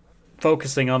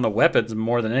focusing on the weapons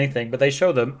more than anything, but they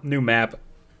show the new map.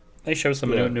 They show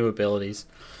some new abilities.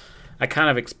 I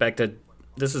kind of expected,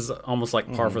 this is almost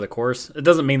like par for the course. It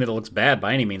doesn't mean that it looks bad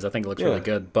by any means. I think it looks really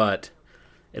good, but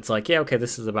it's like,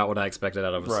 this is about what I expected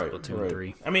out of Splatoon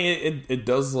 3. I mean, it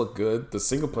does look good. The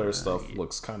single-player stuff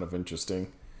looks kind of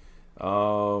interesting.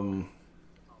 That's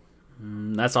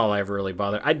all I ever really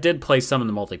bothered. I did play some of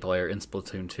the multiplayer in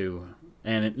Splatoon 2,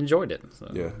 and enjoyed it. So.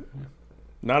 Yeah.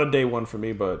 Not a day one for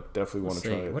me, but definitely want to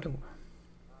try it.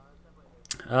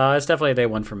 It's definitely a day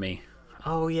one for me.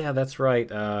 Oh, yeah, that's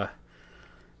right. I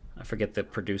forget the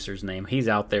producer's name. He's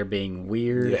out there being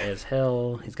weird as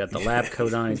hell. He's got the lab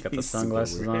coat on. He's got the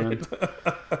sunglasses on.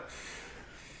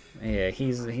 Yeah,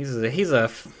 he's a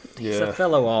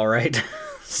fellow, all right.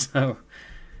 So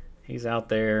he's out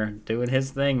there doing his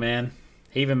thing, man.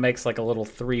 He even makes like a little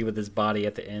 3 with his body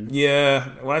at the end. Yeah,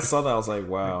 when I saw that, I was like,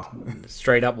 wow.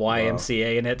 Straight up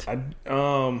YMCA in it.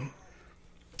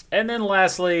 And then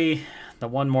lastly, the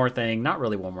one more thing. Not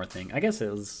really one more thing. I guess it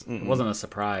wasn't a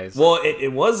surprise. Well,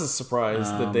 it was a surprise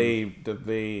that they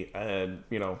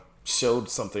showed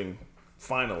something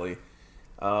finally.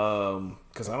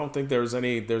 Because I don't think there's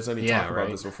any talk about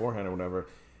this beforehand or whatever.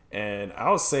 And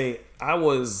I'll say I'm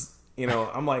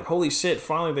like, holy shit!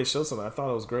 Finally, they showed something. I thought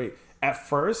it was great. at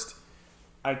first,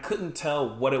 I couldn't tell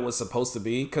what it was supposed to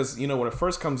be because when it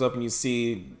first comes up and you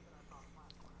see.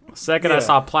 I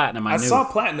saw Platinum, I saw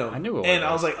Platinum. I knew it. And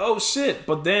I was like, oh shit!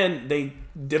 But then they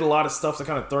did a lot of stuff to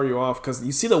kind of throw you off because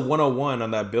you see the 101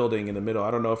 on that building in the middle.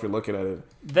 I don't know if you're looking at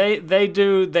it. They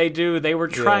do. They were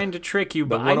trying to trick you,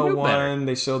 but the 101. I knew better.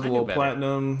 They showed the little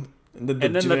Platinum. And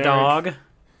then generic,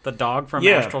 the dog from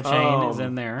Astral Chain is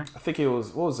in there. I think it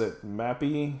was, what was it?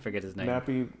 Mappy? I forget his name.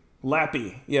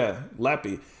 Lappy. Yeah,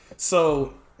 Lappy.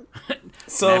 So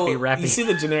you see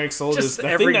the generic soldiers.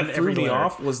 The thing that threw me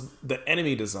off was the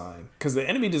enemy design. Because the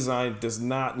enemy design does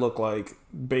not look like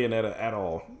Bayonetta at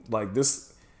all. Like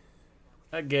this.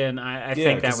 Again, I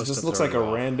think that was it just looks like a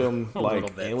random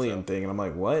alien thing. And I'm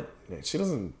like, what? She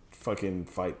doesn't fucking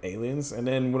fight aliens. And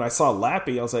then when I saw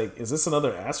Lappy, I was like, is this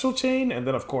another Astral Chain? And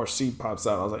then of course she pops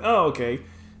out. I was like, oh, okay,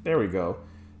 there we go.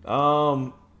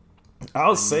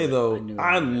 I'll say though,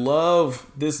 I love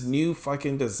this new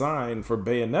fucking design for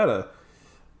Bayonetta.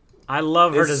 I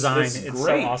love her design. It's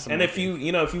great. So awesome. And if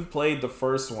you've played the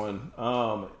first one,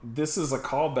 this is a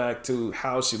callback to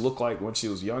how she looked like when she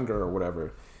was younger or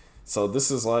whatever. So this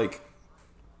is like.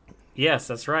 Yes,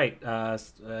 that's right.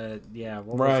 Yeah.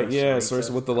 Right. Yeah. So it's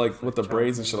with the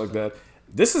braids and shit like that.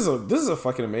 This is a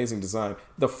fucking amazing design.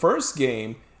 The first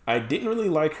game, I didn't really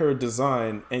like her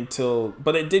design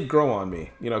but it did grow on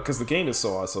me, because the game is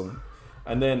so awesome.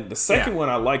 And then the second one,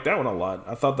 I liked that one a lot.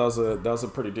 I thought that was a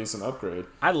pretty decent upgrade.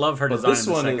 I love her design. This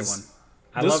one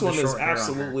is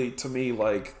absolutely to me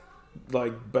like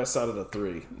best out of the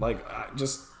three. Like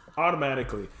just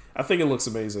automatically, I think it looks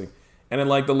amazing. And then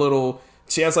like the little.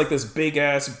 She has like this big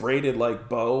ass braided like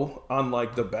bow on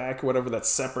like the back or whatever that's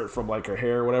separate from like her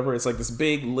hair or whatever. It's like this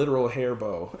big literal hair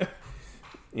bow.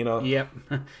 Yep.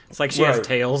 It's like she has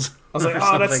tails. I was like,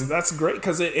 oh, that's great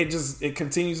because it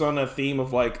continues on that theme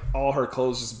of like all her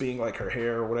clothes just being like her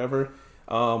hair or whatever.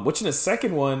 Which in the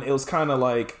second one it was kind of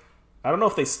like I don't know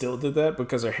if they still did that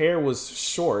because her hair was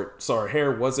short, so her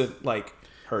hair wasn't like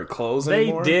her clothes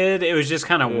anymore. They did. It was just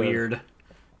kind of weird.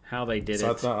 How they did it.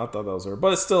 I thought that was her.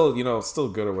 But it's still, still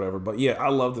good or whatever. But yeah, I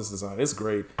love this design. It's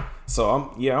great. So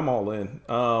I'm all in.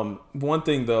 One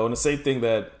thing though, and the same thing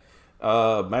that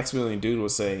Maximilian Dude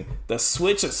was saying, the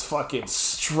Switch is fucking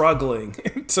struggling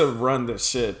to run this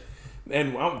shit.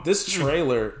 And this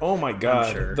trailer, oh my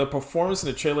god, the performance in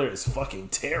the trailer is fucking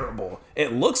terrible.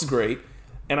 It looks great,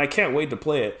 and I can't wait to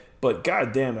play it. But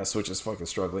goddamn, that Switch is fucking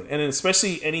struggling. And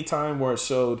especially any time where it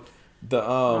showed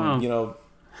the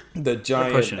the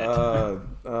giant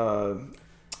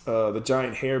the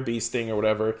giant hair beast thing or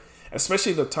whatever,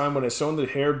 especially the time when it's showing the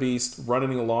hair beast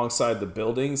running alongside the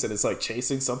buildings and it's like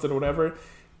chasing something or whatever.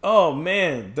 Oh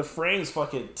man, the frames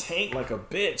fucking tank like a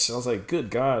bitch. I was like, good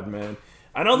god, man.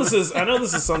 I know this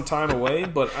is some time away,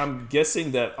 but I'm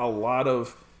guessing that a lot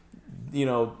of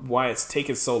why it's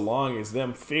taken so long is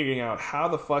them figuring out how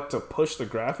the fuck to push the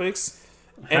graphics.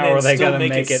 And how are they going to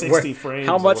make it 60 frames?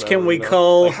 How much can we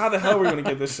cull? Like, how the hell are we going to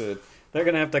get this shit? They're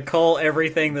going to have to cull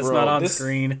everything that's not on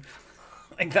screen.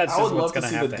 Like that's just what's going to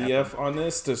happen. I would love to see the DF on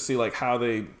this to see like how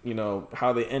they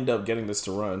end up getting this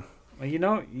to run. Well, you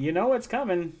know it's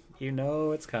coming. You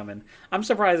know it's coming. I'm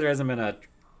surprised there hasn't been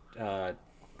a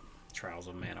Trials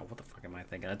of Mana. What the fuck am I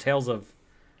thinking? A Tales of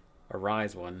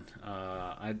Arise one.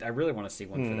 I really want to see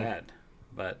one for that.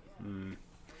 But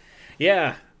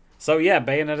yeah. So yeah,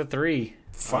 Bayonetta 3.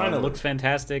 Finally. Looks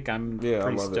fantastic. I'm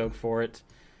pretty stoked for it.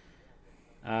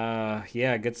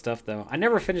 Yeah, good stuff though. I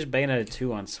never finished Bayonetta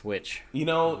 2 on Switch.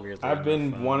 I've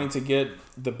been wanting to get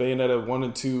the Bayonetta 1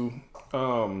 and 2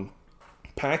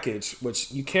 package,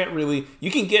 which you can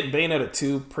get Bayonetta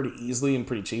 2 pretty easily and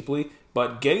pretty cheaply,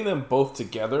 but getting them both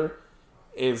together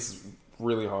is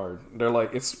really hard. They're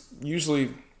like, it's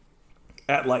usually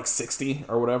at like 60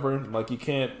 or whatever. Like you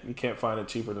can't find it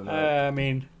cheaper than that. I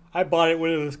mean, I bought it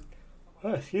when it was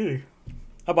I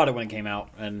bought it when it came out,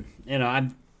 and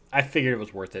I figured it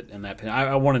was worth it in that.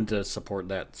 I wanted to support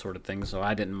that sort of thing, so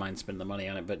I didn't mind spending the money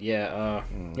on it. But yeah,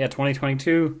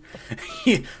 2022.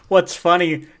 What's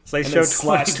funny is they showed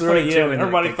 2022, and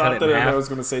everybody thought that I was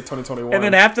going to say 2021, and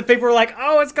then half the people were like,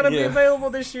 "Oh, it's going to be available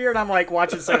this year," and I'm like,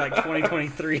 watch it say like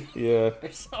 2023. Yeah,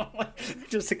 so,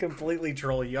 just to completely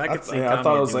troll you. I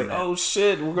thought it was like, "Oh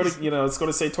shit, we're gonna," it's going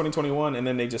to say 2021, and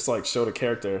then they just like showed a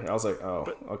character. I was like,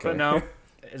 "Oh, okay." But no,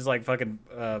 it's like fucking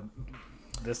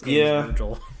this game's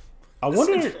Virgil. I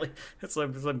wonder. It's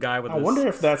like some guy with. I wonder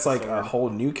if that's like a whole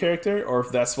new character, or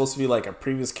if that's supposed to be like a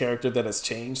previous character that has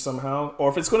changed somehow, or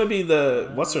if it's going to be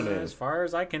the what's her name. As far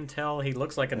as I can tell, he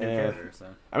looks like a new character. So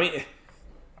I mean,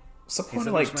 what's the point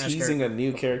of like teasing a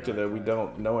new character that we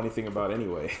don't know anything about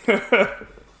anyway?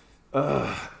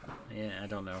 Yeah, I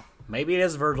don't know. Maybe it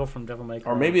is Virgil from Devil May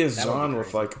Cry. Or maybe it's John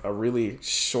with like a really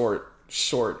short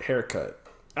haircut.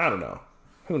 I don't know.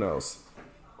 Who knows?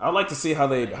 I'd like to see how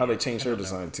they change her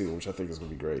design too, which I think is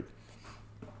going to be great.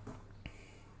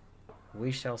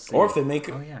 We shall see. Or if they make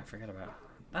it. Oh yeah, I forgot about it.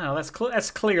 No,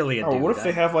 that's clearly a dude. Oh, what if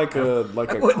they have like a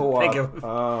co-op?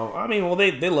 I mean, well,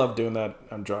 they love doing that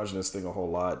androgynous thing a whole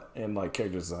lot in like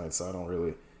character design, so I don't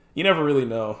really. You never really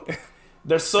know.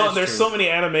 there's so many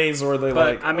animes where they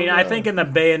like. I mean, I think in the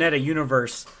Bayonetta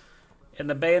universe,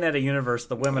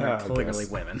 the women are clearly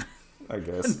women. I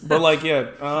guess, but like,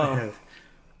 yeah,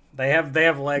 they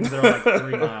have legs that are like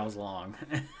 3 miles long.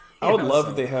 I would love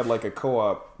if they had like a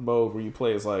co-op mode where you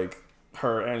play as like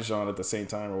her and Jean at the same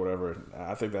time or whatever.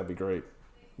 I think that'd be great.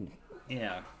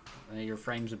 Yeah. Your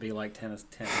frames would be like 10.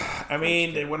 I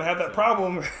mean, they wouldn't have that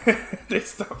problem. They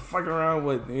stopped fucking around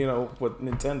with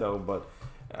Nintendo, but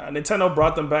Nintendo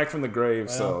brought them back from the grave.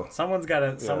 So someone's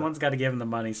got to give them the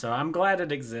money. So I'm glad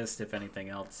it exists. If anything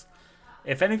else,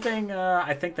 I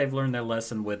think they've learned their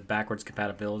lesson with backwards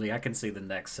compatibility. I can see the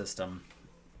next system,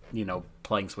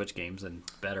 playing Switch games and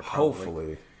better.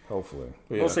 Probably. Hopefully,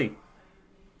 we'll see.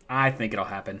 I think it'll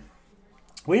happen.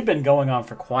 We've been going on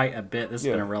for quite a bit. This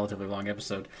has been a relatively long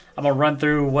episode. I'm going to run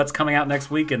through what's coming out next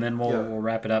week, and then we'll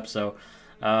wrap it up. So,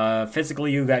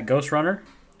 physically, you got Ghost Runner.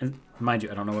 And mind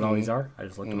you, I don't know what all these are. I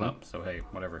just looked them up. So, hey,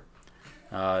 whatever.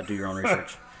 Do your own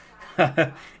research.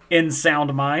 In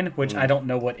Sound Mine, which I don't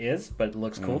know what is, but it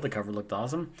looks cool. The cover looked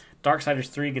awesome. Darksiders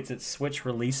 3 gets its Switch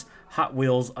release. Hot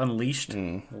Wheels Unleashed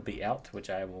will be out, which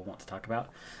I will want to talk about.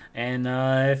 And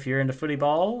if you're into footy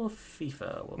ball,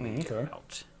 FIFA will be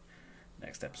out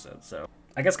next episode. So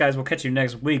I guess, guys, we'll catch you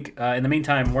next week. In the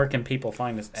meantime, where can people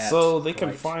find us at? So they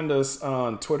can find us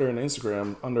on Twitter and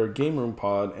Instagram under Game Room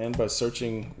Pod and by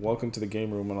searching Welcome to the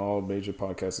Game Room on all major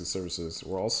podcasting services.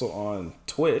 We're also on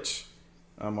Twitch.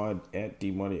 I'm on at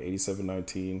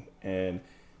DMoney8719, and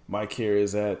Mike here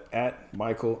is at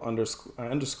Michael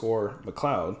underscore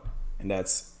McLeod, and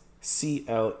that's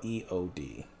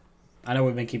CLEOD. I know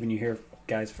we've been keeping you here,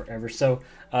 guys, forever. So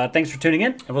thanks for tuning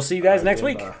in, and we'll see you guys next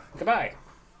week. Goodbye.